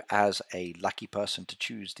one of you as a lucky person to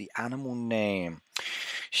choose the animal name.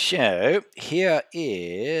 So here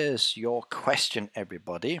is your question,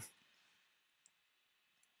 everybody.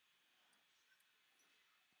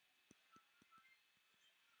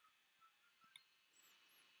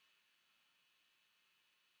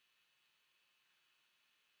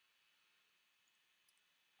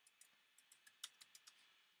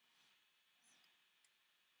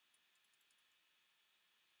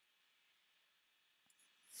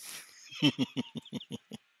 I'm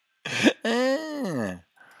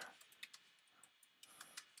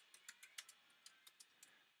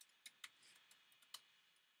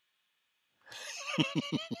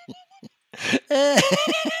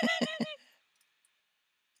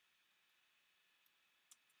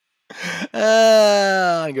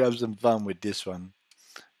gonna have some fun with this one.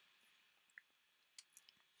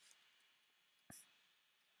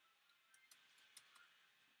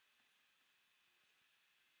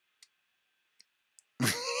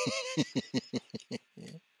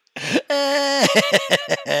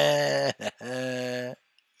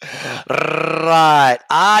 Right.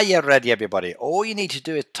 Are you ready, everybody? All you need to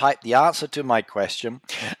do is type the answer to my question,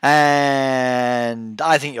 and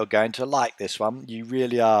I think you're going to like this one. You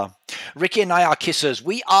really are. Ricky and I are kissers.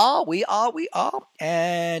 We are.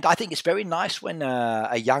 And I think it's very nice when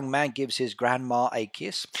a young man gives his grandma a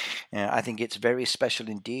kiss. I think it's very special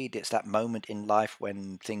indeed. It's that moment in life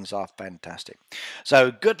when things are fantastic.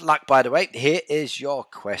 So good luck, by the way. Here is your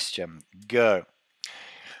question. Go.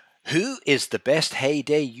 Who is the best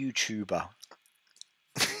heyday YouTuber?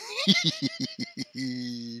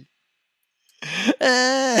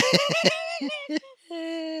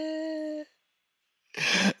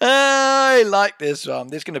 I like this one.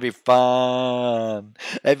 This is going to be fun.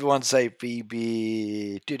 Everyone say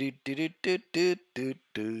Phoebe.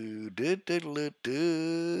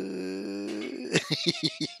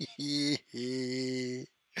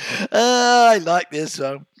 I like this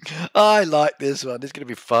one. I like this one. This is going to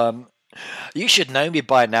be fun. You should know me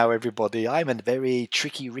by now, everybody. I'm a very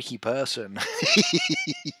tricky Ricky person.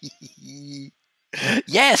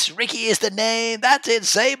 Yes, Ricky is the name. That's it.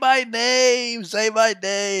 Say my name. Say my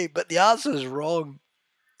name. But the answer is wrong.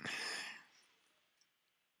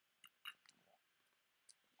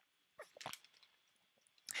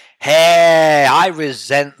 Hey, I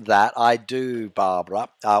resent that. I do, Barbara.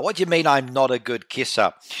 What do you mean I'm not a good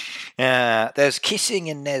kisser? There's kissing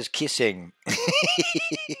and there's kissing.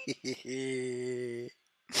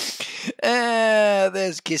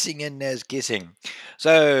 There's kissing and there's kissing.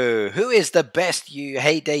 So, who is the best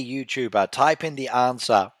Heyday YouTuber? Type in the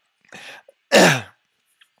answer.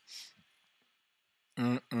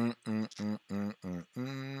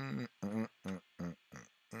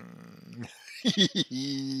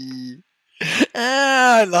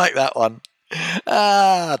 I like that one.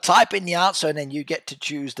 Type in the answer and then you get to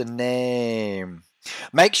choose the name.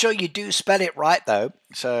 Make sure you do spell it right, though.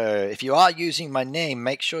 So if you are using my name,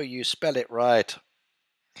 make sure you spell it right.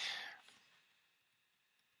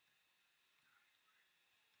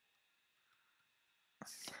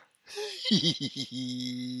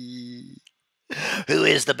 Who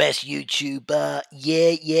is the best YouTuber?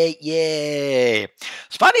 Yeah.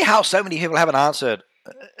 It's funny how so many people haven't answered.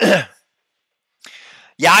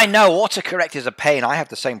 Yeah, I know. Autocorrect is a pain. I have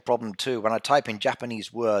the same problem too. When I type in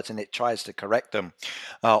Japanese words and it tries to correct them.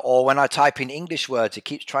 Or when I type in English words, it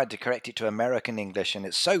keeps trying to correct it to American English. And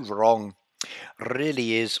it's so wrong.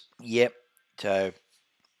 Really is. Yep. So,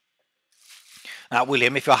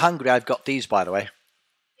 William, if you're hungry, I've got these, by the way.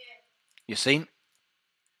 Yeah. You seen?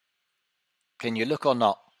 Can you look or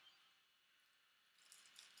not?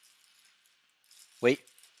 Wait.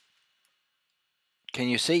 Can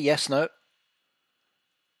you see? Yes, no?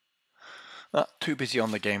 Too busy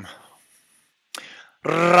on the game.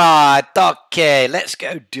 Right, okay, let's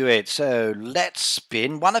go do it. So let's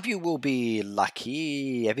spin. One of you will be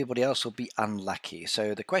lucky, everybody else will be unlucky.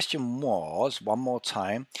 So the question was, one more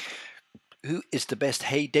time, who is the best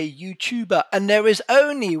Heyday YouTuber? And there is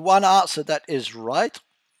only one answer that is right.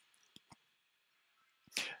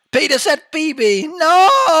 Peter said Phoebe.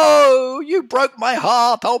 No, you broke my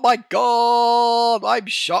heart. Oh my God, I'm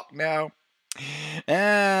shocked now.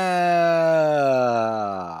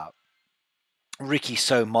 Ricky's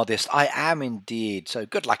so modest. I am indeed. So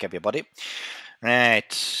good luck, everybody.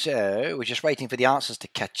 Right, so we're just waiting for the answers to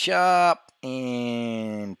catch up.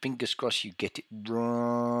 And fingers crossed you get it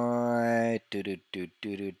right.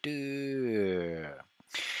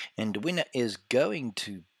 And the winner is going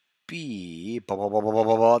to be...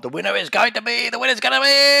 The winner is going to be...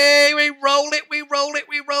 We roll it.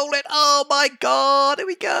 Oh my God, here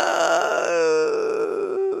we go.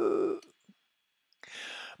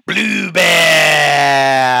 Blue Bear.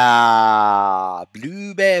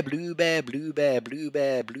 Blue Bear.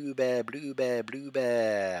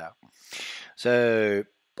 So,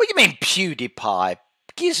 what do you mean PewDiePie?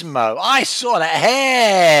 Gizmo, I saw that.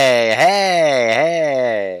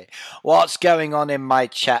 Hey. What's going on in my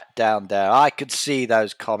chat down there? I could see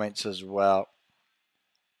those comments as well.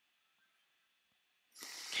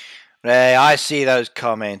 Hey, I see those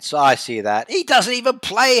comments. I see that. He doesn't even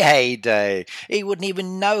play Heyday. He wouldn't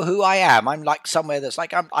even know who I am. I'm like somewhere that's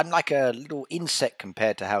like, I'm like a little insect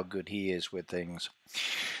compared to how good he is with things.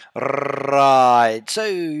 Right.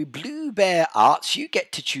 So, Blue Bear Arts, you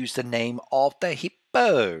get to choose the name of the hippo.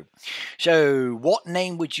 So, what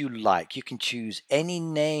name would you like? You can choose any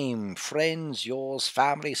name. Friends, yours,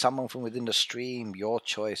 family, someone from within the stream. Your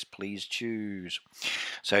choice, please choose.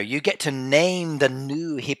 So, you get to name the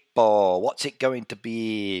new hippo. What's it going to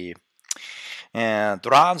be? And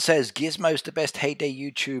Duran says, Gizmo's the best Heyday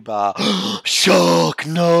YouTuber. Shock,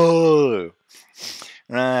 no.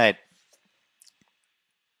 Right.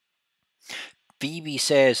 Phoebe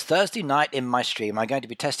says, Thursday night in my stream, I'm going to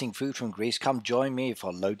be testing food from Greece. Come join me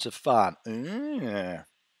for loads of fun.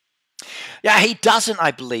 Yeah, he doesn't, I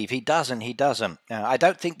believe. He doesn't. I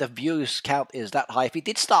don't think the views count is that high. If he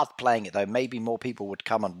did start playing it, though, maybe more people would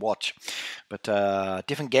come and watch. But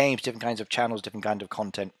different games, different kinds of channels, different kind of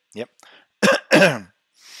content. Yep.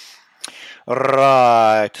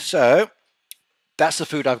 Right. So, that's the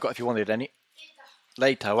food I've got if you wanted any.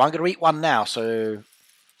 Later. Well, I'm going to eat one now, so...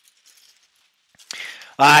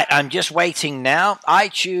 Alright, I'm just waiting now. I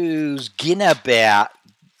choose Gina Bear.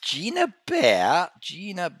 Gina Bear.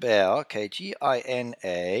 Okay, Gina.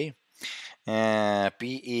 Bear.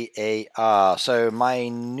 So my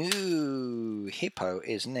new hippo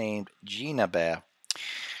is named Gina Bear.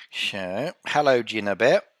 So, hello Gina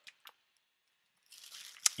Bear.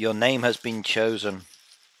 Your name has been chosen.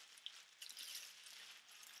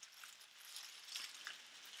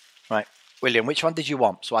 Right, William, which one did you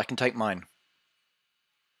want so I can take mine?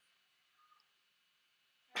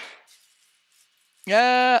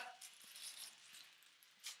 Yeah.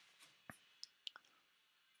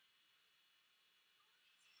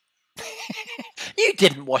 You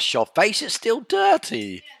didn't wash your face, it's still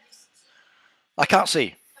dirty. I can't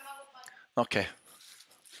see. Okay.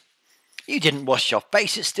 You didn't wash your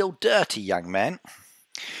face, it's still dirty, young man.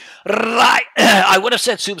 Right, I would have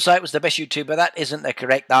said SuperChat was the best YouTuber. That isn't the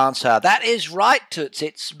correct answer. That is right, Toots.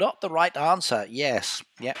 It's not the right answer. Yes,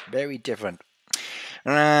 yeah, very different.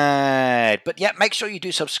 Right, but yeah, make sure you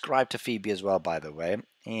do subscribe to Phoebe as well, by the way.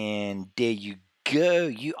 And there you go.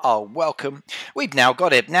 You are welcome. We've now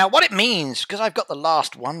got it. Now, what it means, because I've got the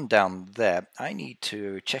last one down there, I need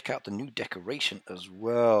to check out the new decoration as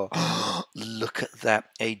well. Look at that.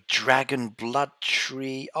 A dragon blood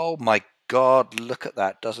tree. Oh my God, look at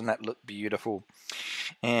that. Doesn't that look beautiful?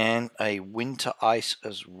 And a winter ice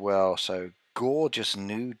as well. So gorgeous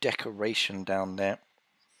new decoration down there.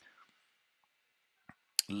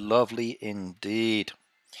 Lovely indeed.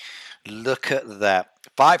 Look at that.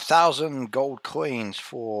 5,000 gold coins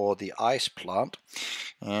for the ice plant.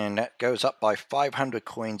 And that goes up by 500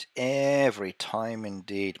 coins every time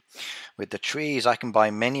indeed. With the trees, I can buy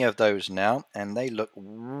many of those now, and they look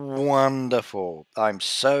wonderful. I'm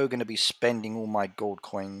so going to be spending all my gold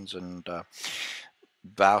coins and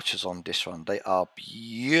vouchers on this one. They are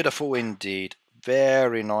beautiful indeed.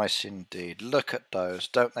 Very nice indeed. Look at those.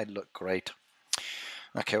 Don't they look great?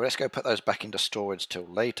 Okay, well, let's go put those back into storage till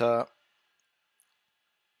later.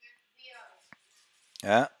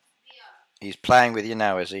 Yeah? He's playing with you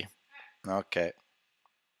now, is he? Okay.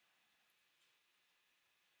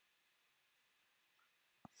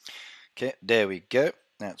 Okay, there we go.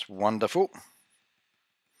 That's wonderful.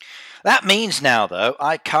 That means now, though,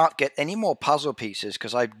 I can't get any more puzzle pieces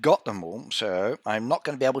because I've got them all, so I'm not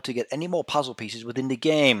going to be able to get any more puzzle pieces within the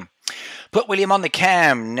game. Put William on the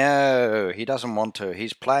cam. No, he doesn't want to.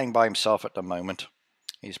 He's playing by himself at the moment.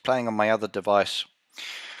 He's playing on my other device.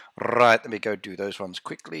 Right, let me go do those ones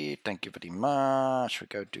quickly. Thank you very much. We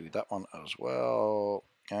go do that one as well.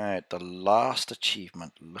 Alright, the last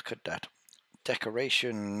achievement. Look at that.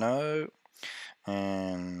 Decoration, no.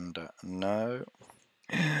 And no.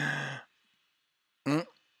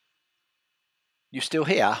 You still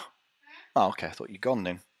here? Oh, okay. I thought you'd gone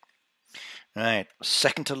then. Right,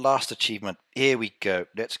 second to last achievement. Here we go.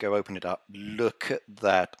 Let's go open it up. Look at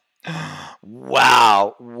that.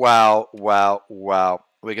 Wow, wow, wow, wow.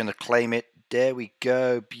 We're going to claim it. There we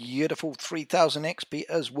go. Beautiful 3000 XP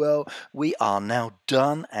as well. We are now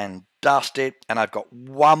done and dusted. And I've got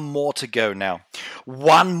one more to go now.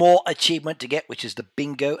 One more achievement to get, which is the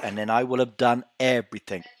bingo. And then I will have done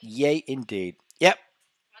everything. Yay, indeed. Yep.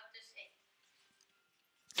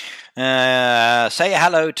 Say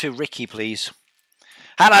hello to Ricky, please.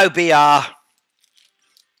 Hello, BR.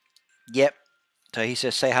 Yep. So he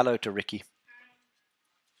says, say hello to Ricky.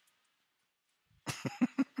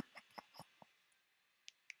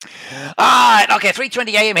 Alright, okay,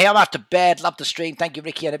 3:20 AM here. I'm after bed. Love the stream. Thank you,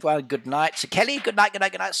 Ricky, and everyone. Good night. So, Kelly, good night, good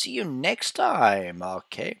night, good night. See you next time.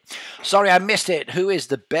 Okay. Sorry, I missed it. Who is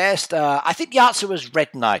the best? I think the answer was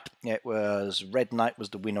Red Knight. It was Red Knight was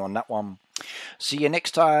the winner on that one. See you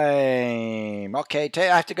next time. Okay,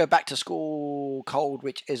 I have to go back to school. Cold,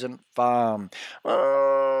 which isn't fun.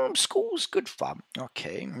 School's good fun.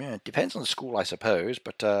 Okay, yeah, depends on the school, I suppose.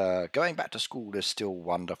 But going back to school is still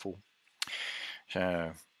wonderful.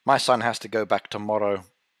 So, my son has to go back tomorrow.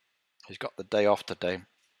 He's got the day off today.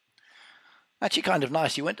 Actually, kind of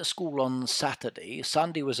nice. He went to school on Saturday.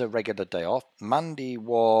 Sunday was a regular day off. Monday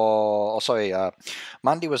was,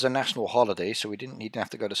 Monday was a national holiday, so he didn't have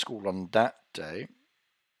to go to school on that day.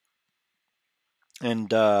 And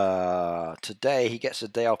today he gets a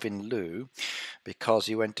day off in lieu because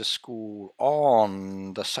he went to school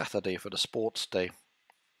on the Saturday for the sports day.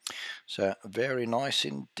 So very nice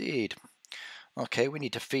indeed. Okay, we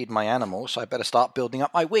need to feed my animals, so I better start building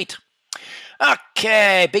up my wheat.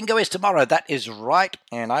 Okay, bingo is tomorrow. That is right,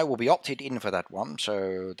 and I will be opted in for that one.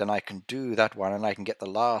 So then I can do that one, and I can get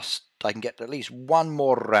I can get at least one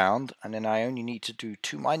more round, and then I only need to do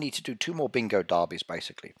two. I need to do two more bingo derbies,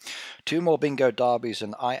 basically. Two more bingo derbies,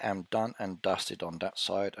 and I am done and dusted on that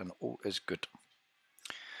side, and all is good.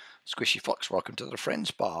 Squishy Fox, welcome to the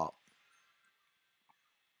Friends Bar.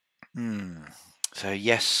 So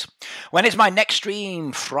yes, when is my next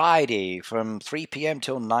stream? Friday from 3 p.m.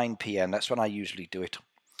 till 9 p.m. That's when I usually do it.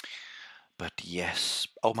 But yes,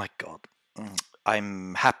 oh my God,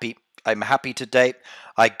 I'm happy. I'm happy today.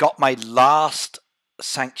 I got my last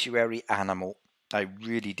sanctuary animal. I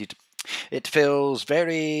really did. It feels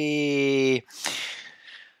very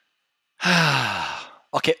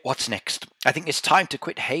okay, what's next? I think it's time to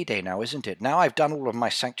quit Heyday now, isn't it? Now I've done all of my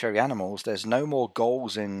sanctuary animals, there's no more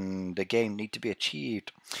goals in the game need to be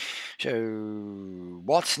achieved. So,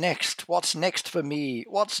 what's next? What's next for me?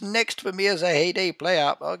 What's next for me as a Heyday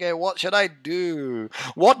player? Okay, what should I do?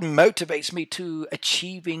 What motivates me to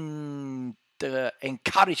achieving the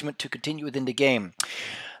encouragement to continue within the game?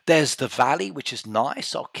 There's the valley, which is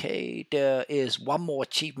nice. Okay, there is one more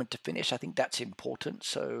achievement to finish. I think that's important.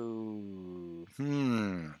 So,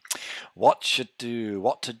 what should do?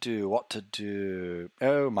 What to do? What to do?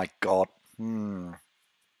 Oh my God.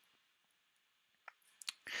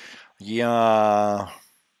 Yeah.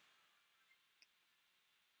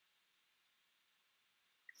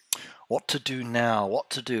 What to do now? What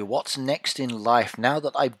to do? What's next in life? Now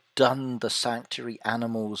that I've done the sanctuary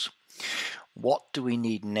animals, what do we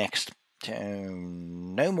need next?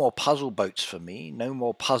 No more puzzle boats for me. No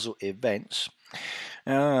more puzzle events.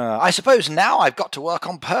 I suppose now I've got to work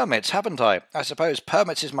on permits, haven't I? I suppose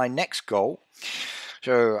permits is my next goal.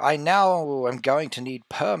 So I now am going to need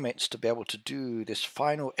permits to be able to do this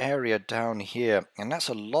final area down here. And that's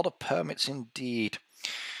a lot of permits indeed.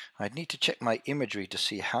 I'd need to check my imagery to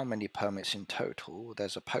see how many permits in total.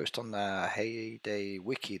 There's a post on the Heyday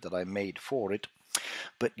Wiki that I made for it.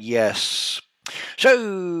 But yes.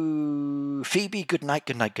 So, Phoebe, good night,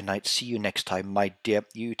 good night, good night. See you next time, my dear.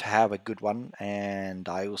 You to have a good one, and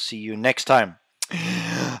I will see you next time.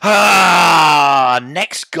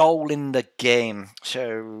 Next goal in the game.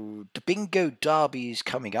 So, the Bingo Derby is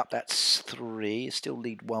coming up. That's 3. Still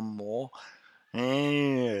need one more.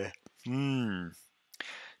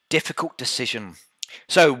 Difficult decision.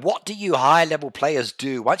 So what do you high level players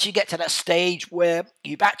do? Once you get to that stage where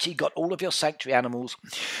you've actually got all of your sanctuary animals,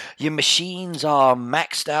 your machines are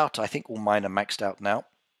maxed out. I think all mine are maxed out now.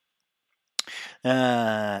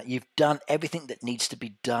 You've done everything that needs to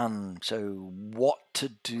be done. So what to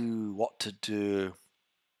do? What to do?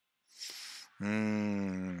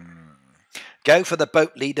 Go for the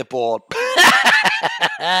boat leaderboard.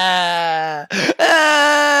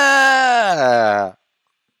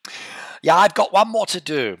 Yeah, I've got one more to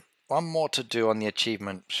do. One more to do on the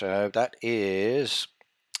achievement. So that is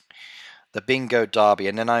the Bingo Derby.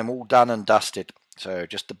 And then I'm all done and dusted. So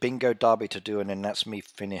just the Bingo Derby to do, and then that's me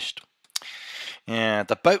finished. Yeah,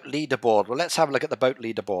 the boat leaderboard. Well, let's have a look at the boat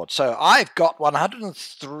leaderboard. So I've got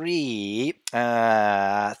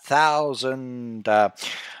 103,000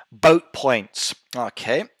 boat points.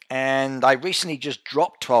 Okay. And I recently just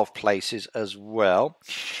dropped 12 places as well.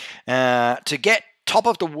 To get top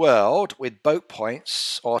of the world with boat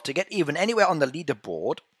points, or to get even anywhere on the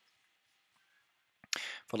leaderboard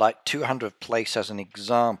for like 200 place as an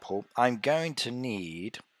example, I'm going to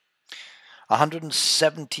need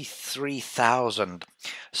 173,000.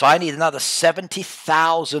 So I need another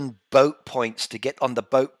 70,000 boat points to get on the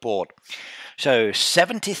boat board. So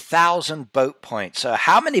 70,000 boat points. So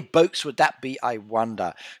how many boats would that be, I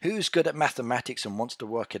wonder? Who's good at mathematics and wants to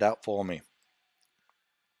work it out for me?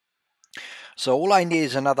 So all I need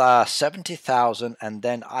is another 70,000 and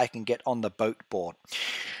then I can get on the boat board.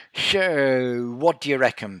 So what do you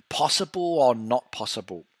reckon? Possible or not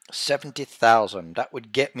possible? 70,000. That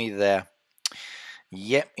would get me there.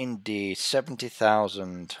 Yep, indeed.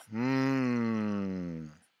 70,000.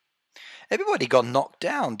 Everybody got knocked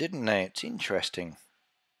down, didn't they? It's interesting.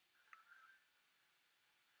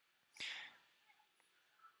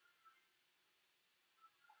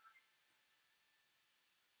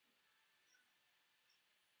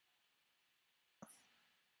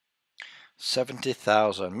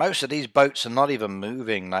 $70,000. Most of these boats are not even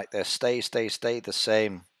moving. Like they're stay the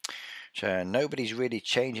same. So nobody's really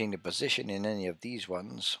changing the position in any of these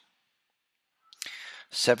ones.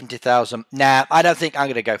 70,000. Nah, I don't think I'm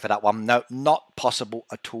going to go for that one. No, not possible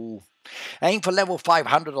at all. Aim for level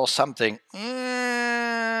 500 or something.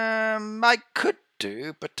 I could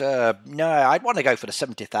do, but no, I'd want to go for the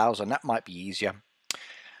 70,000. That might be easier.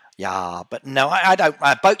 Yeah, but no, I don't.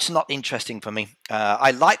 Boats are not interesting for me.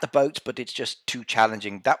 I like the boats, but it's just too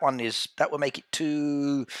challenging. That will make it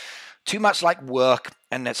too much like work,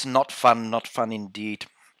 and it's not fun. Not fun indeed.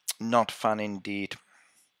 Not fun indeed.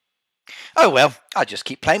 Oh well, I'll just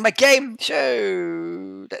keep playing my game.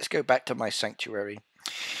 So let's go back to my sanctuary.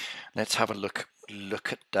 Let's have a look.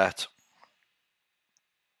 Look at that.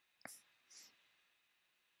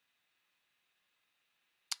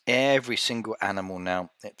 every single animal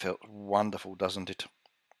now. It feels wonderful, doesn't it?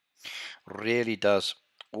 Really does.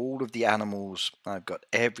 All of the animals, I've got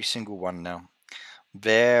every single one now.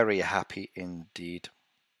 Very happy indeed.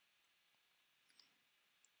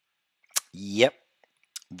 Yep,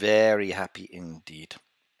 very happy indeed.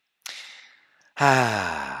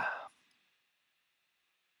 Ah.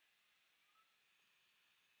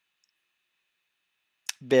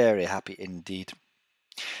 Very happy indeed.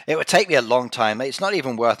 It would take me a long time. It's not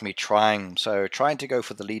even worth me trying. So trying to go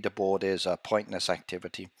for the leaderboard is a pointless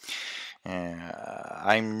activity.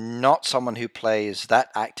 I'm not someone who plays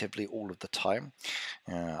that actively all of the time.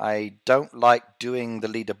 I don't like doing the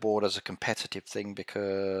leaderboard as a competitive thing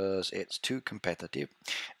because it's too competitive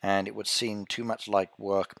and it would seem too much like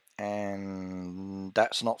work, and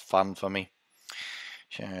that's not fun for me.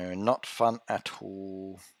 So not fun at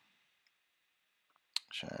all.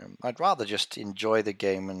 So I'd rather just enjoy the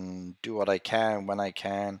game and do what I can, when I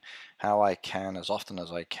can, how I can, as often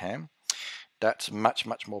as I can. That's much,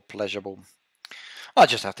 much more pleasurable. I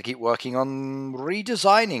just have to keep working on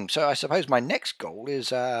redesigning. So I suppose my next goal is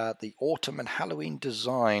the autumn and Halloween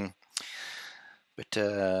design. But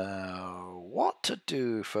what to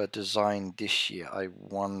do for design this year, I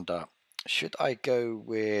wonder. Should I go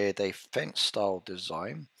with a fence style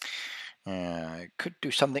design? Could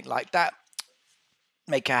do something like that.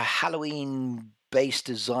 Make a Halloween based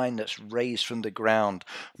design that's raised from the ground.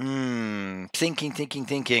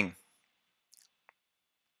 Thinking.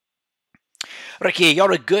 Ricky,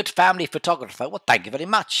 you're a good family photographer. Well, thank you very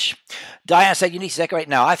much. Diane said you need to decorate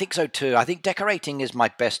now. I think so too. I think decorating is my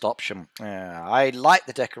best option. I like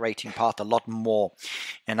the decorating part a lot more,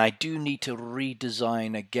 and I do need to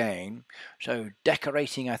redesign again. So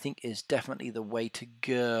decorating, I think, is definitely the way to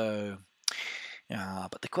go.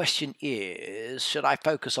 But the question is, should I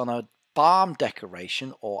focus on a farm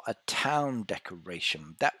decoration or a town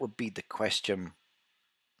decoration? That would be the question.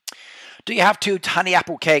 Do you have 2 honey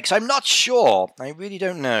apple cakes? I'm not sure. I really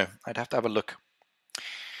don't know. I'd have to have a look.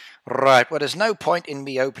 Right, well, there's no point in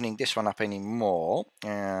me opening this one up anymore.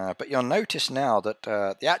 But you'll notice now that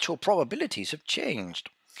the actual probabilities have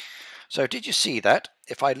changed. So did you see that?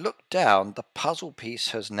 If I look down, the puzzle piece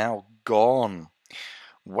has now gone.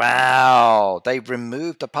 Wow, they've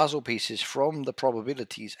removed the puzzle pieces from the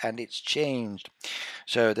probabilities and it's changed.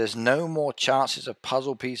 So there's no more chances of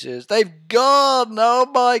puzzle pieces. They've gone. Oh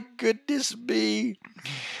my goodness me.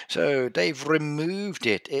 So they've removed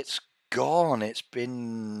it. It's gone. It's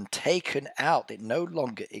been taken out. It no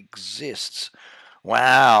longer exists.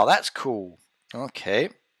 Wow, that's cool. Okay.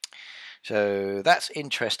 So that's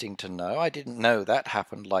interesting to know. I didn't know that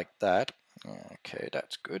happened like that. Okay,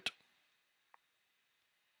 that's good.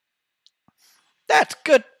 That's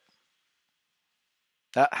good.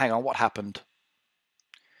 Hang on, what happened?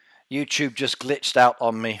 YouTube just glitched out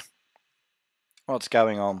on me. What's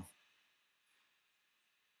going on?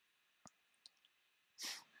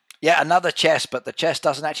 Yeah, another chest, but the chest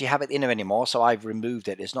doesn't actually have it in there anymore, so I've removed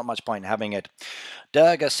it. There's not much point in having it.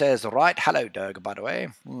 Durga says, right, hello Durga, by the way.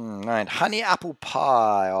 Right, honey apple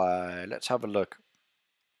pie. Let's have a look.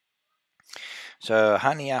 So,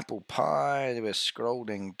 honey apple pie, we're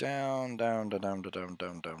scrolling down.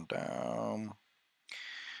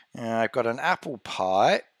 I've got an apple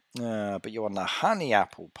pie, but you want the honey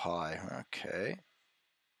apple pie. Okay.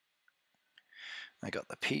 I got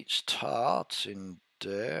the peach tart in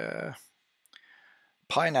there.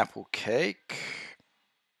 Pineapple cake.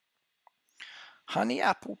 Honey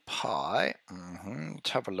apple pie. Let's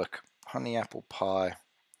have a look. Honey apple pie.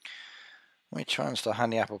 Which one's the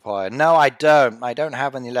honey apple pie? No, I don't. I don't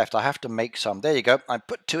have any left. I have to make some. There you go. I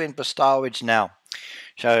put 2 in for storage now.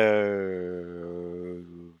 So,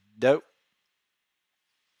 nope.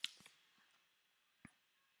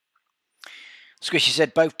 Squishy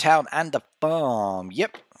said both town and the farm.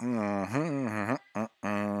 Yep.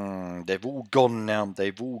 They've all gone now.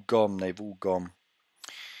 They've all gone.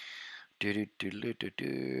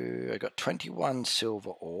 I got 21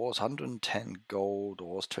 silver ores, 110 gold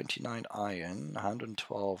ores, 29 iron,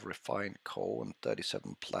 112 refined coal, and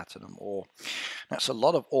 37 platinum ore. That's a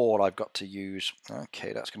lot of ore I've got to use.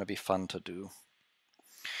 Okay, that's going to be fun to do.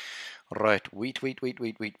 Right, wheat. We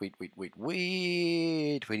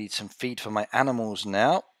need some feed for my animals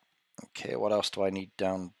now. Okay, what else do I need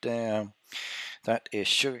down there? That is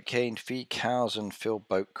sugarcane, feed cows, and fill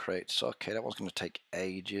boat crates. Okay, that one's going to take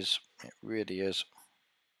ages. It really is.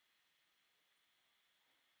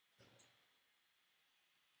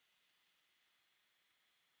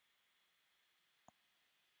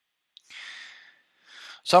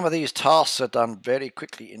 Some of these tasks are done very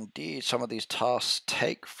quickly indeed. Some of these tasks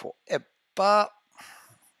take forever.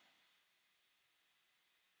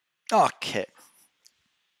 Okay.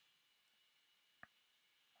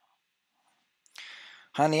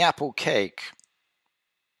 Honey apple cake.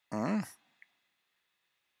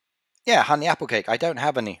 Yeah, honey apple cake. I don't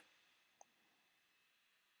have any.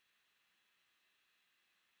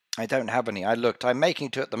 I don't have any. I looked. I'm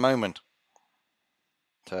making two at the moment.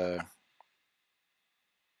 So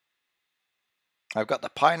I've got the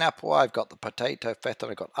pineapple, I've got the potato feta,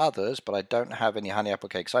 I've got others, but I don't have any honey apple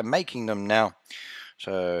cakes. I'm making them now.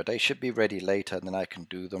 So they should be ready later, and then I can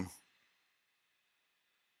do them.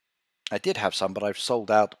 I did have some, but I've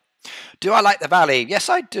sold out. Do I like the Valley? Yes,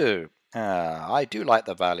 I do. I do like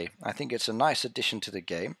the Valley. I think it's a nice addition to the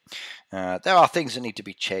game. There are things that need to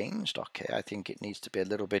be changed. Okay, I think it needs to be a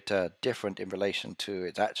little bit different in relation to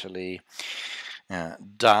it's actually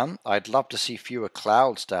done. I'd love to see fewer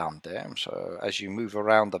clouds down there. So as you move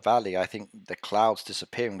around the valley, I think the clouds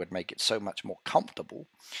disappearing would make it so much more comfortable.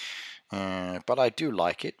 But I do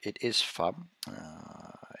like it. It is fun.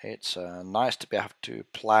 It's nice to be able to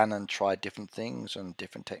plan and try different things and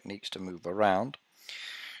different techniques to move around.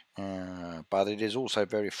 But it is also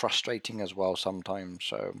very frustrating as well sometimes.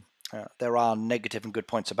 So there are negative and good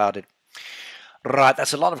points about it. Right,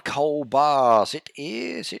 that's a lot of coal bars. It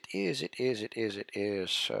is.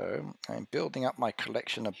 So I'm building up my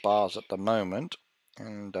collection of bars at the moment.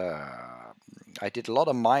 And I did a lot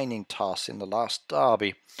of mining tasks in the last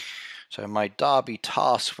derby. So my derby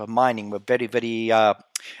tasks for mining were very, very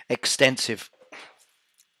extensive.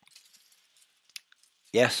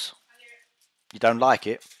 Yes? You don't like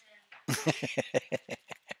it?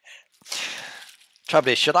 Trouble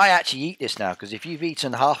is, should I actually eat this now? Because if you've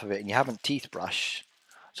eaten half of it and you haven't teeth brushed,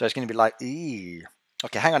 so it's going to be like, eee.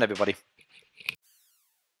 Okay, hang on, everybody.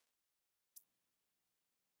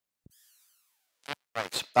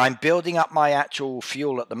 Right, I'm building up my actual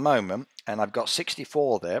fuel at the moment, and I've got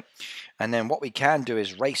 64 there. And then what we can do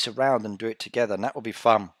is race around and do it together, and that will be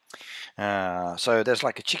fun. So there's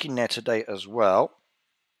like a chicken there today as well.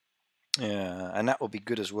 And that will be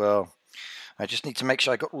good as well. I just need to make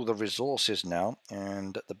sure I got all the resources now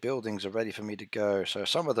and that the buildings are ready for me to go. So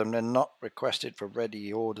some of them, they're not requested for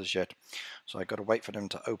ready orders yet. So I got to wait for them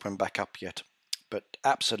to open back up yet. But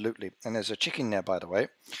absolutely. And there's a chicken there, by the way.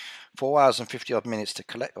 4 hours and 50 odd minutes to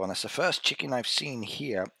collect one. That's the first chicken I've seen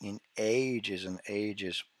here in ages and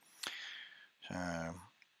ages. So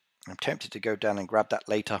I'm tempted to go down and grab that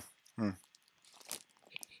later.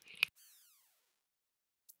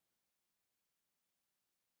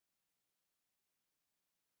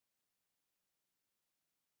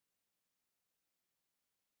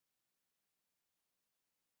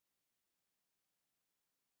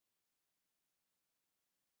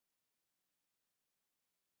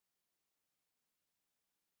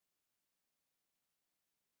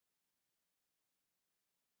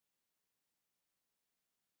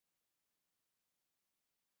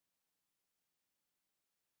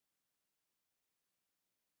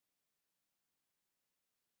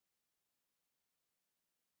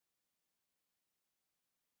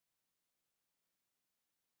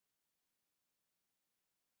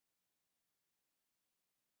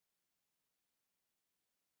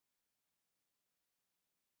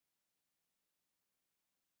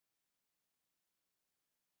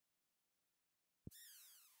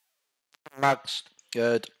 Mugs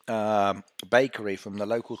bakery from the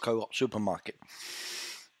local co-op supermarket.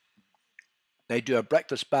 They do a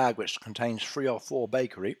breakfast bag which contains 3 or 4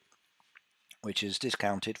 bakery, which is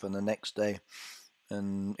discounted for the next day,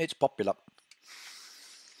 and it's popular.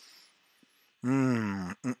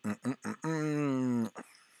 I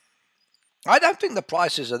don't think the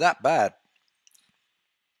prices are that bad.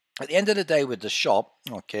 At the end of the day with the shop,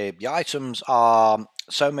 okay, the items are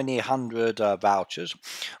so many hundred vouchers.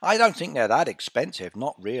 I don't think they're that expensive,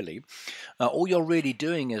 not really. All you're really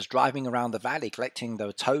doing is driving around the valley collecting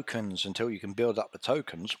the tokens until you can build up the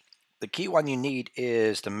tokens. The key one you need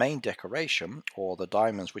is the main decoration or the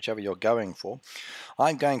diamonds, whichever you're going for.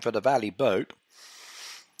 I'm going for the valley boat.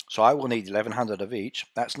 So I will need 1100 of each.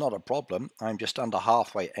 That's not a problem. I'm just under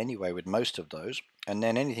halfway anyway with most of those. And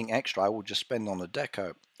then anything extra I will just spend on the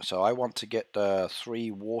deco. So I want to get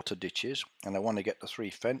 3 water ditches and I want to get the 3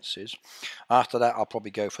 fences. After that I'll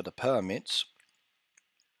probably go for the permits.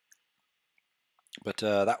 But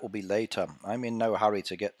that will be later. I'm in no hurry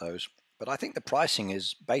to get those. But I think the pricing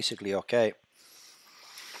is basically okay.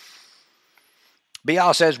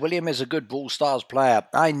 BR says William is a good Brawl Stars player.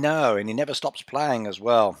 I know, and he never stops playing as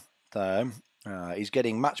well. So he's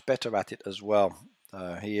getting much better at it as well.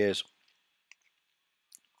 He is.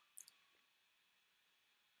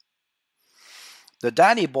 The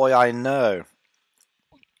Danny boy, I know.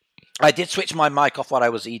 I did switch my mic off while I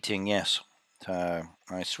was eating, yes. So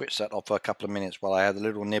I switched that off for a couple of minutes while I had a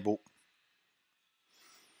little nibble.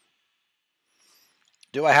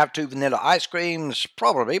 Do I have 2 vanilla ice creams?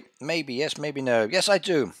 Probably. Maybe yes, maybe no. Yes, I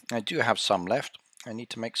do. I do have some left. I need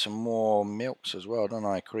to make some more milks as well, don't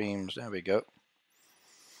I? Creams. There we go.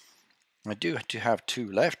 I do have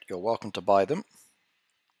 2 left. You're welcome to buy them.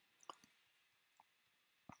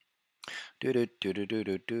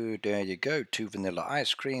 There you go. 2 vanilla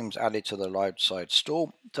ice creams added to the roadside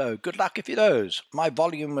stall. So good luck if you those. My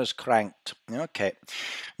volume was cranked. Okay.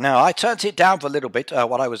 Now I turned it down for a little bit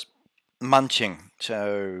while I was munching.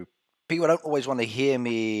 So people don't always want to hear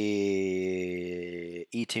me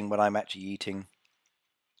eating when I'm actually eating.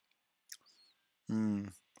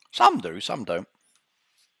 Some do, some don't.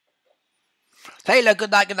 Taylor,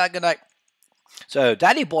 good night, good night, good night. So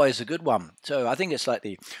Danny Boy is a good one. So I think it's like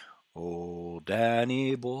the "Oh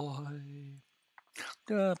Danny Boy,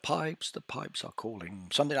 the pipes are calling."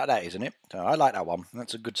 Something like that, isn't it? So I like that one.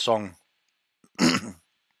 That's a good song.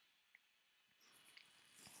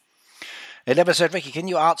 11 said, Ricky, can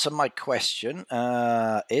you answer my question?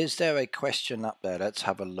 Is there a question up there? Let's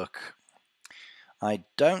have a look. I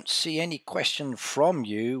don't see any question from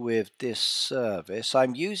you with this service.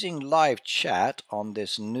 I'm using live chat on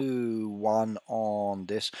this new one on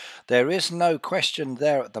this. There is no question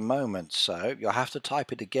there at the moment, so you'll have to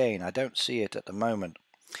type it again. I don't see it at the moment.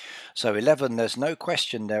 So 11, there's no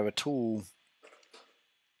question there at all.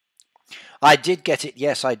 I did get it.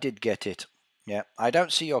 Yes, I did get it. Yeah, I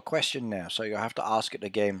don't see your question now, so you'll have to ask it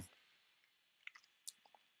again.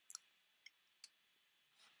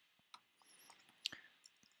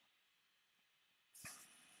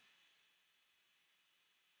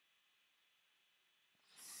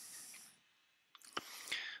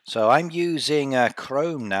 So I'm using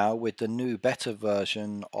Chrome now with the new beta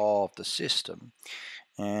version of the system,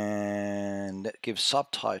 and that gives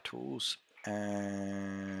subtitles,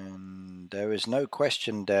 and there is no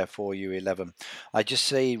question there for you, 11. I just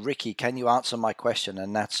say, Ricky, can you answer my question,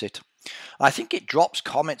 and that's it. I think it drops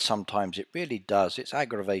comments sometimes. It really does. It's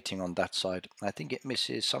aggravating on that side. I think it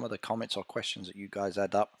misses some of the comments or questions that you guys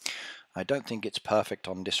add up. I don't think it's perfect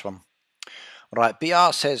on this one. Right,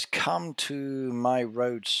 BR says, come to my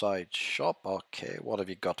roadside shop. Okay, what have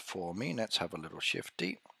you got for me? Let's have a little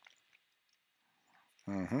shifty.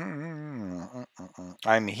 I'm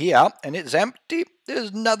here and it's empty.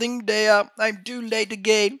 There's nothing there. I'm too late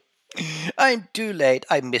again. I'm too late.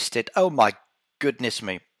 I missed it. Oh my goodness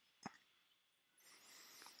me.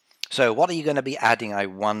 So what are you going to be adding, I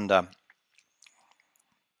wonder?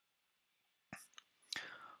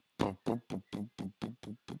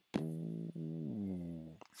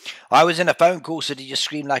 I was in a phone call, so did you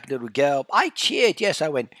scream like a little girl? I cheered, yes, I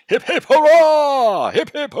went, hip hip hurrah!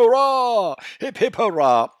 Hip hip hurrah! Hip hip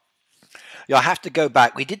hurrah! You'll have to go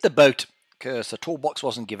back. We did the boat, because the toolbox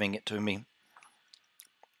wasn't giving it to me.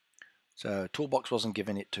 So, toolbox wasn't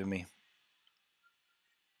giving it to me.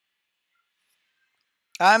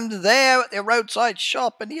 I'm there at the roadside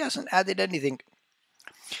shop, and he hasn't added anything.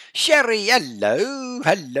 Sherry, hello.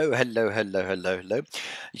 Hello.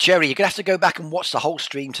 Sherry, you're going to have to go back and watch the whole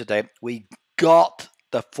stream today. We got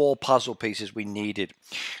the 4 puzzle pieces we needed.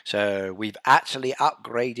 So we've actually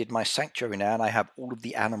upgraded my sanctuary now, and I have all of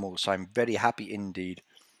the animals. So I'm very happy indeed.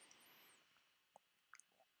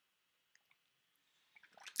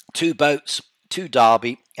 2 boats, 2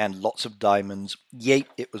 derby, and lots of diamonds. Yay,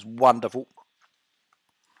 it was wonderful.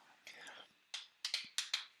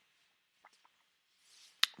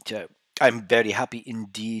 So I'm very happy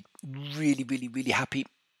indeed. Really happy.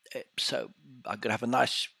 So I'm going to have a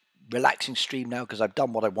nice relaxing stream now because I've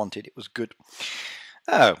done what I wanted. It was good.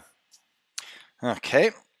 Oh,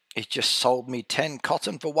 okay. It just sold me 10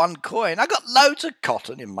 cotton for 1 coin. I got loads of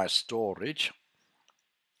cotton in my storage.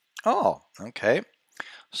 Oh, okay.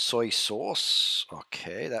 Soy sauce.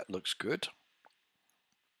 Okay, that looks good.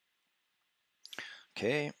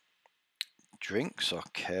 Okay. Drinks.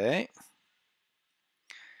 Okay.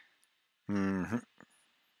 Okie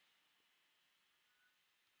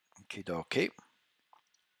dokie.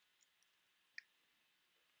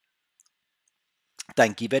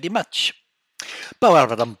 Thank you very much.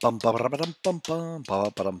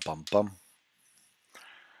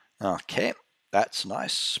 Okay, that's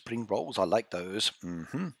nice. Spring rolls, I like those.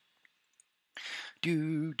 Ooh,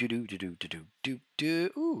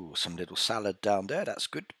 some little salad down there. That's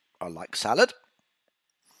good. I like salad.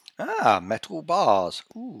 Ah, metal bars.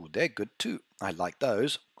 Ooh, they're good too. I like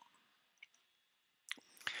those.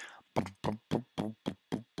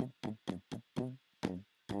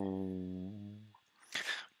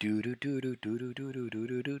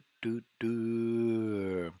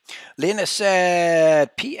 Lena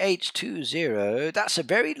said PH20. That's a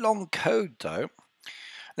very long code, though.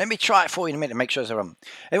 Let me try it for you in a minute. Make sure it's wrong.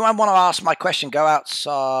 Anyone want to ask my question? Go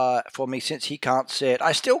outside for me since he can't see it.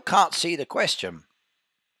 I still can't see the question.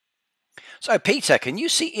 So, Peter, can you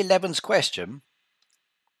see 11's question?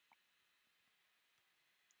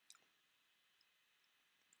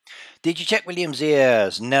 Did you check William's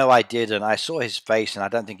ears? No, I didn't. I saw his face and I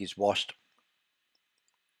don't think he's washed.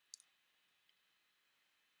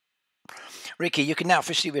 Ricky, you can now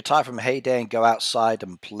officially retire from Heyday and go outside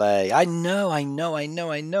and play. I know.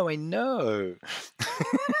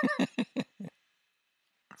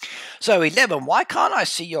 So, 11, why can't I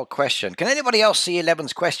see your question? Can anybody else see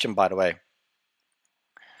 11's question, by the way?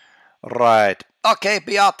 Right. Okay,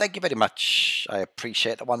 BR, thank you very much. I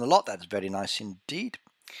appreciate that one a lot. That's very nice indeed.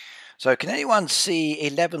 So, can anyone see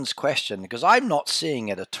 11's question? Because I'm not seeing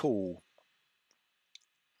it at all.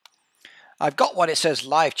 I've got what it says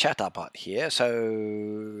live chat up here,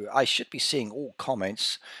 so I should be seeing all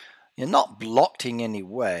comments. You're not blocked in any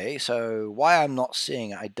way, so why I'm not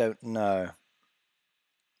seeing it, I don't know.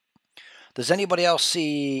 Does anybody else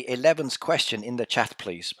see 11's question in the chat,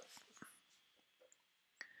 please?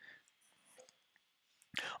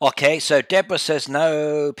 Okay, so Deborah says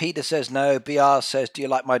no, Peter says no, BR says, do you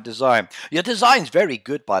like my design? Your design's very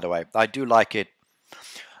good, by the way. I do like it.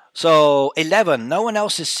 So, 11, no one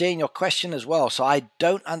else is seeing your question as well, so I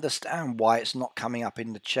don't understand why it's not coming up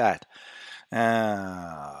in the chat.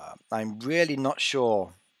 I'm really not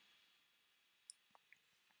sure.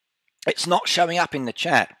 It's not showing up in the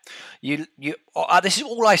chat. This is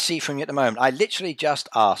all I see from you at the moment. I literally just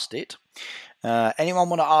asked it. Anyone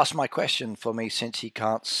want to ask my question for me since he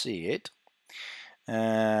can't see it?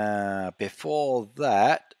 Before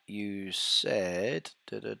that, you said,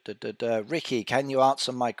 Ricky, can you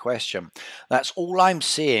answer my question? That's all I'm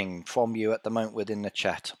seeing from you at the moment within the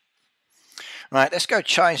chat. Right, let's go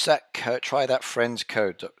change that code, try that friend's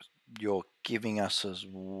code that you're giving us as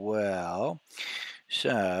well.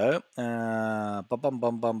 So, where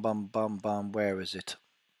is it?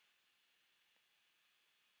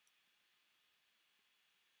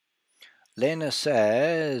 Lena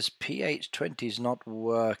says PH20 is not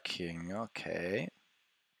working. Okay.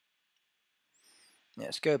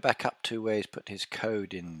 Let's go back up to where he's put his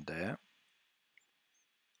code in there.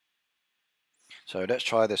 So let's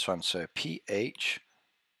try this one. So PH20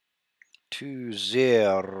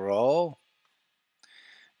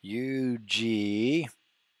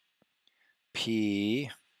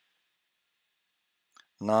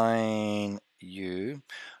 UGP9U.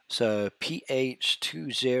 So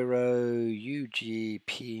PH20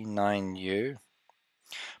 UGP9U.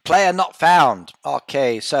 Player not found.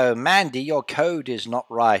 Okay, so Mandy, your code is not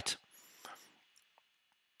right.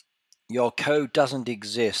 Your code doesn't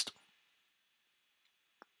exist.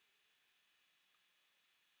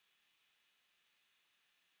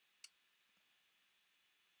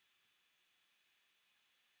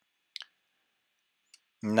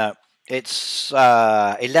 No, it's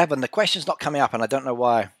 11. The question's not coming up, and I don't know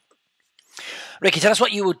why. Ricky, tell us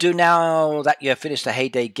what you will do now that you have finished the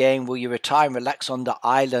Heyday game. Will you retire and relax on the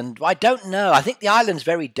island? Well, I don't know. I think the island's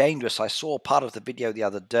very dangerous. I saw part of the video the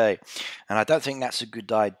other day, and I don't think that's a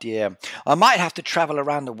good idea. I might have to travel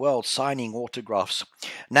around the world signing autographs.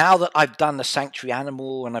 Now that I've done the Sanctuary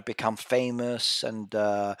Animal and I've become famous, and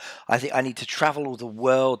I think I need to travel all the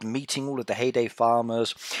world, meeting all of the Heyday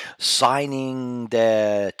farmers, signing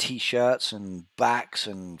their T-shirts and backs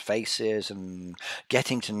and faces and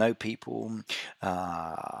getting to know people.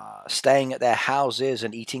 Staying at their houses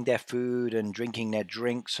and eating their food and drinking their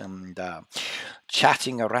drinks and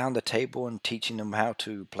chatting around the table and teaching them how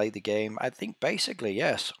to play the game. I think basically,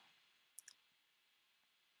 yes.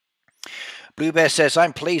 Blue Bear says,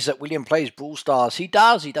 I'm pleased that William plays Brawl Stars. He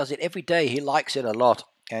does it every day. He likes it a lot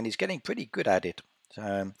and he's getting pretty good at it.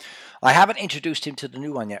 So, I haven't introduced him to the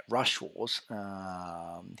new one yet, Rush Wars.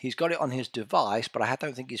 He's got it on his device, but I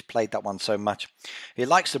don't think he's played that one so much. He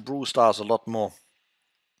likes the Brawl Stars a lot more.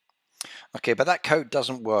 Okay, but that code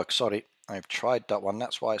doesn't work. Sorry, I've tried that one.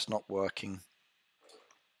 That's why it's not working.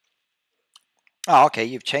 Oh, okay,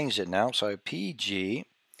 you've changed it now. So PG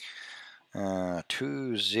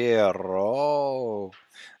 20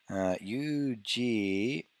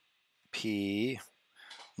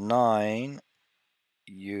 UGP9.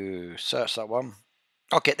 You search that one.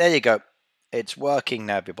 Okay, there you go. It's working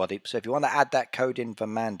now, everybody. So if you want to add that code in for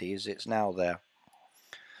Mandy's, it's now there.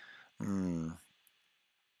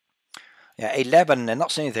 Yeah, 11, they're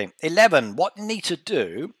not saying anything. 11, what you need to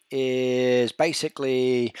do is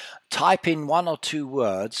basically type in 1 or 2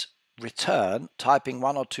 words, return, typing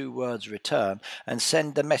 1 or 2 words return, and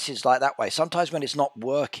send the message like that way. Sometimes when it's not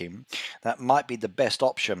working, that might be the best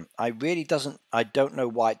option. I don't know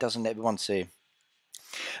why it doesn't let everyone see.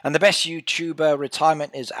 And the best YouTuber,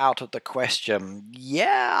 retirement is out of the question.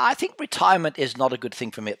 Yeah, I think retirement is not a good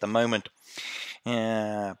thing for me at the moment.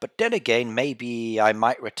 Yeah, but then again, maybe I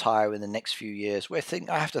might retire in the next few years.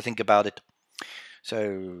 I have to think about it.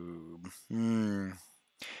 So,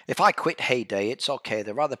 if I quit Heyday, it's okay.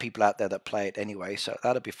 There are other people out there that play it anyway, so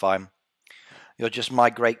that'll be fine. You'll just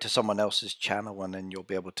migrate to someone else's channel and then you'll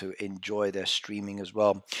be able to enjoy their streaming as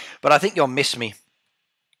well. But I think you'll miss me.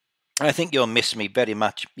 I think you'll miss me very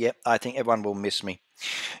much. Yep, I think everyone will miss me.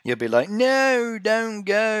 You'll be like, no, don't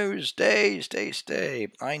go. Stay, stay, stay.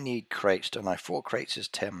 I need crates, don't I? 4 crates is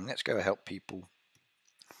 10. Let's go help people.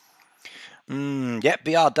 Yep,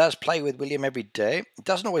 BR does play with William every day. He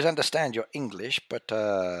doesn't always understand your English, but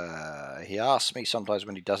he asks me sometimes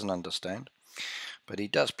when he doesn't understand. But he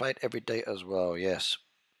does play it every day as well, yes.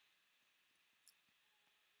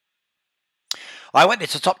 I went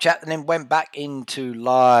into Top Chat and then went back into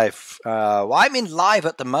live. Well, I'm in live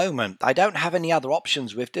at the moment. I don't have any other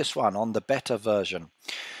options with this one on the beta version.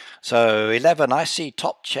 So 11, I see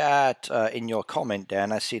Top Chat in your comment there,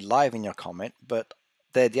 and I see live in your comment, but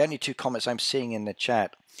they're the only 2 comments I'm seeing in the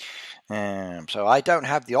chat. So I don't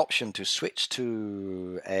have the option to switch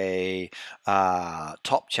to a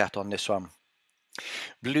Top Chat on this one.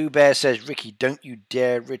 Blue Bear says, Ricky, don't you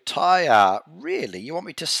dare retire. Really? You want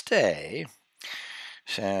me to stay?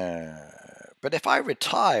 So, but if I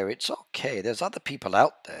retire, it's okay. There's other people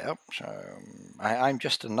out there. So I'm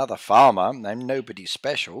just another farmer. I'm nobody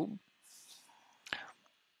special.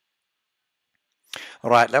 All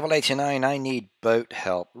right, level 89, I need boat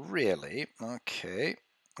help. Really? Okay.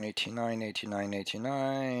 89, 89,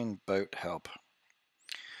 89, boat help.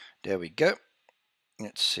 There we go.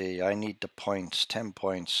 Let's see, I need the points, 10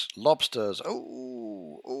 points. Lobsters.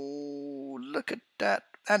 Oh, look at that.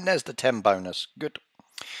 And there's the 10 bonus. Good.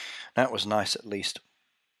 That was nice at least.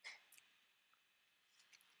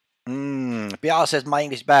 BR says my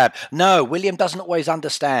English is bad. No, William doesn't always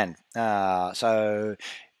understand. So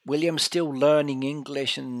William's still learning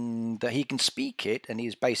English and he can speak it and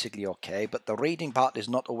he's basically okay. But the reading part is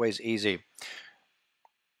not always easy.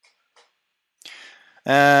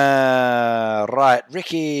 Right,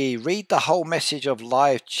 Ricky, read the whole message of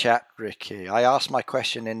live chat, Ricky. I asked my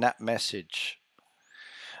question in that message.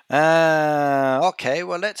 Okay,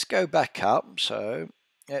 well, let's go back up. So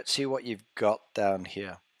let's see what you've got down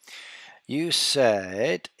here. You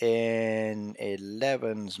said in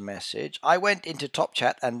 11's message, I went into Top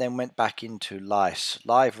Chat and then went back into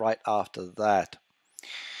live right after that.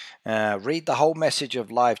 Read the whole message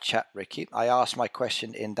of live chat, Ricky. I asked my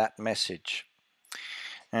question in that message.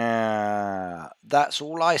 That's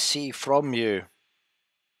all I see from you.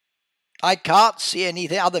 I can't see any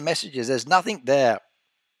other messages. There's nothing there.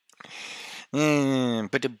 Now,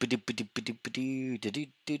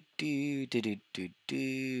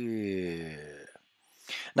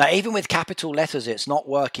 even with capital letters, it's not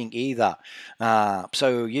working either.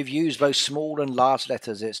 So you've used both small and large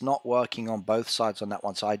letters. It's not working on both sides on that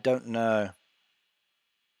one. So I don't know.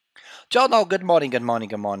 John, oh, good morning, good morning,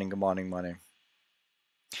 good morning, good morning, morning.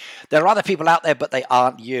 There are other people out there, but they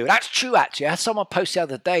aren't you. That's true, actually. I had someone post the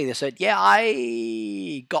other day. They said, yeah,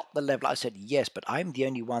 I got the level. I said, yes, but I'm the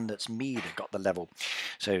only one that's me that got the level.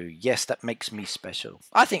 So, yes, that makes me special.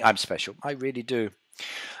 I think I'm special. I really do.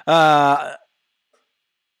 7,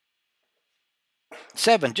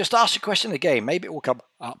 just ask a question again. Maybe it will come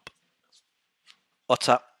up. What's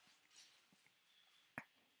up?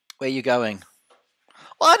 Where are you going?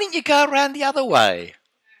 Why didn't you go around the other way?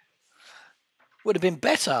 Would have been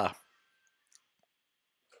better.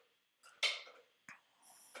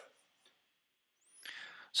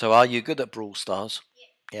 So are you good at Brawl Stars?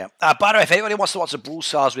 Yeah. By the way, if anybody wants to watch the Brawl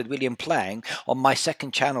Stars with William playing, on my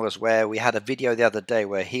second channel is where we had a video the other day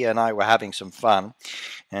where he and I were having some fun.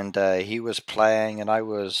 And he was playing and I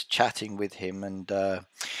was chatting with him. And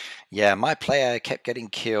yeah, my player kept getting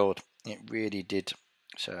killed. It really did.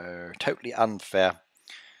 So totally unfair.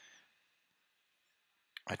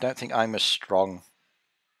 I don't think I'm as strong.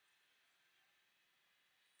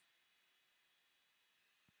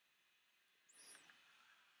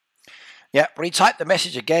 Yeah, retype the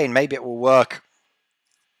message again. Maybe it will work.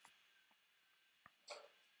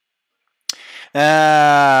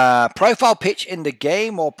 Profile pitch in the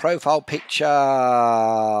game or profile picture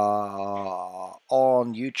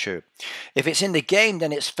on YouTube? If it's in the game,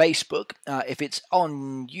 then it's Facebook. If it's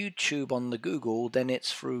on YouTube on the Google, then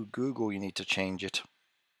it's through Google. You need to change it.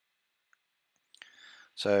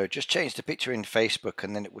 So just change the picture in Facebook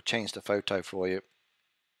and then it will change the photo for you.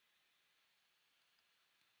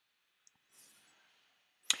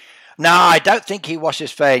 No, I don't think he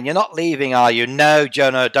washes Fane. You're not leaving, are you? No,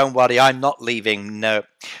 Jono, don't worry. I'm not leaving. No.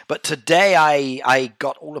 But today I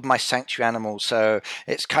got all of my sanctuary animals. So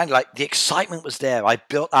it's kind of like the excitement was there. I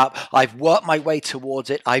built up. I've worked my way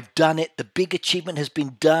towards it. I've done it. The big achievement has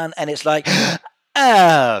been done. And it's like,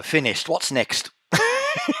 oh, finished. What's next?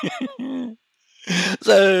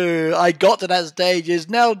 So I got to that stage. It's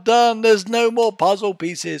now done. There's no more puzzle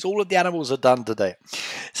pieces. All of the animals are done today.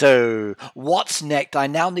 So what's next? I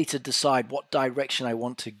now need to decide what direction I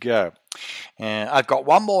want to go. I've got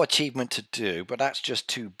one more achievement to do, but that's just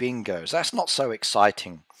 2 bingos. That's not so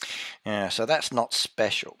exciting. So that's not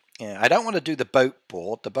special. I don't want to do the boat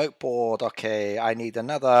board. The boat board, okay, I need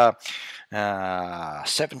another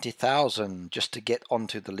 70,000 just to get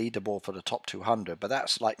onto the leaderboard for the top 200, but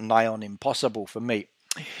that's like nigh on impossible for me.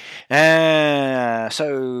 So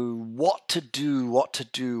what to do?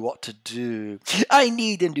 I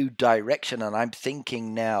need a new direction, and I'm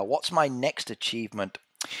thinking now, what's my next achievement?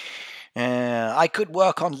 I could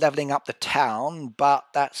work on leveling up the town, but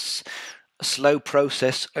that's a slow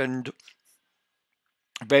process and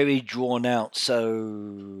very drawn out.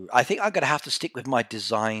 So I think I'm going to have to stick with my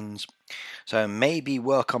designs. So maybe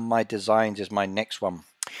work on my designs is my next one.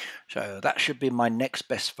 So that should be my next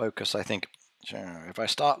best focus, I think. So if I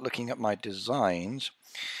start looking at my designs,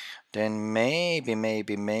 then maybe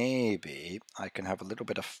I can have a little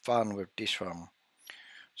bit of fun with this one.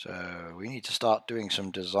 So we need to start doing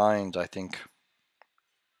some designs, I think.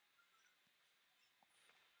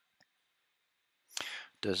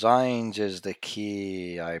 Designs is the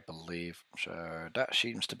key, I believe. So that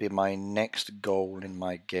seems to be my next goal in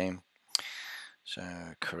my game. So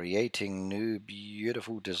creating new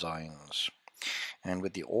beautiful designs. And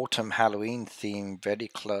with the autumn Halloween theme very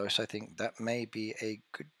close, I think that may be a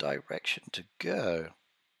good direction to go.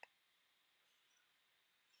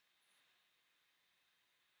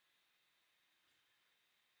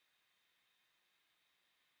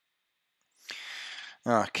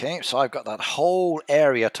 Okay, so I've got that whole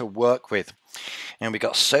area to work with. And we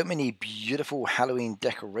got so many beautiful Halloween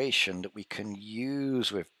decoration that we can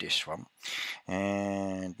use with this one.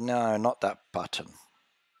 And no, not that button.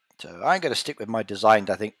 So I'm going to stick with my design,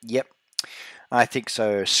 I think. Yep, I think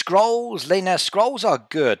so. Scrolls, Lena, scrolls are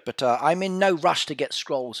good, but I'm in no rush to get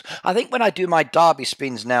scrolls. I think when I do my derby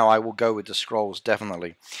spins now, I will go with the scrolls,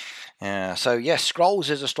 definitely. So yes, scrolls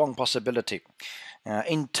is a strong possibility.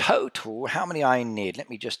 In total, how many I need? Let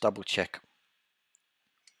me just double check.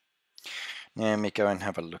 Let me go and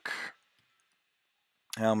have a look.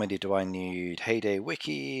 How many do I need? Heyday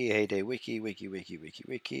Wiki, Heyday Wiki,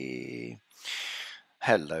 Wiki.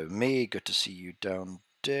 Hello, me. Good to see you down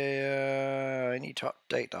there. I need to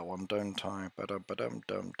update that one, don't I?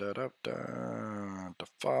 The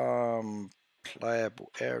farm,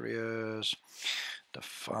 playable areas, the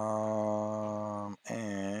farm,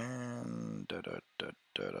 and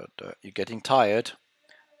You're getting tired?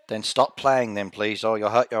 Then stop playing then, please, or you'll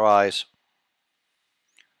hurt your eyes.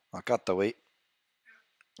 I got the wheat.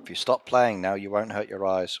 If you stop playing now, you won't hurt your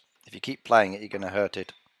eyes. If you keep playing it, you're going to hurt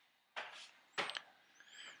it.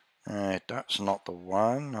 Alright, that's not the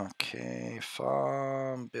one. Okay,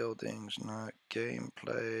 farm, buildings, no.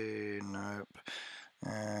 Gameplay, nope.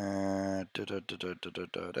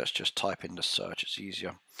 Let's just type in the search, it's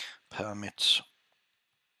easier. Permits.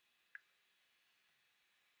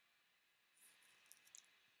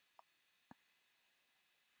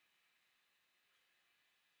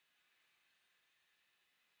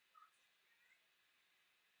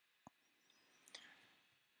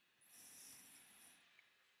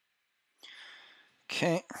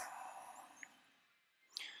 Okay.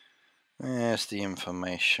 Where's the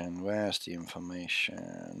information? Where's the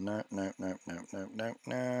information? No.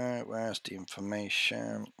 Where's the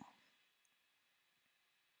information?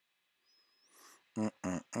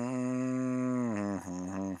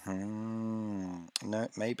 No,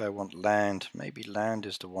 maybe I want land. Maybe land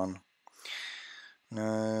is the one.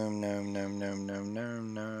 No.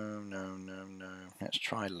 Let's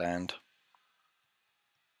try land.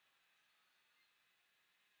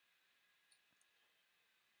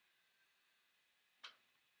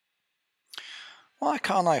 Why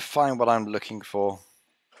can't I find what I'm looking for?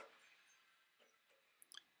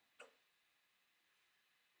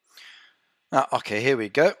 Okay, here we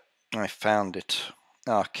go. I found it.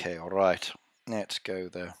 Okay, alright. Let's go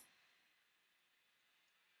there.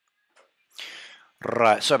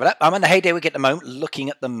 Right, sorry about that. I'm on the Heyday Wiki at the moment,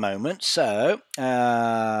 looking at the moment. So,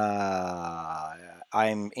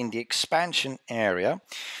 I'm in the expansion area.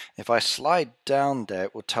 If I slide down there,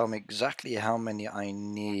 it will tell me exactly how many I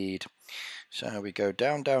need. So we go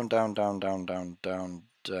down, down, down, down, down, down, down,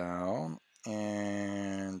 down.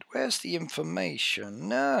 And where's the information?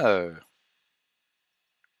 No.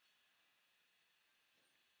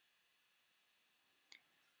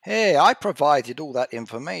 Hey, I provided all that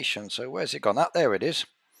information, so where's it gone? Ah, there it is.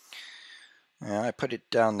 Yeah, I put it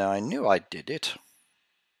down there. I knew I did it.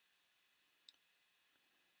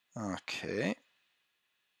 Okay.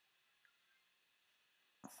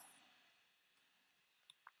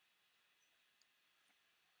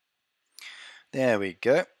 There we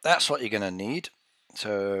go. That's what you're going to need.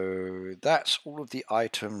 So that's all of the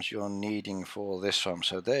items you're needing for this one.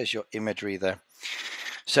 So there's your imagery there.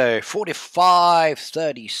 So 45,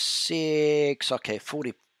 36, okay,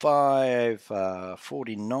 45,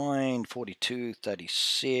 49, 42,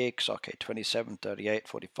 36, okay, 27, 38,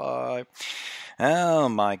 45. Oh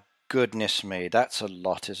my goodness me, that's a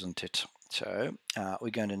lot, isn't it? So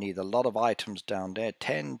we're going to need a lot of items down there.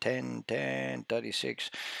 10, 10, 10,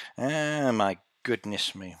 36. Oh my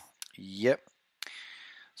goodness me. Yep.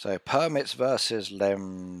 So permits versus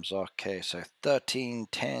lems. Okay, so 13,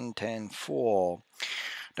 10, 10, 4.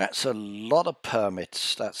 That's a lot of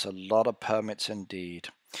permits. That's a lot of permits indeed.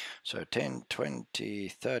 So 10, 20,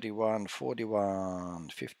 31, 41,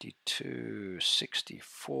 52,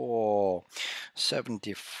 64,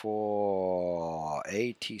 74,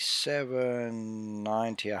 87,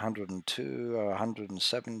 90, 102,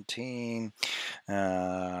 117,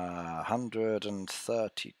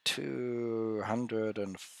 132,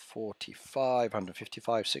 145,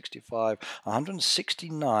 155, 65,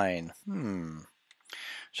 169.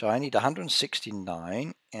 So I need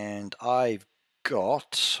 169, and I've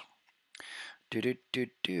got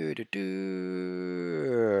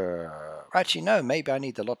Actually, no, maybe I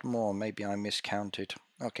need a lot more. Maybe I miscounted.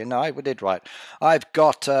 Okay, no, I did right. I've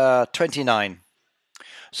got 29.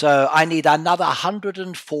 So I need another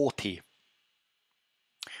 140.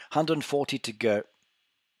 140 to go.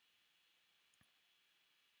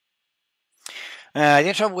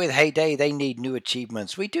 The trouble with Heyday, they need new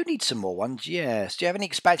achievements. We do need some more ones, yes. Do you have any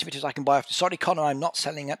expansion features I can buy after? Sorry, Connor, I'm not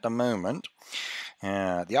selling at the moment.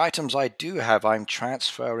 The items I do have, I'm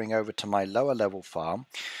transferring over to my lower level farm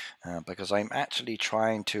because I'm actually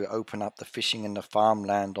trying to open up the fishing in the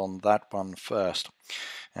farmland on that one first.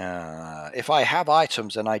 If I have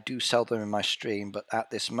items, then I do sell them in my stream, but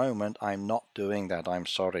at this moment, I'm not doing that. I'm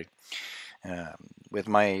sorry. With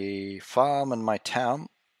my farm and my town,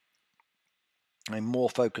 I'm more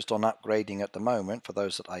focused on upgrading at the moment for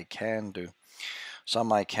those that I can do.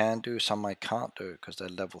 Some I can do, some I can't do because they're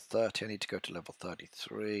level 30. I need to go to level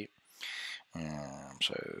 33.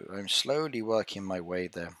 So I'm slowly working my way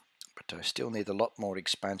there, but I still need a lot more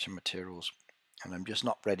expansion materials, and I'm just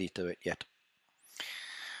not ready to do it yet.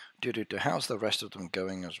 How's the rest of them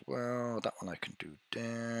going as well? That one I can do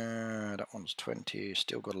there. That one's 20,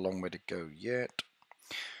 still got a long way to go yet.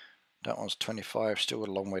 That one's 25, still got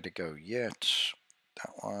a long way to go yet.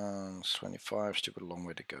 That one's 25, still got a long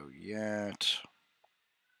way to go yet.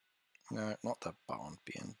 No, not that barn,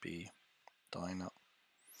 B&B, diner.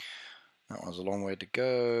 That one's a long way to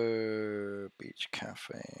go. Beach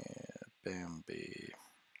Cafe, B&B.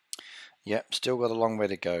 Yep, still got a long way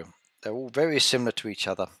to go. They're all very similar to each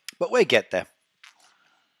other, but we'll get there.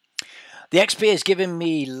 The XP is giving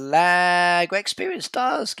me lag. Well, experience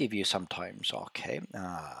does give you sometimes, okay.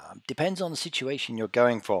 Depends on the situation you're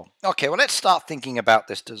going for. Okay, well, let's start thinking about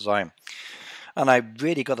this design. And I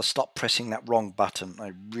really got to stop pressing that wrong button.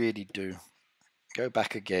 I really do. Go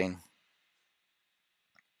back again.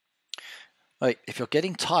 Right, if you're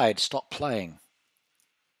getting tired, stop playing.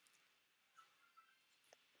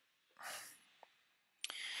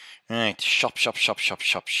 Right, shop. So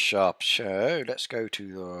let's go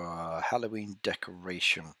to the Halloween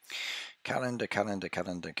decoration. Calendar.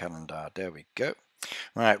 There we go.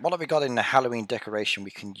 Right, what have we got in the Halloween decoration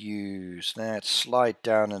we can use? Let's slide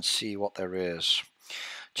down and see what there is.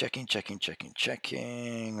 Checking.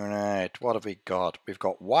 Right, what have we got? We've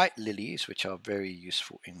got white lilies, which are very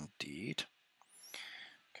useful indeed.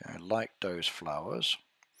 Okay, I like those flowers.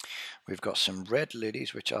 We've got some red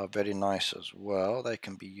lilies, which are very nice as well. They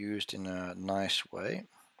can be used in a nice way.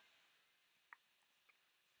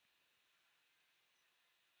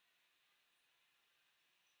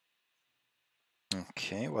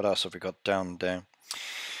 Okay, what else have we got down there?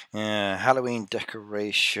 Halloween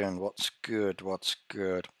decoration. What's good?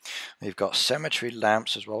 We've got cemetery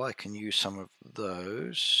lamps as well. I can use some of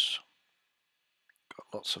those.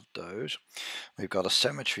 Got lots of those. We've got a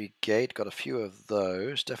cemetery gate. Got a few of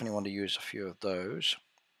those. Definitely want to use a few of those.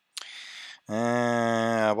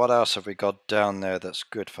 What else have we got down there that's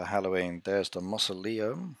good for Halloween? There's the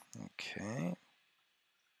mausoleum. Okay.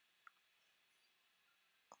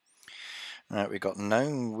 We've got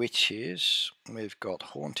known witches. We've got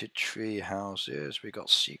haunted tree houses. We've got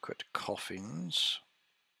secret coffins.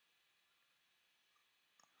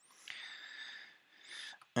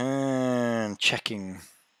 And checking.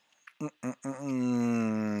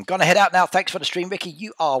 Gonna head out now. Thanks for the stream, Vicky.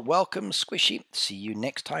 You are welcome, Squishy. See you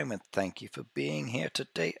next time, and thank you for being here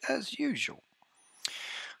today as usual.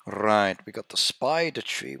 Right, we got the spider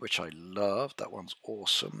tree, which I love. That one's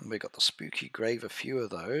awesome. We got the spooky grave, a few of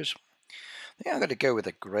those. I think I'm going to go with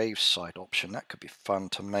a gravesite option. That could be fun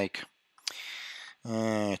to make.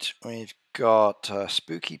 Right, we've got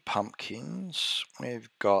spooky pumpkins. We've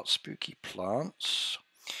got spooky plants.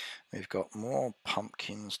 We've got more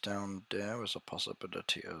pumpkins down there as a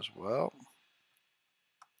possibility as well.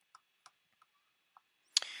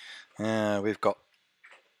 We've got...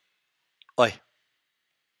 Oi.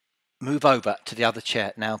 Move over to the other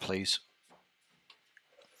chair now, please.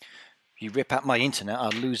 If you rip out my internet,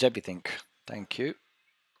 I'll lose everything. Thank you.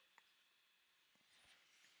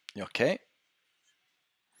 You okay?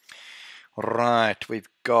 Right, we've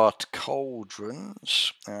got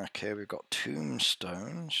cauldrons. Okay, we've got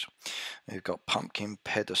tombstones. We've got pumpkin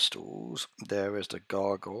pedestals. There is the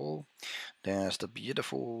gargoyle. There's the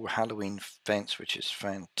beautiful Halloween fence, which is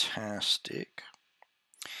fantastic.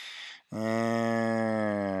 I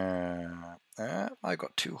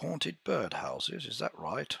got 2 haunted bird houses. Is that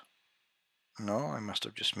right? No, I must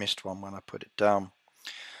have just missed one when I put it down.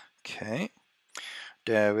 Okay.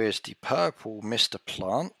 There is the purple Mr.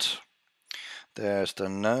 Plant. There's the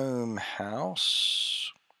gnome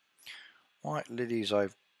house. White lilies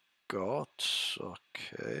I've got.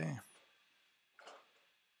 Okay.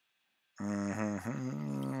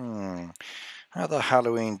 Other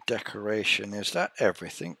Halloween decoration. Is that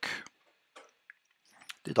everything?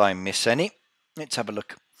 Did I miss any? Let's have a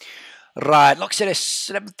look. Right, Lock City,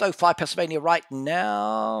 7:05 Pennsylvania right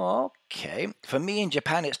now. Okay. For me in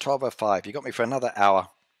Japan, it's 12:05. You got me for another hour.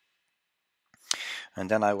 And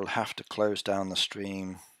then I will have to close down the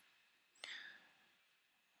stream.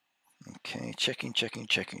 Okay, checking.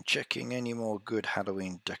 Any more good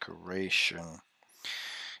Halloween decoration?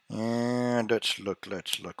 And let's look.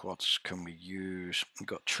 What can we use? We've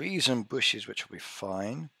got trees and bushes, which will be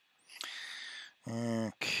fine.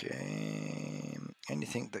 Okay.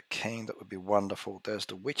 Anything that came that would be wonderful. There's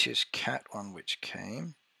the witch's cat one, which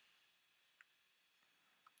came.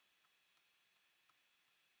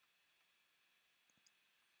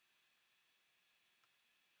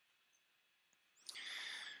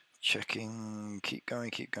 Checking, keep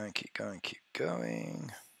going.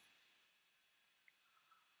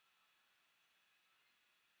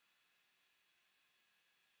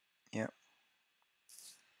 Yep.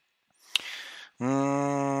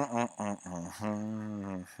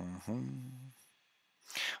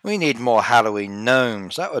 We need more Halloween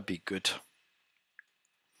gnomes. That would be good.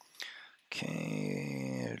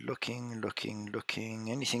 Okay, looking.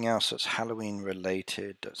 Anything else that's Halloween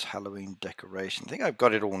related, that's Halloween decoration? I think I've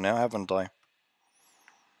got it all now, haven't I?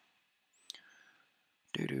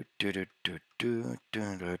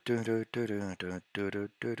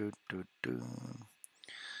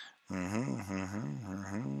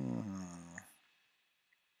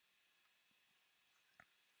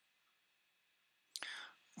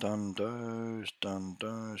 Done those,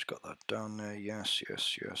 got that down there. Yes.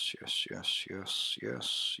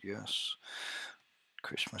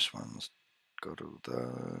 Christmas ones, got all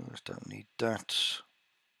those, don't need that.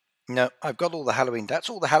 No, I've got all the Halloween, that's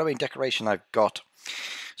all the Halloween decoration I've got.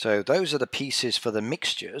 So those are the pieces for the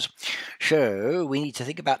mixtures. So we need to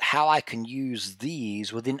think about how I can use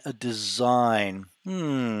these within a design.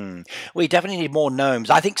 We definitely need more gnomes.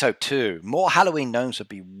 I think so too. More Halloween gnomes would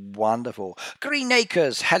be wonderful. Green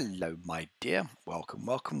Acres, hello my dear. Welcome.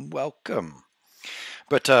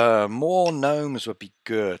 But more gnomes would be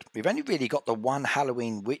good. We've only really got the one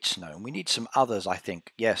Halloween witch gnome. We need some others, I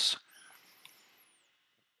think. Yes.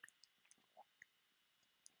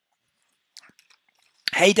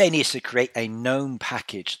 Heyday needs to create a gnome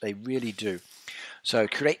package. They really do. So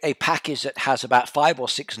create a package that has about 5 or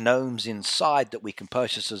 6 gnomes inside that we can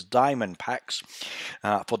purchase as diamond packs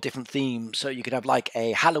for different themes. So you could have like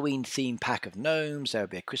a Halloween theme pack of gnomes. There would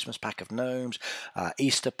be a Christmas pack of gnomes,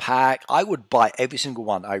 Easter pack. I would buy every single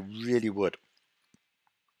one. I really would.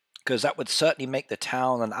 because that would certainly make the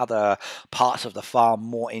town and other parts of the farm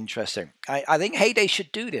more interesting. I think Heyday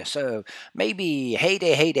should do this. So maybe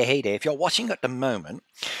Heyday, if you're watching at the moment,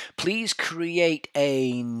 please create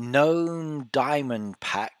a known diamond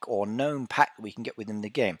pack or known pack that we can get within the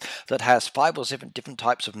game that has 5 or 7 different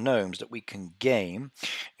types of gnomes that we can game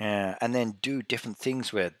and then do different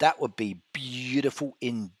things with. That would be beautiful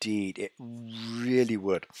indeed. It really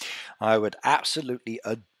would. I would absolutely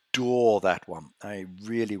adore that one. I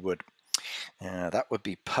really would. That would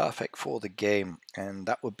be perfect for the game, and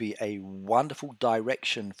that would be a wonderful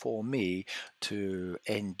direction for me to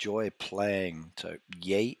enjoy playing. So,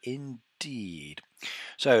 yay indeed.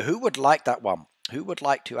 So, who would like that one? Who would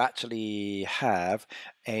like to actually have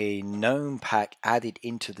a gnome pack added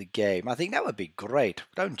into the game? I think that would be great,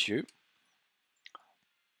 don't you?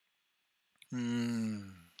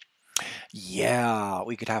 Yeah,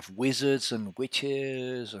 we could have wizards and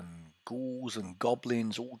witches and ghouls and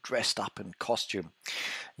goblins all dressed up in costume.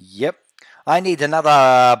 Yep. I need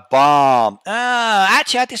another barn.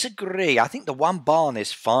 Actually, I disagree. I think the one barn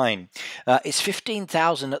is fine. It's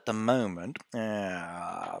 15,000 at the moment.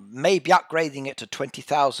 Maybe upgrading it to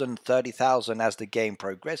 20,000, 30,000 as the game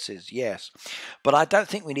progresses, yes. But I don't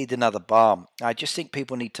think we need another barn. I just think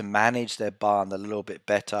people need to manage their barn a little bit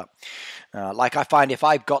better. Like I find if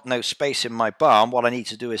I've got no space in my barn, what I need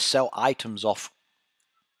to do is sell items off.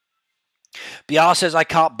 BR says I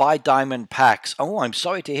can't buy diamond packs. Oh, I'm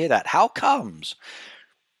sorry to hear that. How comes?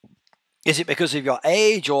 Is it because of your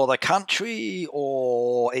age or the country,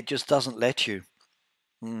 or it just doesn't let you?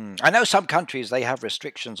 I know some countries, they have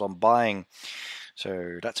restrictions on buying,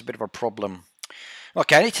 so that's a bit of a problem.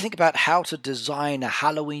 Okay, I need to think about how to design a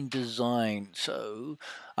Halloween design. So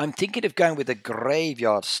I'm thinking of going with a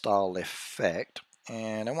graveyard style effect,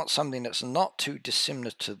 and I want something that's not too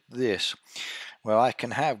dissimilar to this. Well, I can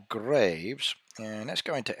have graves, and let's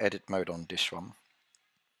go into edit mode on this one.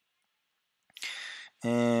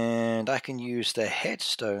 And I can use the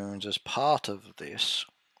headstones as part of this.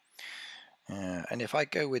 And if I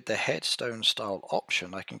go with the headstone style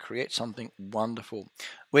option, I can create something wonderful.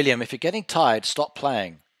 William, if you're getting tired, stop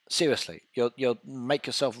playing. Seriously, you'll make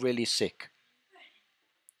yourself really sick.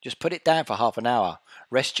 Just put it down for half an hour.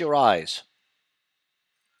 Rest your eyes.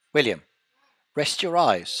 William, rest your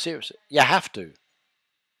eyes. Seriously, you have to.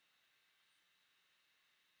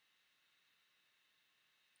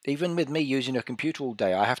 Even with me using a computer all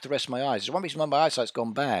day, I have to rest my eyes. There's one reason why my eyesight's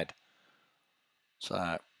gone bad.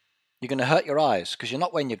 So, you're going to hurt your eyes because you're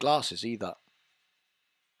not wearing your glasses either.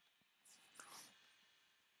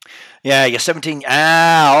 Yeah, you're 17.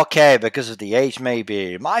 Okay, because of the age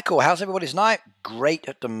maybe. Michael, how's everybody's night? Great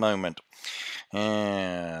at the moment.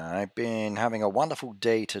 I've been having a wonderful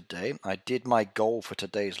day today. I did my goal for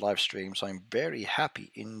today's live stream, so I'm very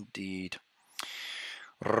happy indeed.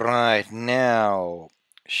 Right, now,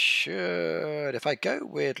 if I go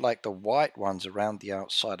with like the white ones around the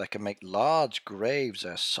outside, I can make large graves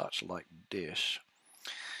as such like this.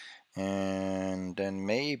 And then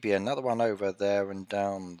maybe another one over there and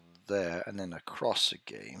down there, and then across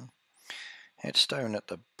again. Headstone at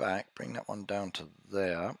the back, bring that one down to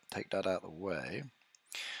there, take that out of the way.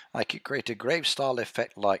 I could create a grave style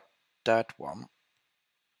effect like that one,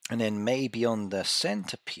 and then maybe on the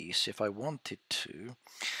centerpiece, if I wanted to,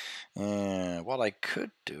 what I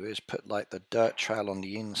could do is put like the dirt trail on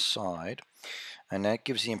the inside, and that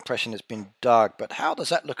gives the impression it's been dug. But how does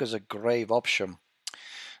that look as a grave option?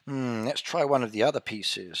 Let's try one of the other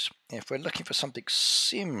pieces. If we're looking for something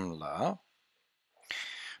similar,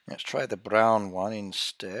 let's try the brown one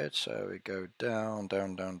instead. So we go down,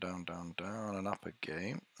 down, down, down, down, down, and up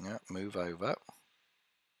again. Yeah, move over.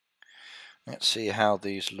 Let's see how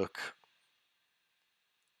these look.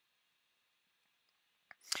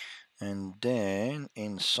 And then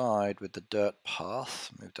inside with the dirt path,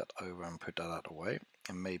 move that over and put that out of the way.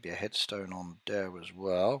 And maybe a headstone on there as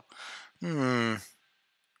well.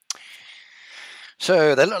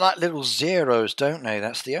 So they look like little zeros, don't they?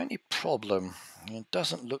 That's the only problem. It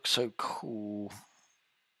doesn't look so cool.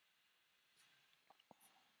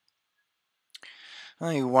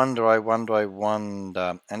 I wonder.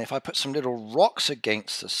 And if I put some little rocks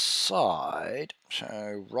against the side,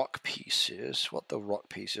 so rock pieces, what the rock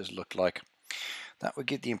pieces look like, that would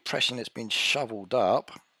give the impression it's been shoveled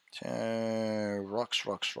up. So rocks.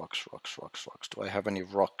 Do I have any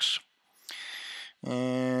rocks?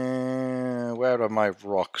 Where are my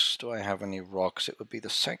rocks? Do I have any rocks? It would be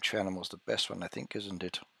the sanctuary animals, the best one, I think, isn't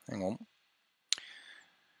it? Hang on.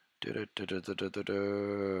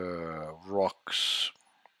 Rocks.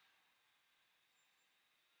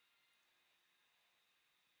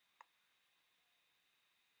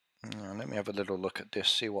 Let me have a little look at this,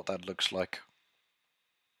 see what that looks like.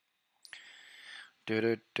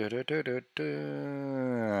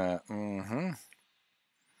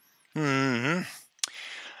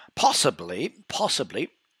 Possibly.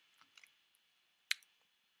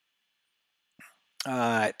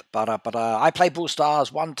 Alright, but I play Brawl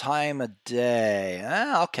Stars 1 time a day.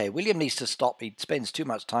 Okay, William needs to stop. He spends too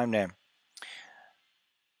much time there.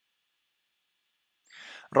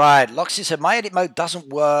 Right, Loxy said, my edit mode doesn't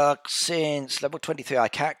work since level 23. I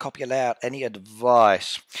can't copy layout. Any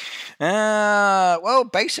advice? Well,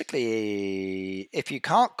 basically, if you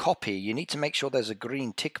can't copy, you need to make sure there's a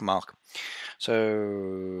green tick mark.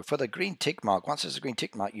 So for the green tick mark, once there's a green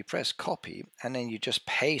tick mark, you press copy, and then you just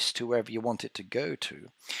paste to wherever you want it to go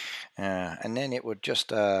to. And then it would just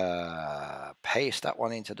paste that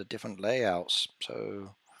one into the different layouts.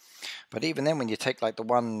 So... But even then, when you take like the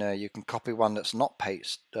one, you can copy one that's not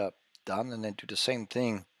done and then do the same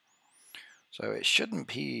thing. So it shouldn't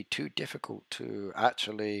be too difficult to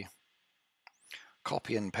actually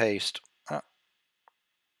copy and paste.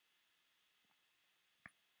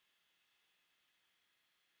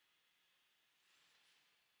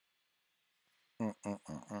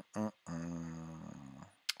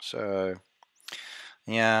 So,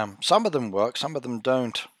 yeah, some of them work, some of them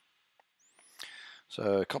don't.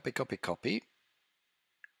 So copy.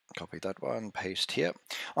 Copy that one, paste here.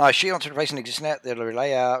 She wants to replace an existing net. The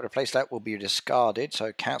layout, replace that will be discarded.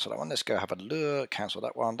 So cancel that one. Let's go have a look. Cancel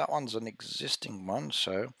that one. That one's an existing one.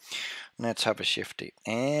 So let's have a shifty.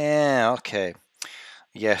 Okay.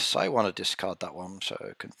 Yes, I want to discard that one.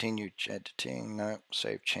 So continue editing. No,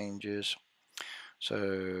 save changes.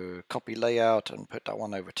 So copy layout and put that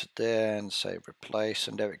one over to there and say replace.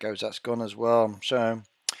 And there it goes. That's gone as well. So,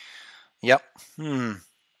 yep.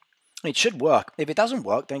 It should work. If it doesn't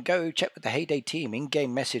work, then go check with the Heyday team.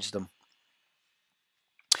 In-game message them.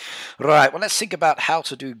 Right, well, let's think about how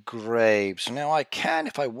to do graves. Now, I can,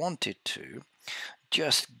 if I wanted to,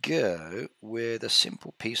 just go with a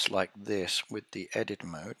simple piece like this with the edit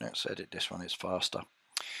mode. Let's edit this one, it's faster.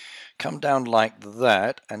 Come down like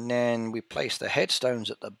that, and then we place the headstones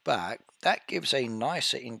at the back. That gives a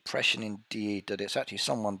nicer impression indeed that it's actually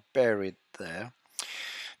someone buried there.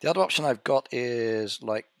 The other option I've got is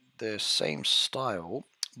like the same style,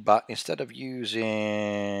 but instead of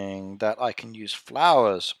using that, I can use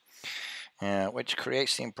flowers, which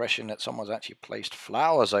creates the impression that someone's actually placed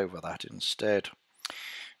flowers over that instead.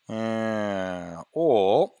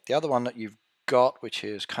 Or the other one that you've got, which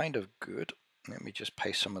is kind of good, let me just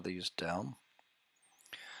paste some of these down.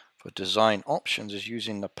 For design options, is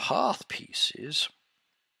using the path pieces.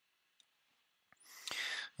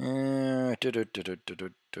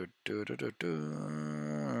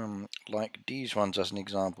 Like these ones as an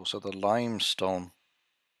example, so the limestone.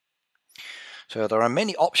 So there are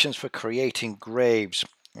many options for creating graves,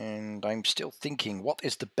 and I'm still thinking what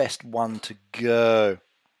is the best one to go.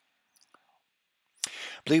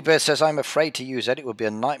 Bluebear says, I'm afraid to use it. It would be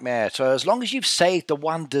a nightmare. So as long as you've saved the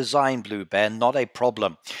one design, Bluebear, not a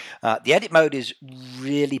problem. The edit mode is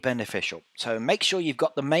really beneficial. So make sure you've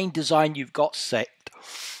got the main design you've got saved.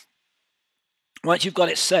 Once you've got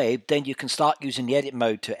it saved, then you can start using the edit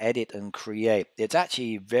mode to edit and create. It's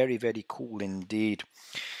actually very, very cool indeed.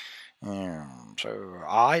 So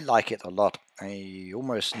I like it a lot. I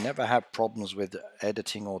almost never have problems with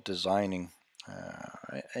editing or designing.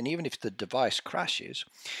 And even if the device crashes,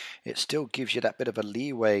 it still gives you that bit of a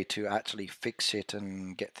leeway to actually fix it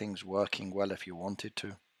and get things working well if you wanted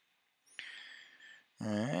to.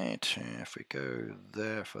 Alright, if we go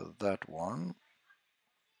there for that one.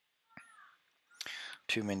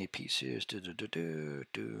 Too many pieces. Take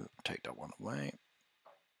that one away.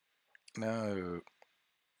 No.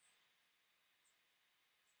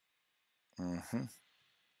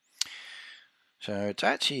 So it's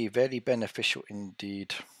actually very beneficial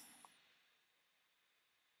indeed.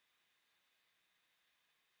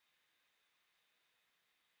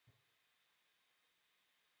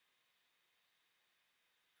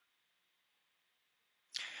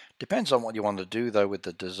 Depends on what you want to do though with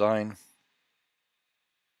the design.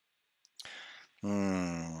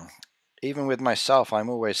 Even with myself, I'm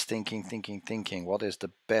always thinking, what is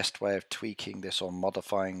the best way of tweaking this or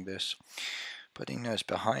modifying this? Putting those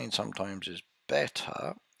behind sometimes is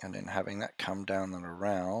better, and then having that come down and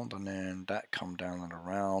around, and then that come down and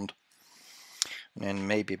around, and then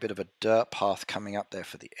maybe a bit of a dirt path coming up there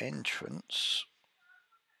for the entrance.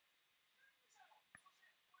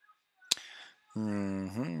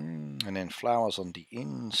 And then flowers on the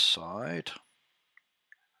inside.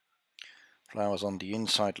 Flowers on the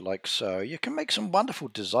inside like so. You can make some wonderful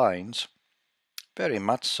designs. Very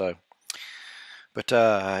much so. But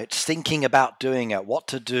it's thinking about doing it, what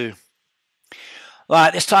to do.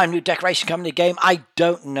 Right, this time, new decoration coming to the game. I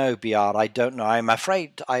don't know, BR. I don't know. I'm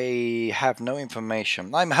afraid I have no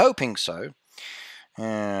information. I'm hoping so.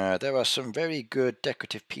 There are some very good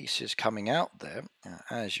decorative pieces coming out there,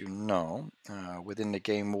 as you know, within the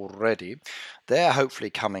game already. They're hopefully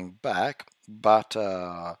coming back, but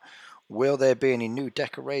will there be any new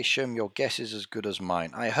decoration? Your guess is as good as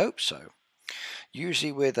mine. I hope so.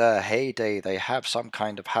 Usually with Heyday, they have some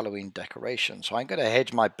kind of Halloween decoration, so I'm going to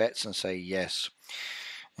hedge my bets and say yes.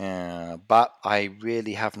 But I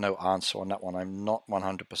really have no answer on that one. I'm not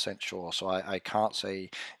 100% sure, so I can't say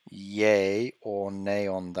yay or nay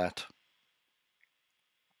on that.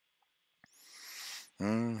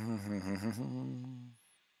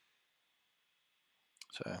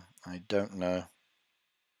 So I don't know.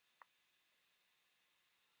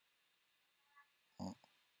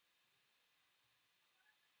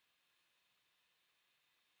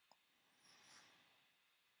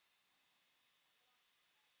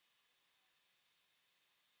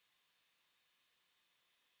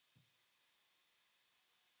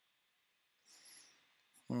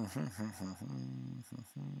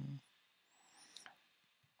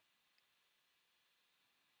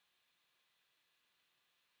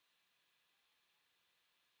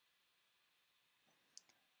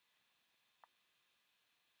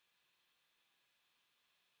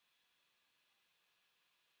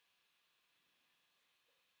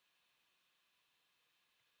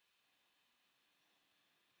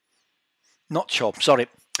 Not sure. Sorry.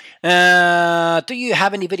 Do you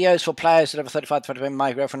have any videos for players that have 35 to 25?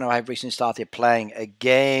 My girlfriend and I have recently started playing a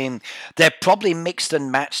game. They're probably mixed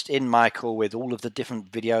and matched in, Michael, with all of the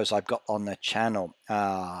different videos I've got on the channel.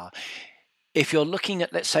 If you're looking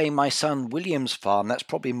at, let's say, my son William's farm, that's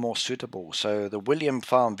probably more suitable. So the William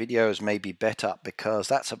farm videos may be better because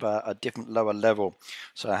that's of a different lower level.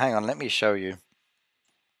 So hang on, let me show you.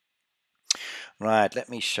 Right, let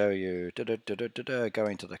me show you. Go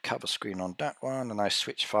into the cover screen on that one, and I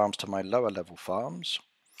switch farms to my lower level farms.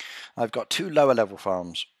 I've got two lower level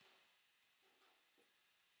farms.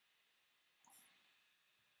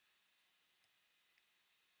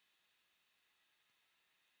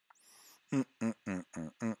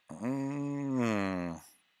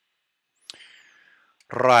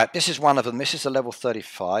 Right, this is one of them. This is a level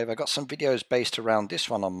 35. I got some videos based around this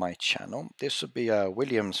one on my channel. This would be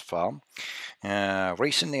William's farm.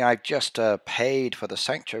 Recently, I've just paid for the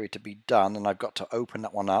sanctuary to be done, and I've got to open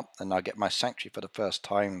that one up, and I'll get my sanctuary for the first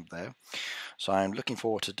time there. So I'm looking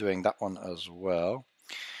forward to doing that one as well.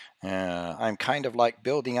 I'm kind of like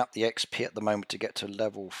building up the XP at the moment to get to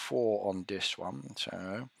level 4 on this one.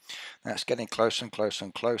 So that's getting closer and closer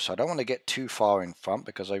and closer. I don't want to get too far in front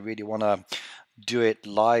because I really want to do it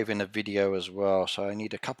live in a video as well. So I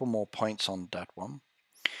need a couple more points on that one.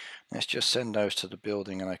 Let's just send those to the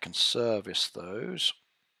building and I can service those.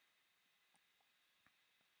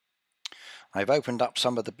 I've opened up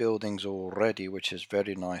some of the buildings already, which is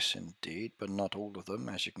very nice indeed, but not all of them.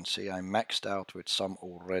 As you can see, I'm maxed out with some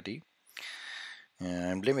already.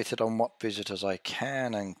 I'm limited on what visitors I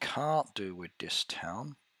can and can't do with this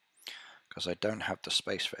town because I don't have the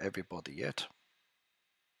space for everybody yet.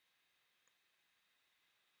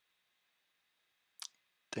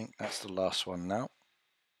 I think that's the last one now.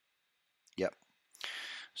 Yep.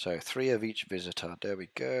 So 3 of each visitor. There we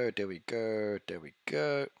go, there we go, there we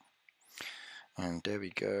go. And there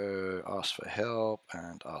we go. Ask for help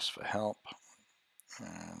and ask for help.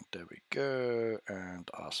 And there we go. And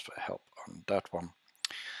ask for help on that one.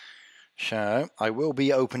 So I will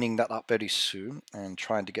be opening that up very soon and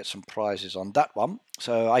trying to get some prizes on that one.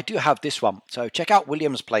 So I do have this one. So check out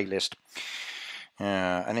William's playlist.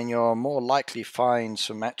 And then you'll more likely find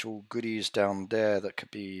some actual goodies down there that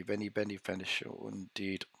could be very beneficial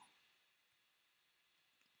indeed.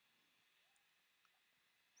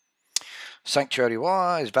 Sanctuary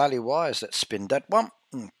wise, value wise, let's spin that one.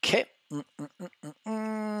 Okay.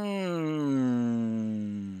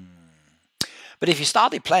 But if you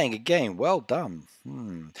started playing a game, well done.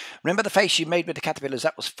 Remember the face you made with the caterpillars?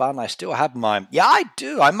 That was fun. I still have mine. Yeah, I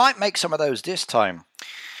do. I might make some of those this time.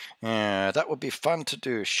 Yeah, that would be fun to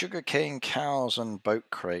do. Sugarcane, cows, and boat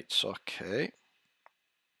crates. Okay.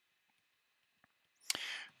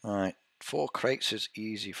 Right. 4 crates is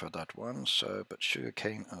easy for that one. So, but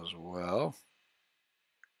sugarcane as well.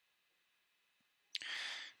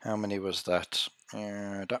 How many was that?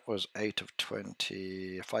 That was 8 of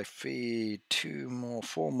 20. If I feed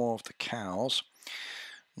 4 more of the cows,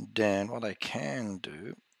 then what I can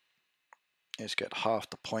do is get half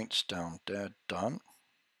the points down there done.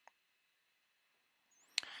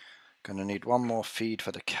 Gonna need 1 more feed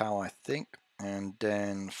for the cow, I think. and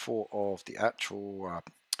then 4 of the actual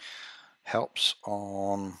helps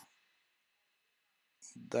on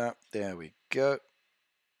that. There we go.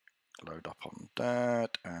 Load up on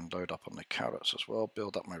that and load up on the carrots as well.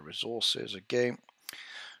 Build up my resources again.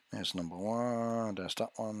 There's number 1, there's that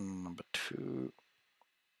one, number 2.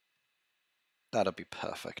 That'll be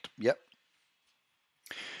perfect. Yep.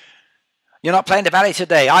 You're not playing the Valley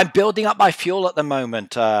today. I'm building up my fuel at the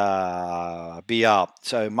moment, BR.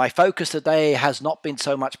 So my focus today has not been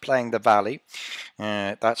so much playing the Valley.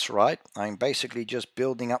 That's right. I'm basically just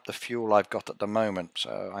building up the fuel I've got at the moment.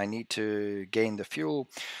 So I need to gain the fuel.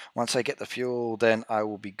 Once I get the fuel, then I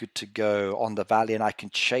will be good to go on the Valley, and I can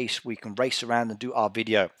chase. We can race around and do our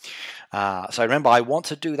video. So remember, I want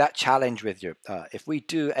to do that challenge with you. If we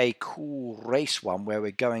do a cool race one where we're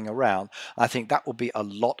going around, I think that will be a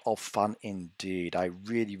lot of fun indeed. I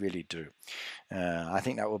really, really do. I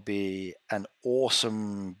think that will be an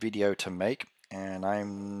awesome video to make, and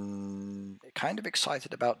I'm kind of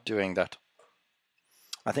excited about doing that.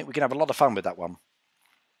 I think we can have a lot of fun with that one.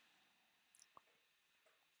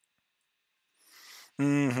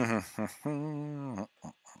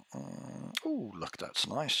 Oh, look, that's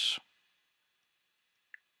nice.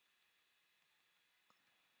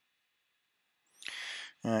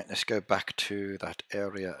 Alright, let's go back to that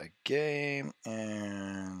area again,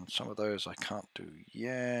 and some of those I can't do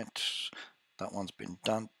yet. That one's been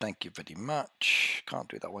done, thank you very much. Can't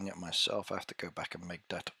do that one yet myself, I have to go back and make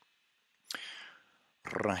that.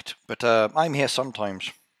 Right, but I'm here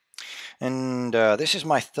sometimes. And this is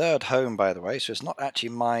my 3rd home, by the way, so it's not actually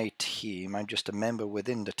my team, I'm just a member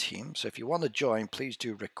within the team. So if you want to join, please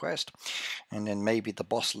do request, and then maybe the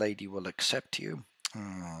boss lady will accept you.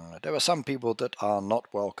 There are some people that are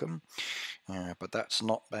not welcome, but that's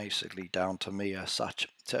not basically down to me as such.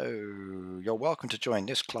 So you're welcome to join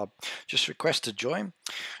this club. Just request to join.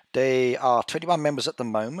 They are 21 members at the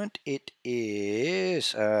moment. It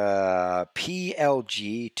is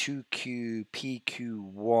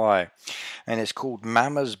PLG2QPQY, and it's called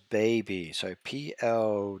Mama's Baby. So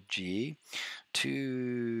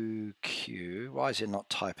PLG2Q. Why is it not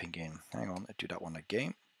typing in? Hang on, let's do that one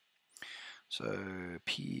again. So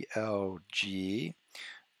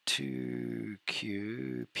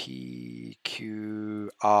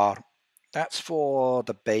PLG2QPQR. That's for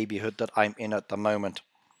the babyhood that I'm in at the moment.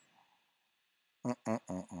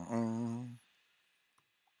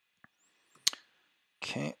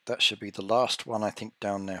 Okay, that should be the last one, I think,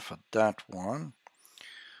 down there for that one.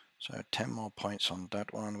 So 10 more points on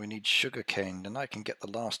that one. We need sugarcane, then I can get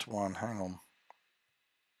the last one. Hang on.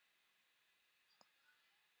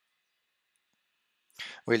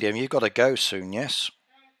 William, you've got to go soon, yes?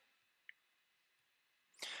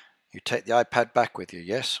 You take the iPad back with you,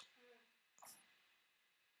 yes?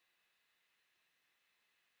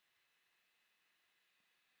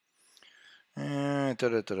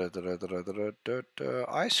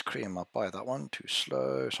 Ice cream, I'll buy that one. Too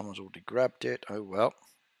slow. Someone's already grabbed it. Oh well.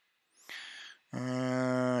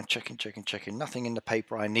 Checking. Nothing in the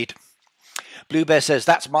paper I need. Blue Bear says,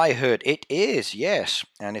 that's my herd. It is, yes.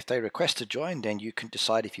 And if they request to join, then you can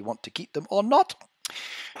decide if you want to keep them or not.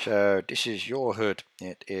 So this is your herd.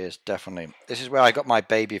 It is definitely. This is where I got my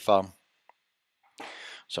baby farm.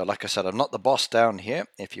 So like I said, I'm not the boss down here.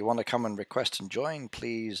 If you want to come and request and join,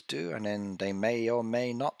 please do. And then they may or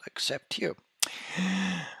may not accept you.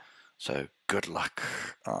 So good luck.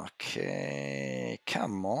 Okay,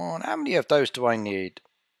 come on. How many of those do I need?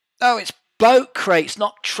 Oh, it's boat crates,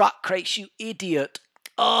 not truck crates, you idiot.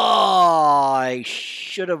 Oh, I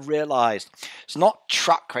should have realized. It's not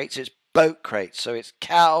truck crates, it's boat crates. So it's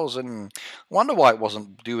cows, and I wonder why it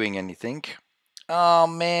wasn't doing anything. Oh,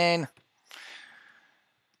 man.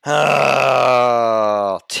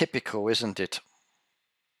 Ah, typical, isn't it?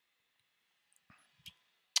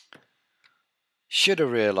 Should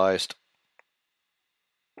have realized.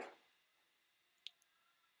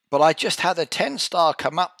 But I just had a 10-star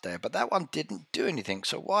come up there, but that one didn't do anything.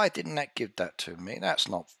 So why didn't that give that to me? That's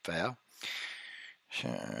not fair.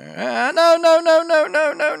 No.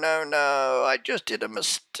 I just did a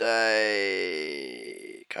mistake.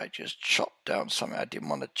 I just chopped down something I didn't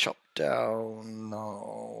want to chop down.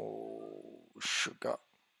 No. Sugar.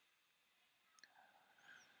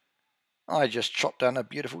 I just chopped down a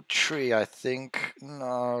beautiful tree, I think.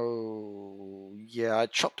 No. Yeah, I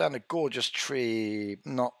chopped down a gorgeous tree.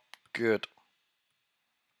 Not good.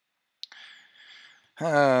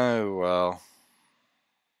 Oh, well.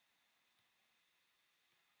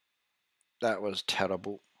 That was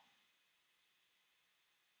terrible.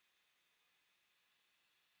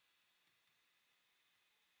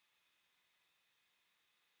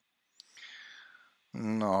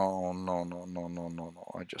 No, no, no, no, no, no,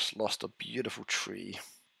 no. I just lost a beautiful tree.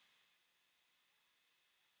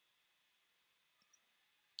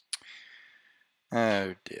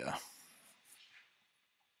 Oh dear.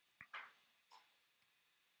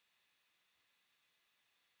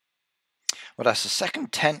 Well, that's the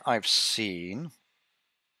second tent I've seen.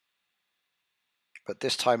 But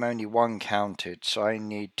this time only one counted, so I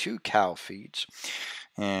need 2 cow feeds.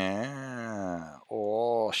 Yeah,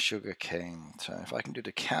 or sugarcane. So if I can do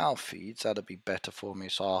the cow feeds, that'll be better for me.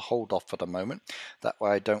 So I'll hold off for the moment. That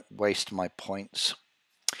way I don't waste my points.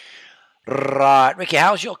 Right, Ricky,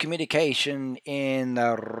 how's your communication in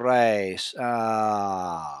the race?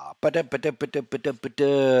 I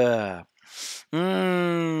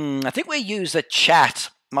think we use the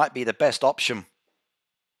chat. Might be the best option.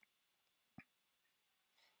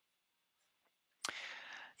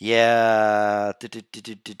 Yeah. Well,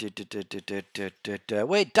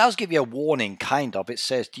 it does give you a warning, kind of. It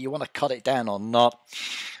says, do you want to cut it down or not?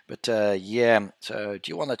 But yeah, so do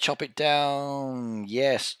you want to chop it down?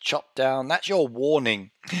 Yes, chop down. That's your warning.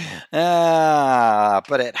 But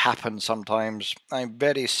it happens sometimes. I'm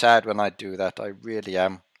very sad when I do that. I really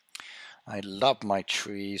am. I love my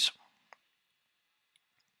trees.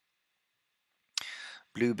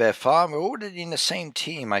 Blue Bear Farm, we're already in the same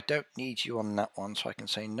team. I don't need you on that one, so I can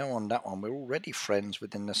say no on that one. We're already friends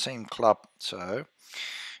within the same club, so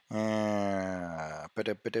I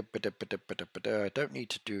don't need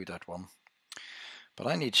to do that one. But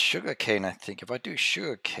I need sugarcane, I think. If I do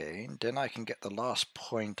sugarcane, then I can get the last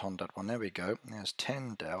point on that one. There we go. There's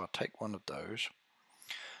 10 there. I'll take one of those.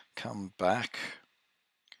 Come back.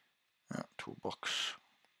 Toolbox.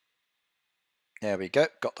 There we go.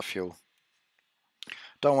 Got the fuel.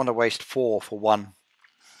 Don't want to waste 4 for 1.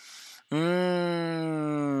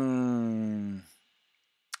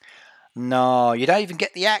 No, you don't even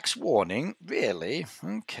get the axe warning. Really?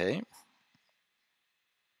 Okay.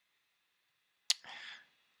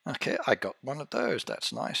 Okay, I got one of those.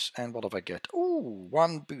 That's nice. And what have I get? Ooh,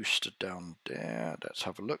 1 booster down there. Let's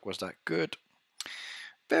have a look. Was that good?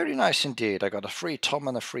 Very nice indeed. I got a free Tom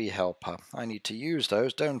and a free helper. I need to use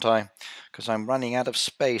those, don't I? Because I'm running out of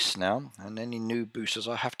space now. And any new boosters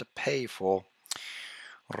I have to pay for.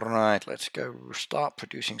 Right, let's go start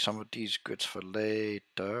producing some of these goods for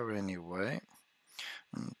later anyway.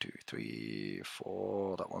 1, 2, 3,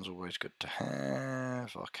 4. That one's always good to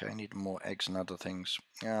have. Okay, I need more eggs and other things.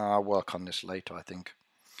 Yeah, I'll work on this later, I think.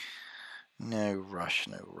 No rush,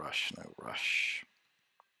 no rush, no rush.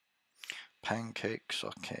 Pancakes,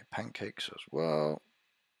 okay, pancakes as well.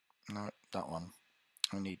 No, that one.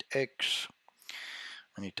 I need eggs.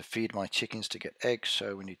 I need to feed my chickens to get eggs,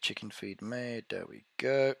 so we need chicken feed made. There we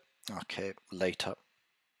go. Okay, later.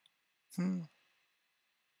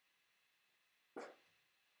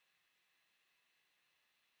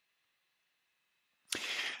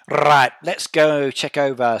 Right, let's go check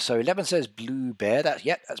over. So 11 says Blue Bear. That's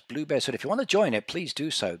Blue Bear. So if you want to join it, please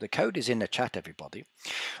do so. The code is in the chat, everybody.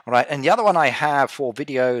 All right, and the other one I have for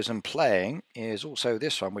videos and playing is also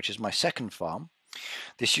this one, which is my second farm.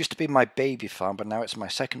 This used to be my baby farm, but now it's my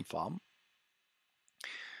second farm.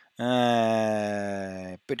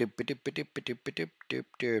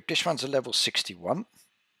 This one's a level 61.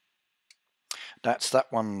 That's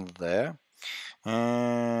that one there.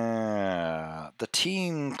 The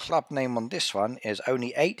team club name on this one is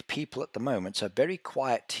only 8 people at the moment, so a very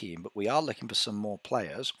quiet team, but we are looking for some more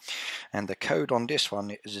players. And the code on this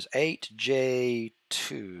one is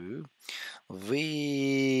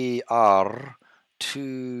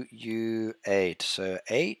 8J2VR2U8. So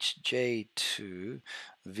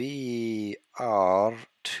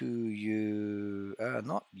HJ2VR2U,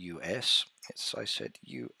 not US. I said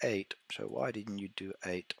U8. So why didn't you do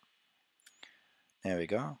 8? There we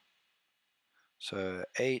go. So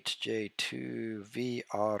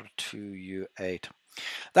 8J2VR2U8.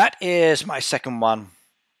 That is my second one.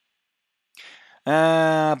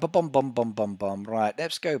 Right,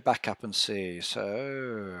 let's go back up and see.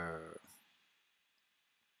 So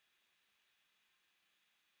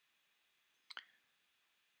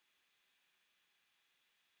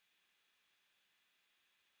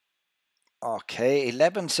okay,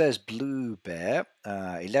 11 says Blue Bear.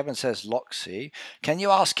 11 says Loxy. Can you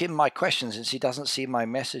ask him my question since he doesn't see my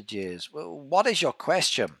messages? Well, what is your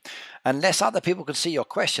question? Unless other people can see your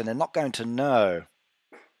question, they're not going to know.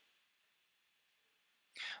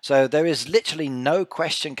 So there is literally no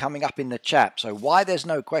question coming up in the chat. So why there's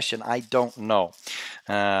no question, I don't know.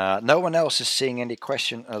 No one else is seeing any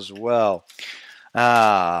question as well.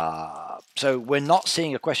 So we're not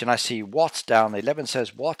seeing a question. I see what down. 11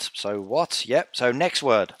 says what. So what? Yep. So next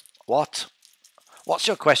word. What? What's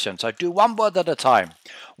your question? So do one word at a time.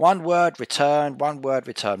 One word, return, one word,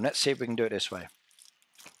 return. Let's see if we can do it this way.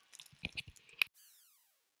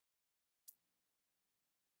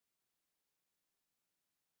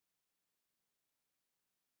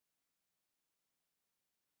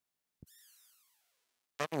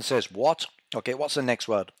 It says what? Okay, what's the next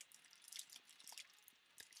word?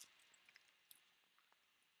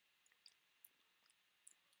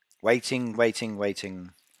 Waiting, waiting,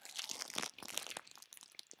 waiting.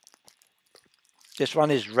 This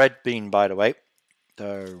one is red bean, by the way.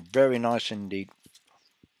 So very nice indeed.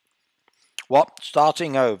 What?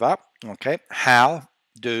 Starting over. Okay. How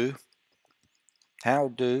do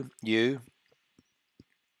you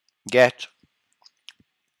get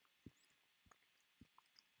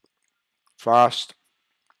fast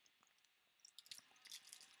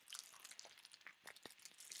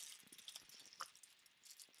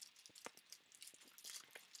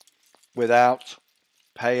without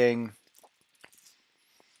paying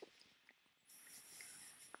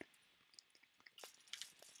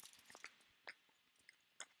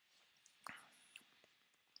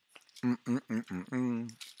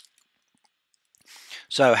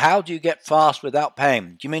So how do you get fast without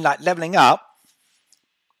paying? Do you mean like leveling up?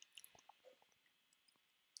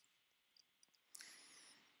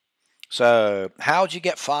 So how do you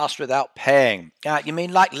get fast without paying? You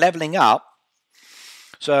mean like leveling up?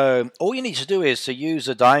 So all you need to do is to use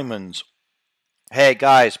the diamonds. Hey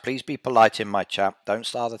guys, please be polite in my chat. Don't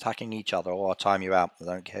start attacking each other or I'll time you out. I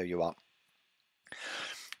don't care you up.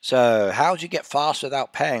 So how do you get fast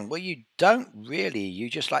without paying? Well, you don't really. You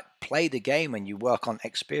just like play the game and you work on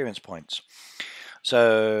experience points.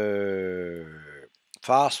 So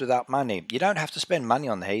fast without money. You don't have to spend money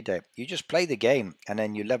on the heyday. You just play the game and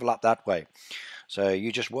then you level up that way. So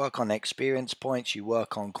you just work on experience points. You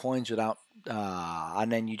work on coins without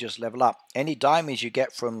and then you just level up. Any diamonds you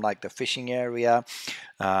get from like the fishing area,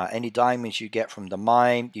 any diamonds you get from the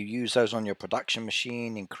mine, you use those on your production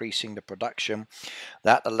machine, increasing the production.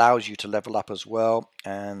 That allows you to level up as well,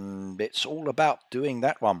 and it's all about doing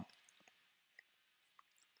that one.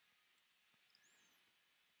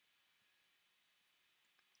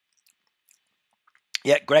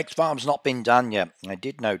 Yeah, Greg's farm's not been done yet. I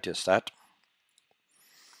did notice that.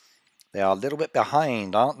 They are a little bit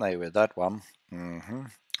behind, aren't they, with that one?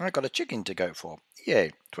 I got a chicken to go for.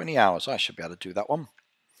 Yay, 20 hours. I should be able to do that one.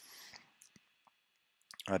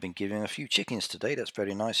 I've been giving a few chickens today. That's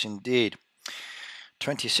very nice indeed.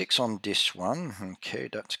 26 on this one. Okay,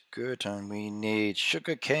 that's good. And we need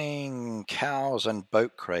sugarcane, cows, and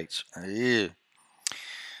boat crates. Ew.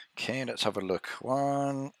 Okay, let's have a look.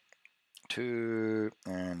 1, 2,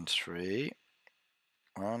 and 3.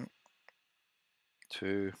 1,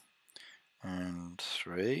 2, and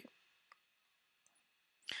 3.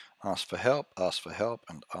 Ask for help, ask for help,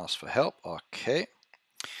 and ask for help. Okay.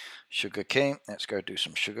 Sugarcane. Let's go do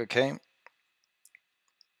some sugarcane.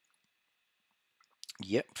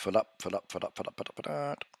 Yep, fill up, fill up, fill up, fill up, fill up, fill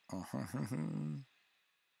up.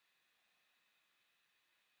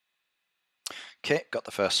 Okay, got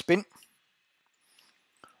the first spin.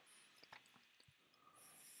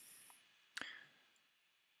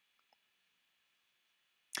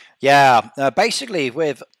 Yeah, basically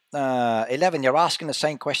with 11, you're asking the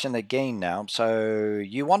same question again now. So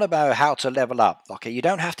you want to know how to level up. Okay, you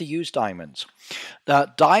don't have to use diamonds.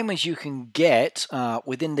 Diamonds you can get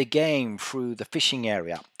within the game through the fishing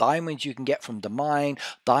area. Diamonds you can get from the mine.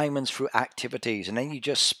 Diamonds through activities. And then you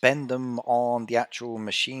just spend them on the actual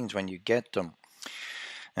machines when you get them.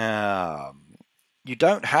 You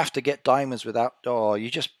don't have to get diamonds without, or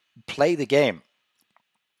you just play the game.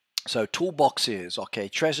 So toolboxes, okay,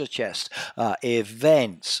 treasure chest,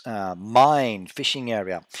 events, mine, fishing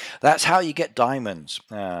area. That's how you get diamonds.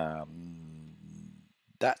 That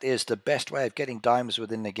is the best way of getting diamonds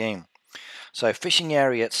within the game. So fishing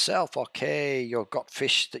area itself, okay, you've got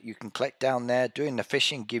fish that you can collect down there. Doing the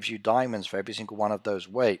fishing gives you diamonds for every single one of those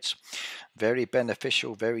weights. Very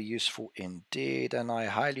beneficial, very useful indeed, and I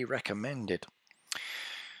highly recommend it.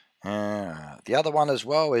 The other one as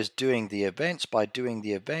well is doing the events. By doing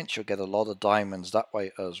the events, you'll get a lot of diamonds that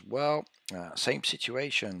way as well. Same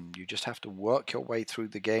situation. You just have to work your way through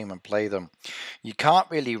the game and play them. You can't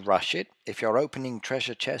really rush it. If you're opening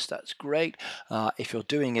treasure chests, that's great. If you're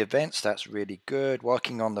doing events, that's really good.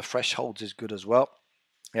 Working on the thresholds is good as well.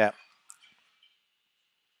 Yeah.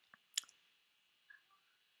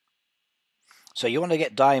 So you want to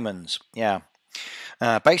get diamonds. Yeah.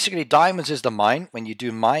 Basically, diamonds is the mine. When you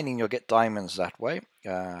do mining, you'll get diamonds that way.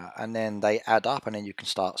 And then they add up, and then you can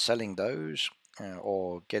start selling those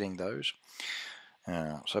or getting those.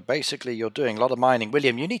 So basically, you're doing a lot of mining.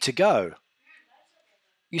 William, you need to go.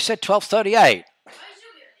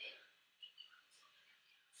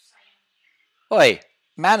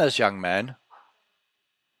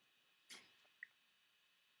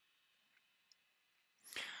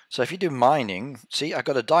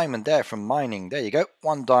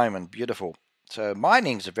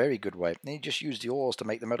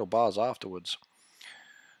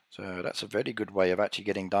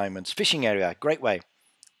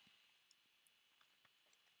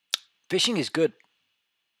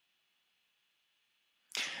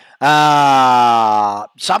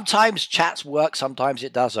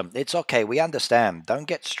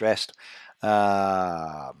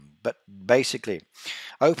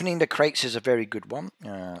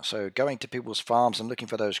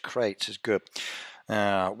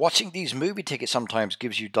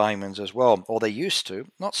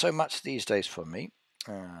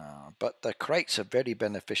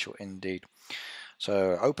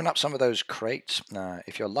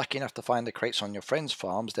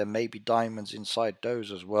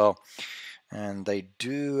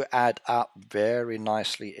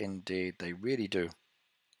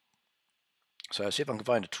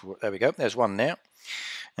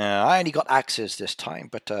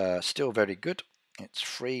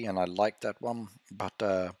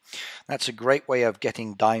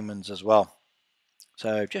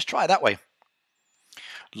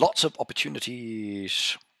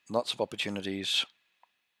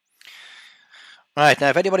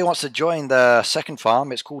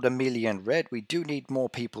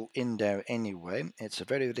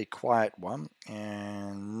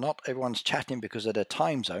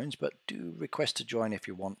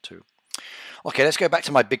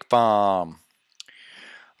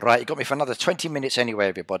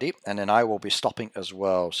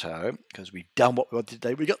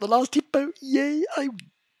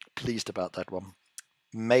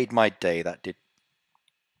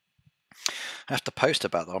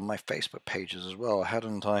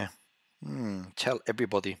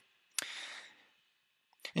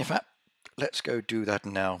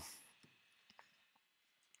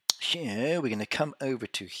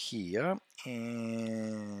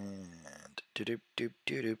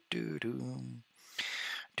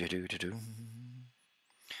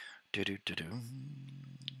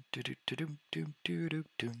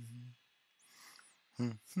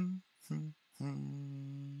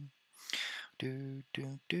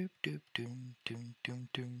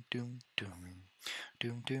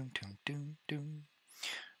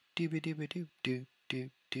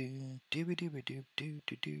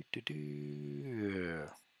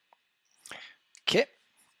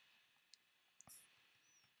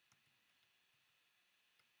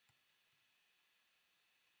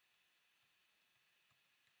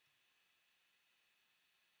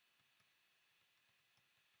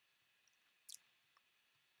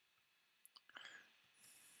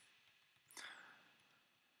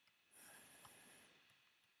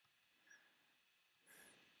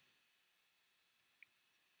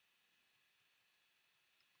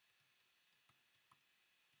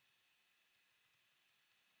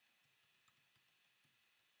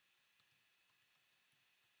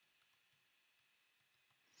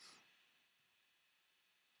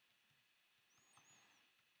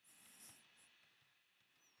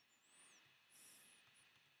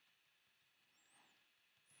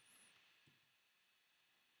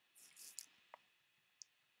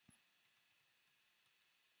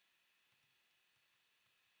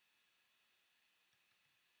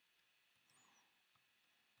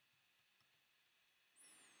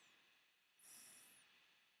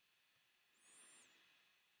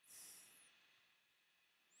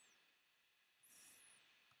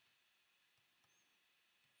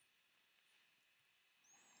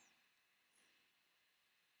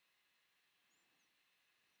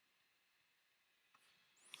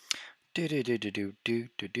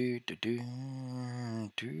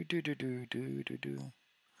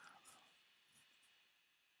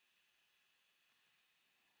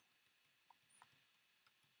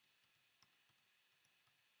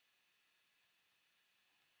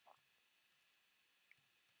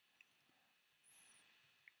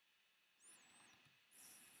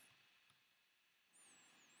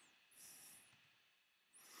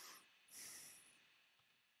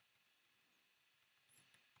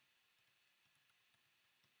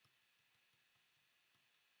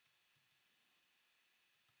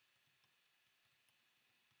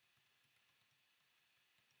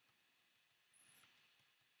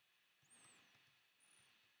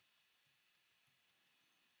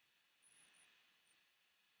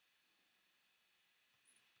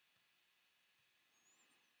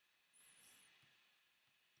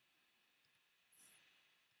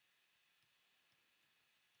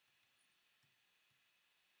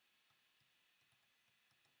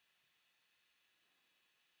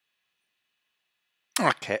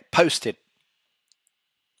 Okay, posted.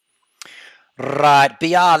 Right,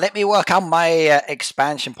 BR, let me work on my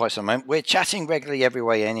expansion points a moment. We're chatting regularly every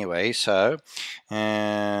way anyway, so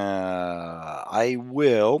I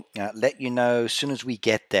will let you know as soon as we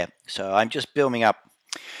get there. So I'm just building up.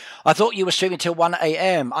 I thought you were streaming till 1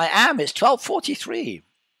 a.m. I am. It's 12:43.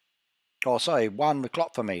 Oh, sorry, 1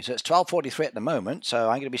 o'clock for me. So it's 12:43 at the moment. So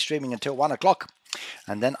I'm going to be streaming until 1 o'clock.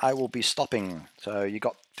 And then I will be stopping. So you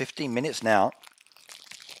got 15 minutes now.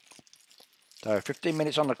 So 15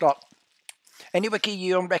 minutes on the clock. Any Wiki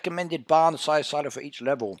you recommended barn size silo for each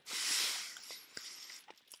level?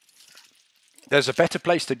 There's a better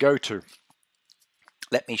place to go to.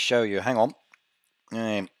 Let me show you. Hang on.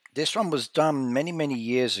 This one was done many, many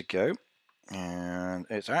years ago. And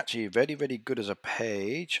it's actually very, very good as a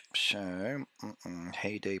page. So,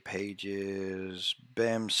 Heyday pages,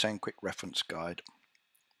 BEM, send quick reference guide.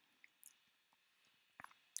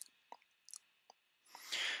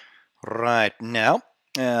 Right, now,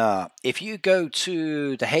 if you go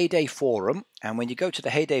to the Heyday forum, and when you go to the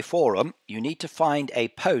Heyday forum, you need to find a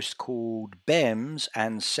post called BEMS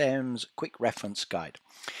and SEMS quick reference guide.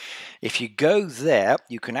 If you go there,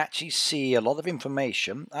 you can actually see a lot of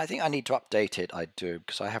information. I think I need to update it. I do,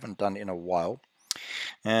 because I haven't done it in a while.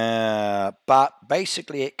 But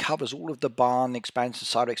basically, it covers all of the barn expansion,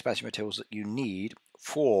 silo expansion materials that you need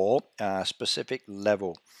for a specific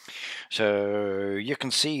level. So you can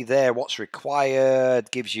see there what's required,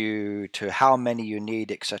 gives you to how many you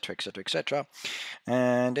need, etc, etc, etc.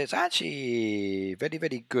 And it's actually very,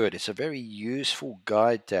 very good. It's a very useful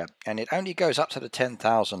guide there, and it only goes up to the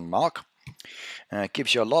 10,000 mark. It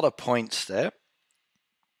gives you a lot of points there.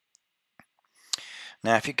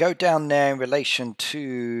 Now, if you go down there in relation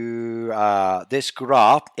to this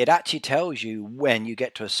graph, it actually tells you when you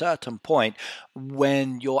get to a certain point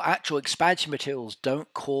when your actual expansion materials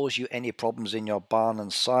don't cause you any problems in your barn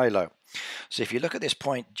and silo. So if you look at this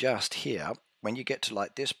point just here, when you get to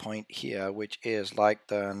like this point here, which is like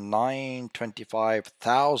the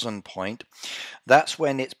 925,000 point, that's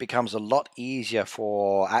when it becomes a lot easier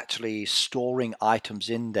for actually storing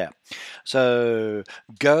items in there. So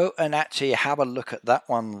go and actually have a look at that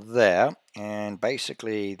one there, and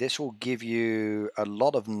basically this will give you a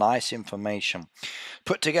lot of nice information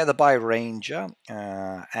put together by Ranger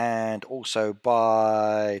and also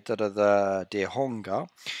by the Dehonga.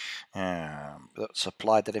 That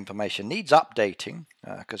supplied that information. Needs updating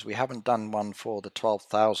because we haven't done one for the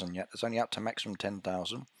 12,000 yet. It's only up to maximum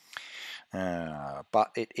 10,000.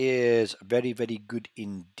 But it is very, very good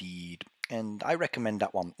indeed, and I recommend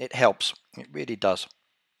that one. It helps. It really does.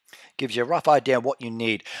 Gives you a rough idea of what you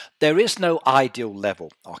need. There is no ideal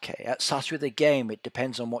level. Okay, as such with the game, it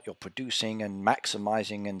depends on what you're producing and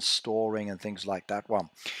maximizing and storing and things like that one.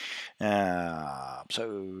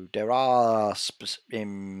 So there are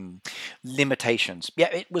limitations.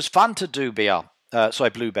 Yeah, it was fun to do, Blue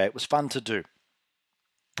Bear. It was fun to do.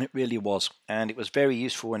 It really was, and it was very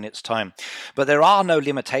useful in its time. But there are no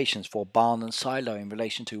limitations for barn and silo in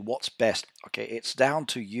relation to what's best. Okay, it's down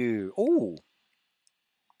to you. Oh,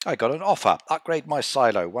 I got an offer. Upgrade my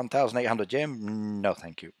silo. 1,800 gem. No,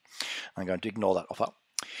 thank you. I'm going to ignore that offer.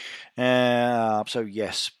 So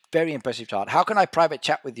yes, very impressive chart. How can I private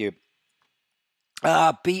chat with you?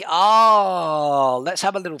 BR. Let's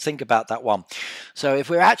have a little think about that one. So if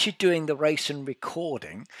we're actually doing the race and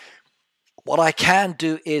recording, what I can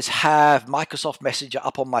do is have Microsoft Messenger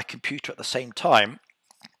up on my computer at the same time,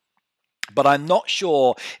 but I'm not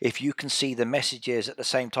sure if you can see the messages at the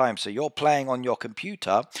same time. So you're playing on your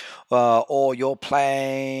computer or you're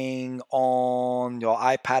playing on your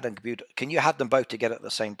iPad and computer. Can you have them both together at the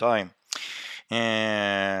same time?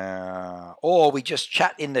 Or we just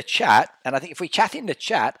chat in the chat, and I think if we chat in the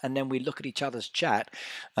chat and then we look at each other's chat,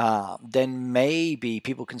 then maybe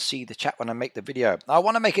people can see the chat when I make the video. I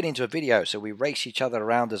want to make it into a video, so we race each other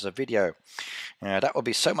around as a video. That would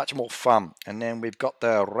be so much more fun. And then we've got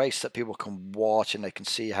the race that people can watch and they can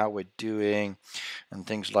see how we're doing and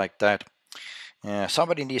things like that.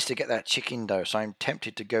 Somebody needs to get that chicken though, so I'm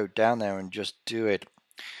tempted to go down there and just do it.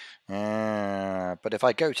 But if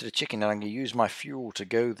I go to the chicken, then I'm going to use my fuel to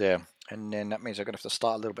go there, and then that means I'm going to have to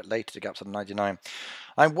start a little bit later to get up to the 99.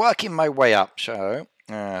 I'm working my way up, so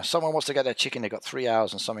someone wants to get their chicken. They've got 3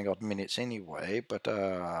 hours and something odd minutes anyway, but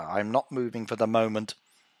I'm not moving for the moment.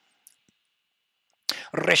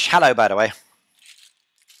 Rish, hello, by the way.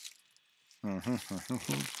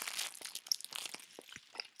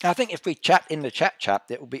 I think if we chat in the chat,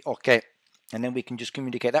 it will be okay. And then we can just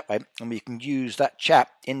communicate that way, and we can use that chat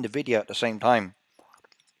in the video at the same time.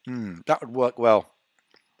 That would work well.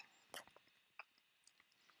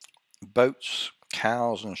 Boats,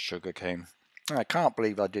 cows, and sugarcane. I can't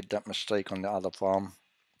believe I did that mistake on the other farm.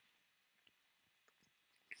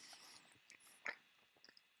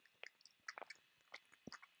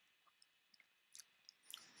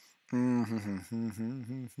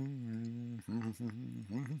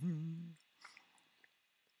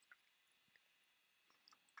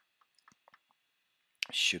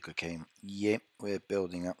 Sugarcane. Yep, we're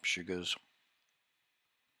building up sugars.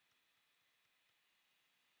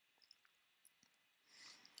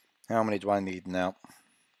 How many do I need now?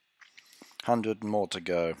 100 more to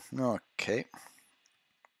go. Okay.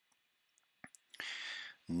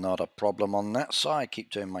 Not a problem on that side.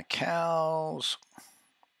 Keep doing my cows.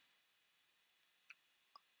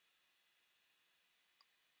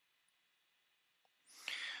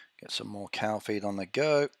 Get some more cow feed on the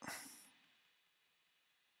go.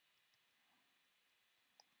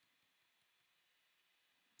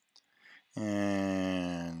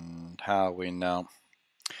 And how are we now?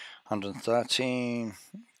 113.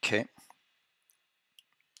 Okay.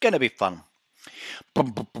 Gonna be fun.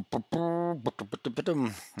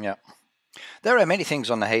 Yeah. There are many things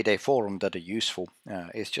on the Heyday forum that are useful.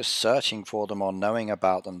 It's just searching for them or knowing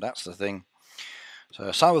about them. That's the thing.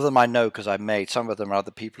 So some of them I know because I've made. Some of them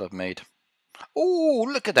other people have made. Oh,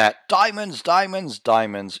 look at that. Diamonds, diamonds,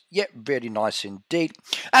 diamonds. Yep, very nice indeed.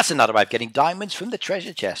 That's another way of getting diamonds from the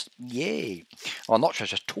treasure chest. Yay. Well, not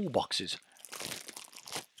treasure, toolboxes.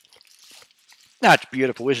 That's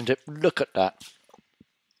beautiful, isn't it? Look at that.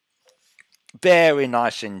 Very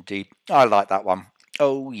nice indeed. I like that one.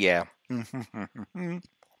 Oh, yeah.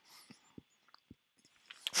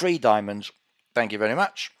 3 diamonds. Thank you very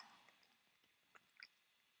much.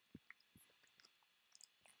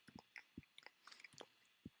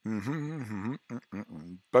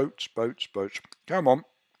 Boats, boats, boats. Come on.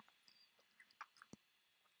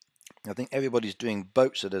 I think everybody's doing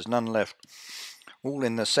boats, so there's none left. All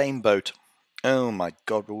in the same boat. Oh my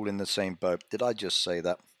god, we're all in the same boat. Did I just say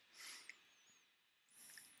that?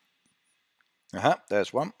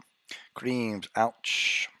 There's one. Creams,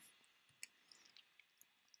 ouch.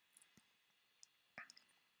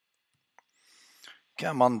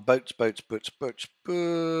 Come on, boats, boats, boats, boats,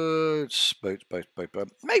 boats, boats, boats, boats,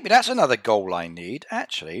 boats. Maybe that's another goal I need,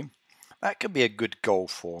 actually. That could be a good goal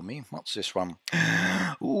for me. What's this one?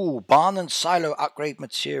 Ooh, barn and silo upgrade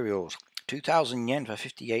materials. 2,000 yen for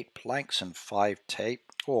 58 planks and 5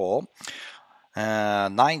 tape. Or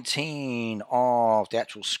 19 of the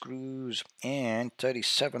actual screws and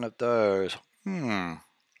 37 of those.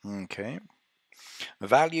 Okay.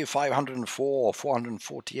 Value 504,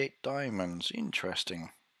 448 diamonds. Interesting.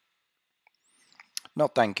 No,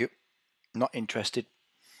 thank you. Not interested.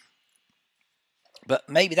 But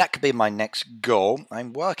maybe that could be my next goal.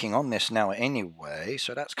 I'm working on this now anyway,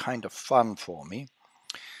 so that's kind of fun for me.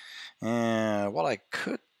 What I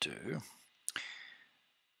could do...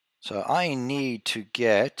 So I need to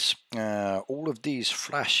get all of these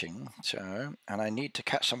flashing, and I need to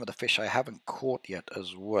catch some of the fish I haven't caught yet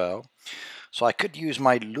as well. So I could use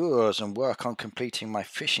my lures and work on completing my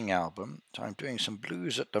fishing album. So I'm doing some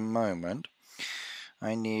blues at the moment.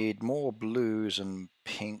 I need more blues and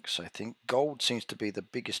pinks, I think. Gold seems to be the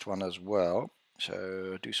biggest one as well.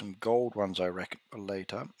 So do some gold ones, I reckon,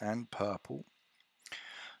 later. And purple.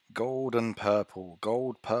 Gold and purple.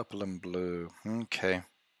 Gold, purple and blue. Okay.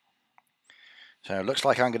 So it looks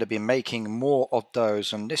like I'm going to be making more of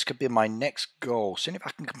those, and this could be my next goal. Seeing if I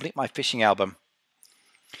can complete my fishing album.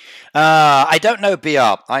 I don't know,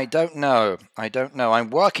 BR. I don't know. I'm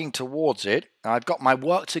working towards it. I've got my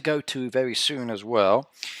work to go to very soon as well.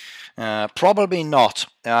 Probably not.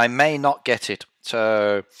 I may not get it.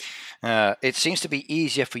 So it seems to be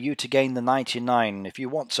easier for you to gain the 99 if you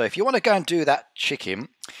want. So if you want to go and do that chicken,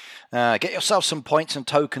 get yourself some points and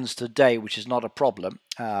tokens today, which is not a problem,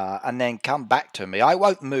 and then come back to me. I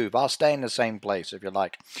won't move. I'll stay in the same place if you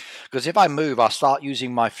like, because if I move, I'll start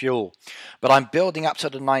using my fuel. But I'm building up to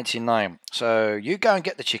the 99. So you go and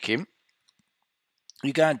get the chicken.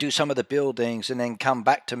 You go and do some of the buildings and then come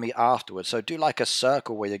back to me afterwards. So do like a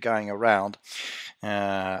circle where you're going around.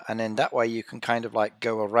 And then that way you can kind of like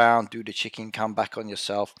go around, do the chicken, come back on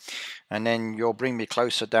yourself, and then you'll bring me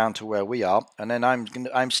closer down to where we are. And then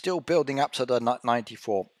I'm still building up to the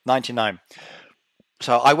 99.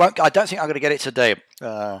 So I don't think I'm going to get it today.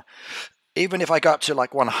 Even if I go up to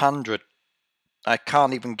like 100, I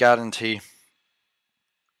can't even guarantee.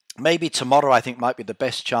 Maybe tomorrow I think might be the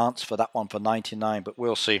best chance for that one for 99, but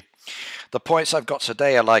we'll see. The points I've got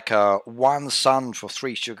today are like 1 sun for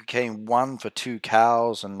 3 sugarcane, 1 for 2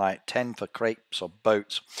 cows, and like 10 for crepes or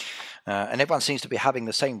boats. And everyone seems to be having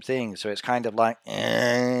the same thing, so it's kind of like,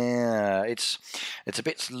 it's a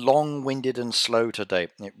bit long-winded and slow today.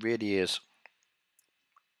 It really is.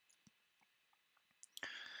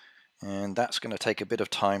 And that's going to take a bit of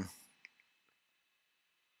time.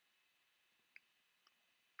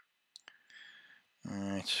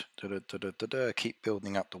 Alright, keep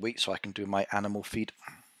building up the wheat so I can do my animal feed.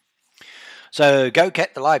 So go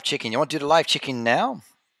get the live chicken. You want to do the live chicken now?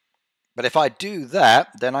 But if I do that,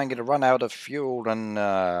 then I'm going to run out of fuel. And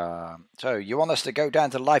so you want us to go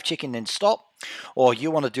down to the live chicken and stop? Or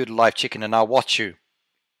you want to do the live chicken and I'll watch you?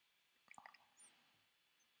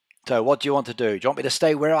 So what do you want to do? Do you want me to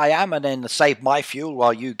stay where I am and then save my fuel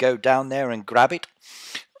while you go down there and grab it?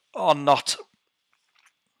 Or not?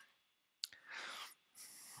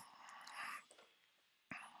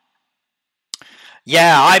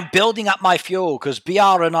 Yeah, I'm building up my fuel because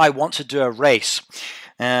BR and I want to do a race.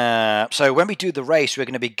 So when we do the race, we're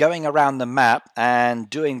going to be going around the map and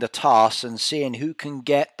doing the tasks and seeing who can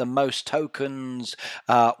get the most tokens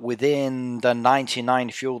within the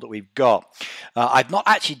 99 fuel that we've got. I've not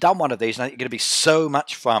actually done one of these, and I think it's going to be so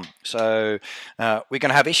much fun. So we're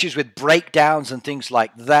going to have issues with breakdowns and things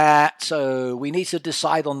like that. So we need to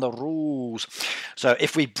decide on the rules. So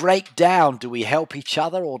if we break down, do we help each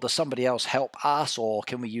other, or does somebody else help us, or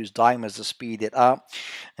can we use diamonds to speed it up?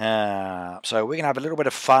 So we're going to have a little bit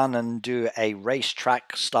of fun and do a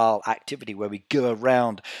racetrack style activity where we go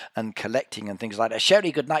around and collecting and things like that.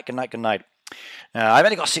 Sherry, good night, good night, good night. I've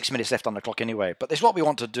only got 6 minutes left on the clock anyway, but this is what we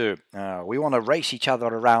want to do. We want to race each other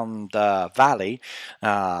around the valley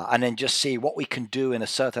and then just see what we can do in a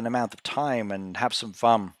certain amount of time and have some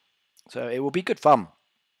fun. So it will be good fun.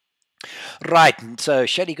 Right, so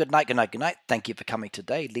Shelly, good night, good night, good night. Thank you for coming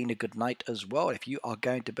today. Lena, good night as well, if you are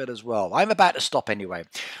going to bed as well. I'm about to stop anyway.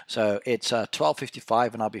 So it's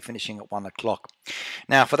 12:55 and I'll be finishing at 1 o'clock.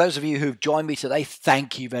 Now, for those of you who've joined me today,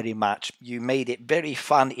 thank you very much. You made it very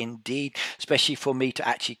fun indeed, especially for me to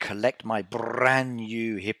actually collect my brand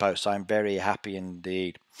new hippo. So I'm very happy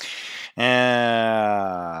indeed.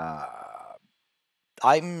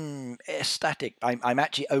 I'm ecstatic. I'm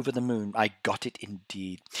actually over the moon. I got it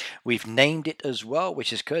indeed. We've named it as well,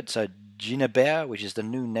 which is good. So Bear, which is the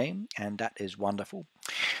new name, and that is wonderful.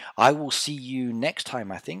 I will see you next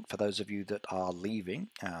time, I think, for those of you that are leaving.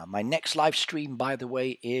 My next live stream, by the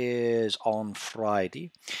way, is on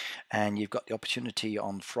Friday. And you've got the opportunity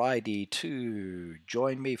on Friday to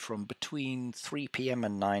join me from between 3 p.m.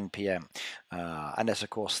 and 9 p.m. Unless, of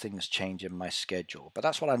course, things change in my schedule. But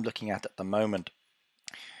that's what I'm looking at the moment.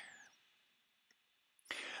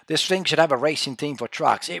 This thing should have a racing theme for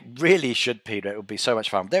trucks. It really should, Peter. It would be so much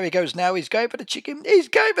fun. There he goes now. He's going for the chicken. He's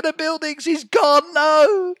going for the buildings. He's gone.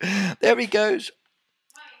 No. There he goes.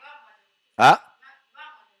 Huh?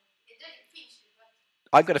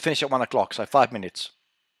 I'm going to finish at 1 o'clock, so 5 minutes.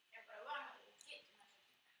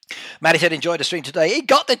 Maddie said, enjoy the stream today. He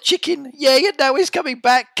got the chicken. Yeah, now he's coming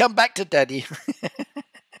back. Come back to Daddy.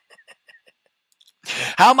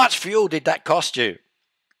 How much fuel did that cost you?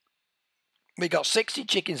 We got 60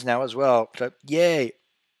 chickens now as well. So, yay.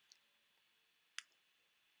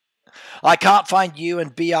 I can't find you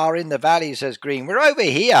and BR in the valley, says Green. We're over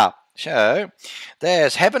here. So,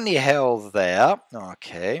 there's Heavenly Hell there.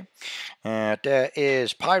 Okay. There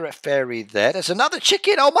is Pirate Fairy there. There's another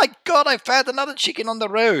chicken. Oh my God, I found another chicken on the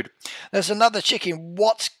road. There's another chicken.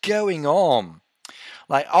 What's going on?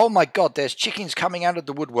 Like, oh my God, there's chickens coming out of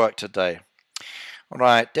the woodwork today.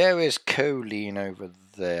 Right, there is Colleen over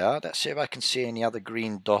there. Let's see if I can see any other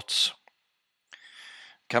green dots.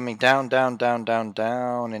 Coming down, down, down, down,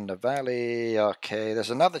 down in the valley. Okay, there's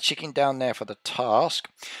another chicken down there for the task.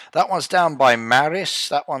 That one's down by Maris.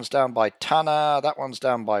 That one's down by Tana. That one's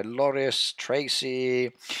down by Loris,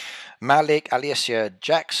 Tracy, Malik, Alicia,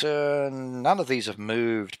 Jackson. None of these have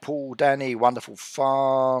moved. Paul, Danny, Wonderful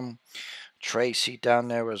Farm. Tracy down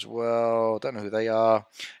there as well. Don't know who they are.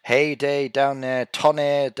 Heyday down there.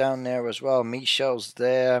 Tonne down there as well. Michelle's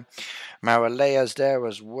there. Marilea's there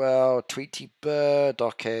as well. Tweety Bird.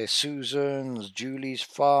 Okay. Susan's. Julie's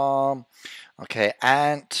Farm. Okay.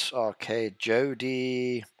 Ant. Okay.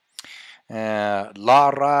 Jody.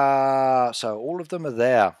 Lara. So all of them are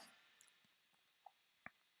there.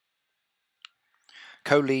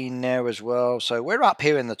 Colleen there as well. So we're up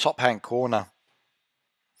here in the top hand corner.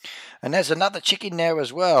 And there's another chicken there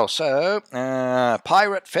as well. So,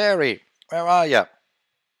 Pirate Fairy, where are you?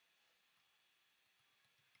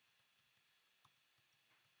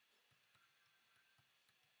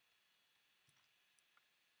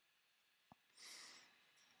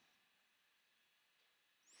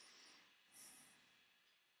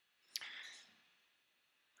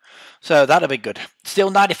 So that'll be good. Still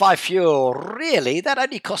 95 fuel. Really? That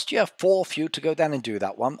only cost you 4 fuel to go down and do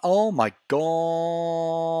that one? Oh my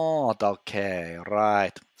God. Okay,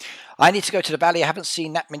 right. I need to go to the valley. I haven't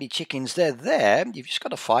seen that many chickens. They're there. You've just got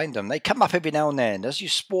to find them. They come up every now and then. As you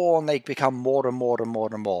spawn, they become more and more and more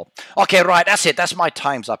and more. Okay, right. That's it. That's my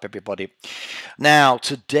time's up, everybody. Now,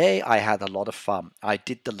 today I had a lot of fun. I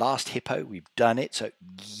did the last hippo. We've done it. So,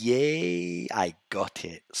 yay, I got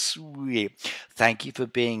it. Sweet. Thank you for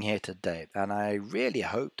being here today. And I really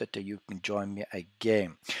hope that you can join me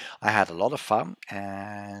again. I had a lot of fun,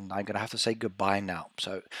 and I'm going to have to say goodbye now.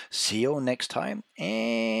 So, see you all next time.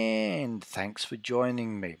 And thanks for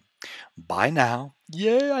joining me. Bye now.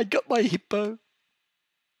 Yeah, I got my hippo.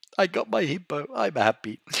 I got my hippo. I'm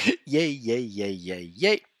happy. Yay, yay, yay, yay,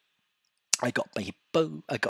 yay. I got my hippo. I got